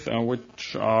up with,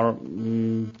 which are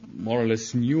more or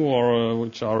less new or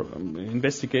which are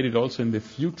investigated also in the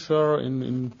future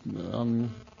in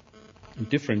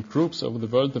different groups over the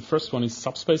world. The first one is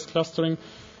subspace clustering.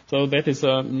 So that is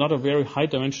not a very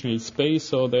high-dimensional space.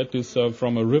 So that is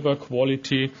from a river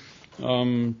quality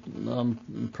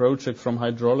project from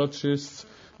hydrologists.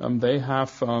 They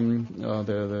have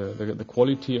the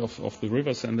quality of the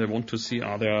rivers, and they want to see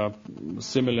are there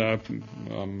similar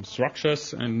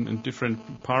structures in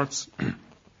different parts.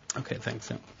 Okay, thanks.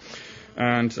 Yeah.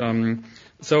 And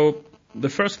so the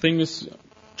first thing is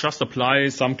just apply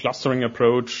some clustering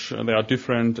approach. There are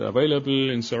different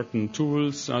available in certain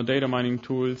tools, data mining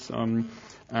tools, and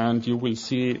you will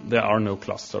see there are no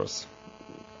clusters.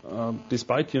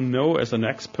 Despite as an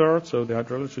expert, so the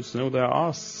hydrologists know there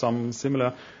are some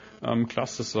similar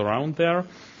clusters around there.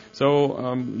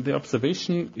 So the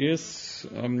observation is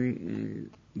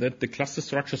that the cluster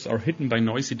structures are hidden by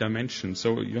noisy dimensions.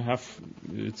 So you have,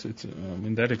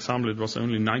 in that example, it was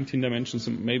only 19 dimensions.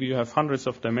 Maybe you have hundreds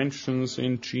of dimensions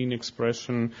in gene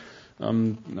expression,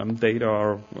 data,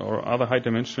 or other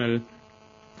high-dimensional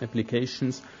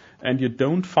applications. And you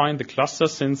don't find the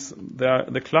clusters since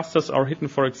the clusters are hidden,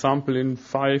 for example, in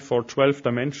 5 or 12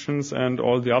 dimensions, and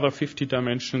all the other 50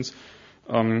 dimensions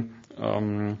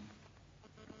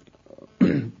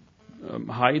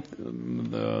hide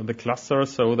the cluster,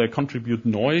 so they contribute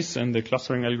noise, and the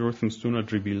clustering algorithms do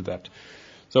not reveal that.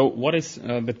 So what is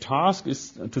the task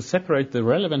is to separate the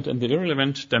relevant and the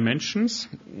irrelevant dimensions,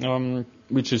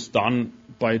 which is done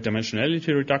by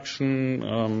dimensionality reduction,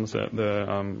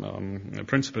 the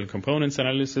principal components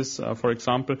analysis, for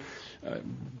example.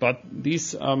 But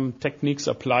these techniques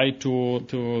apply to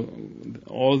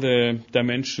all the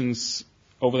dimensions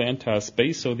over the entire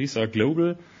space. So these are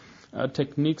global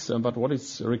techniques. But what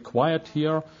is required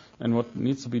here and what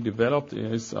needs to be developed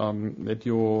is that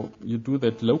you do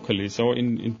that locally. So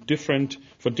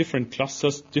for different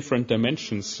clusters, different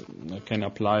dimensions can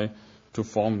apply to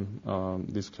form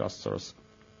these clusters.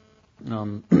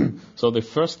 So the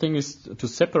first thing is to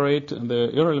separate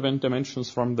the irrelevant dimensions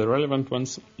from the relevant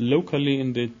ones locally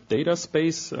in the data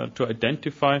space to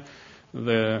identify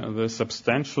the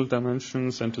substantial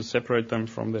dimensions and to separate them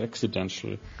from the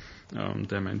accidental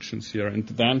dimensions here, and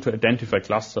then to identify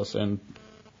clusters and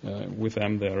with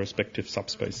them their respective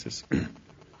subspaces.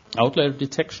 Outlier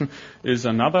detection is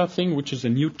another thing which is a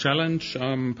new challenge,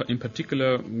 in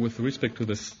particular with respect to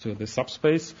the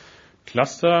subspace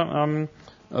cluster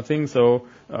thing. So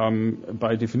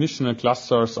by definition,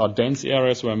 clusters are dense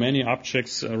areas where many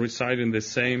objects reside in the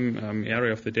same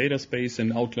area of the data space,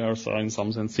 and outliers are in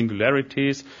some sense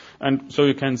singularities. And so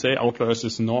you can say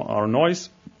outliers are noise,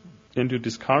 and you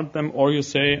discard them, or you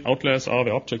say outliers are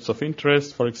the objects of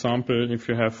interest. For example, if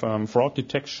you have fraud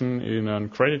detection in a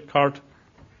credit card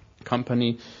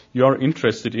company, you are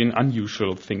interested in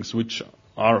unusual things, which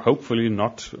are hopefully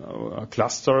not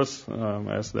clusters,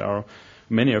 as there are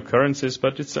many occurrences,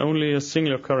 but it's only a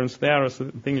single occurrence there, a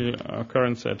single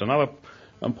occurrence at another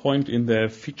point in the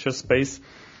feature space.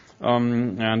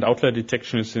 And outlier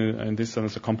detection is in this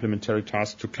sense a complementary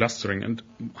task to clustering. And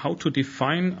how to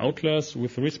define outliers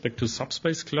with respect to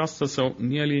subspace clusters? So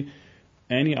nearly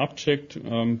any object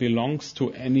belongs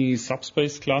to any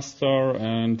subspace cluster,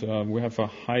 and we have a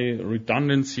high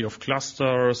redundancy of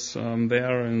clusters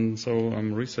there, and so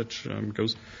research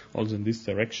goes also in this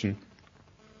direction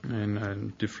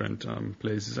in different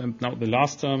places. And now the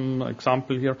last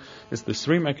example here is the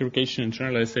stream aggregation and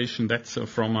generalization. That's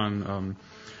from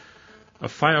a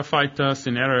firefighter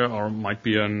scenario, or might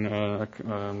be an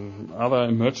other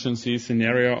emergency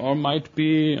scenario, or might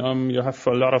be you have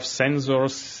a lot of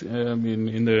sensors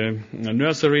in the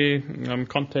nursery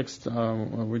context,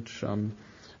 which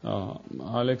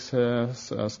Alex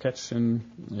has sketched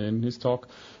in his talk.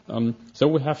 So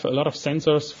we have a lot of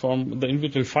sensors from the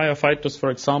individual firefighters,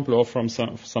 for example, or from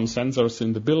some sensors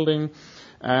in the building,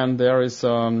 and there is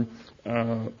the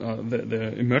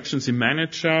emergency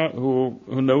manager who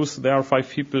knows there are 5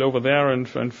 people over there and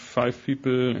 5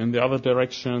 people in the other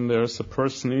direction. There's a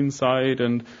person inside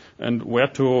and where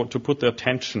to put their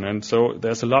attention. And so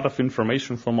there's a lot of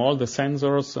information from all the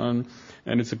sensors, and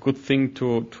it's a good thing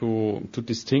to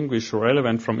distinguish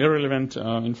relevant from irrelevant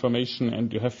information.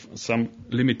 And you have some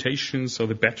limitations, so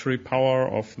the battery power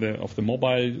of the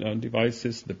mobile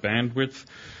devices, the bandwidth,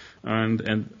 and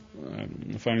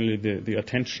finally the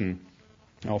attention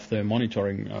of the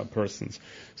monitoring persons.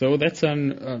 So that's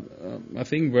a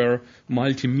thing where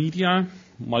multimedia,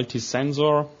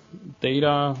 multi-sensor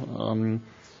data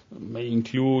may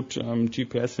include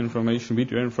GPS information,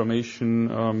 video information,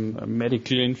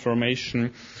 medical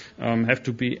information, have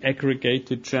to be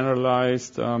aggregated,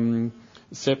 generalized,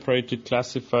 separated,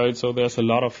 classified. So there's a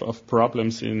lot of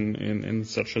problems in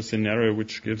such a scenario,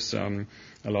 which gives a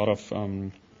lot of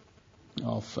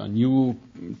new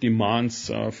demands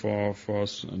for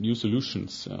new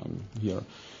solutions here.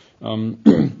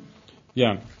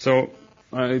 So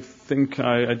I think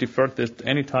I deferred this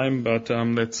any time, but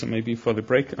that's maybe for the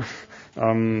break.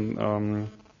 To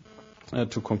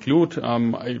conclude,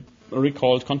 I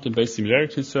recalled content-based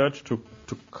similarity search to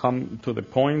come to the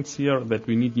points here that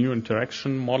we need new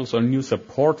interaction models or new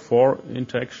support for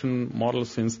interaction models,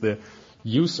 since the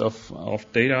use of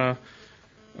data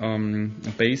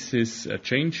basis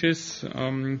changes,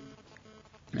 and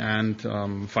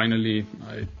finally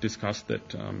I discussed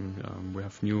that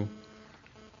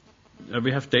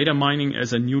we have data mining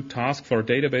as a new task for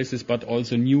databases, but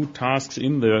also new tasks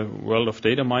in the world of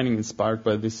data mining inspired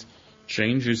by these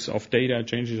changes of data,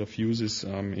 changes of uses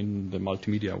in the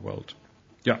multimedia world.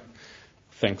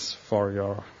 Thanks for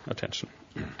your attention.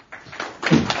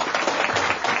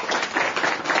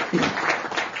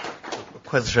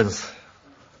 Questions?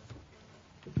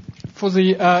 For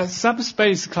the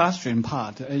subspace clustering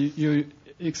part, you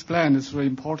explained the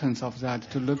importance of that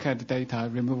to look at the data,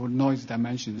 remove noise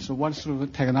dimensions. So what sort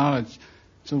of technology,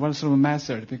 what sort of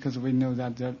method, because we know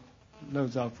that there are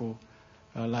loads of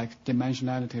like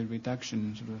dimensionality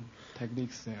reduction sort of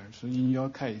techniques there. So in your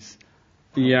case,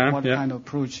 what kind of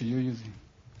approach are you using?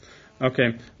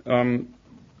 Okay.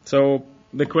 So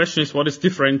the question is what is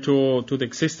different to the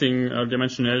existing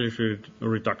dimensionality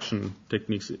reduction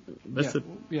techniques.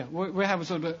 We have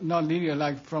sort of non-linear,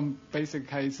 like from basic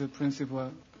case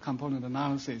principal component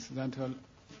analysis, then to a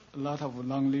lot of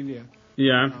non-linear.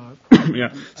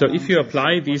 So if you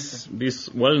apply these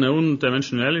well-known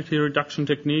dimensionality reduction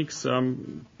techniques,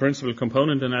 principal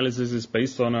component analysis is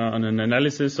based on an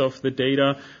analysis of the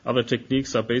data. Other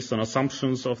techniques are based on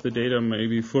assumptions of the data,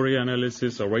 maybe Fourier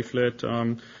analysis or wavelet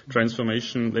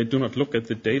transformation. They do not look at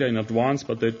the data in advance,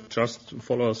 but they just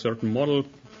follow a certain model.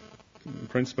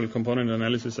 Principal component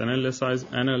analysis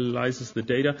analyzes the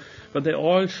data, but they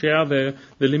all share the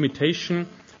limitation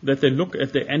that they look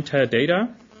at the entire data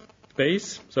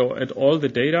base, so at all the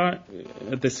data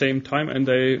at the same time, and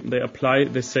they apply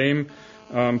the same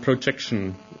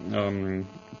projection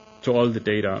to all the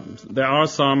data. There are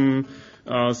some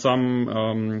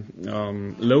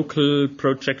local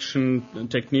projection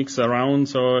techniques around.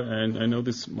 So, and I know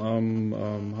this.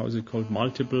 How is it called?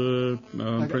 Multiple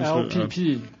like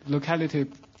LPP, locality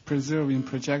preserving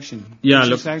projection. Yeah,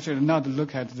 which is actually not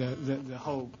look at the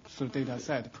whole sort of data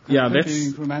set. Yeah, that's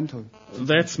incremental.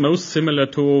 That's most similar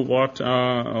to what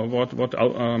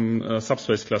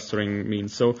subspace clustering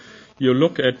means. So you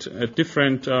look at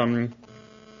different areas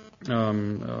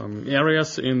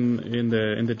in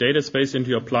the data space, and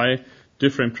you apply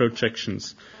different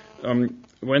projections.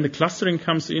 When the clustering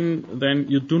comes in, then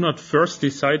you do not first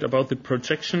decide about the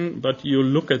projection, but you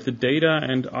look at the data,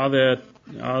 and are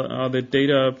the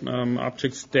data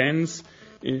objects dense,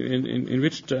 in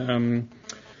which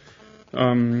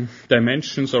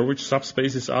dimensions or which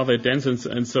subspaces are they dense,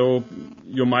 and so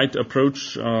you might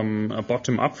approach a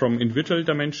bottom up from individual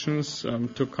dimensions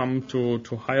to come to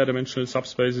higher dimensional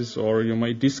subspaces, or you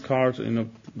might discard in a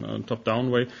top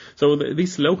down way. So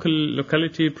these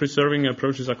locality preserving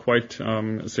approaches are quite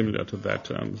similar to that.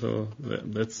 So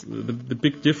that's the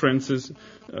big differences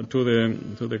to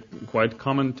the quite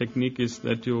common technique is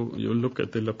that you look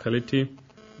at the locality.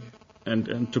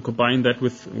 And to combine that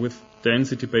with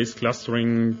density-based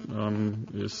clustering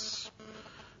is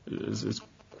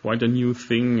quite a new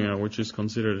thing, which is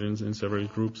considered in several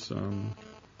groups.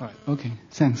 Right. Okay.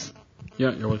 Thanks.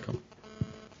 Yeah, you're welcome.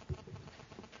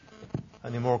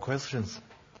 Any more questions?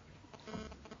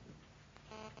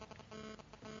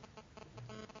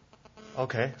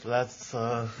 Okay, let's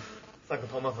Dr.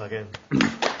 Thomas again.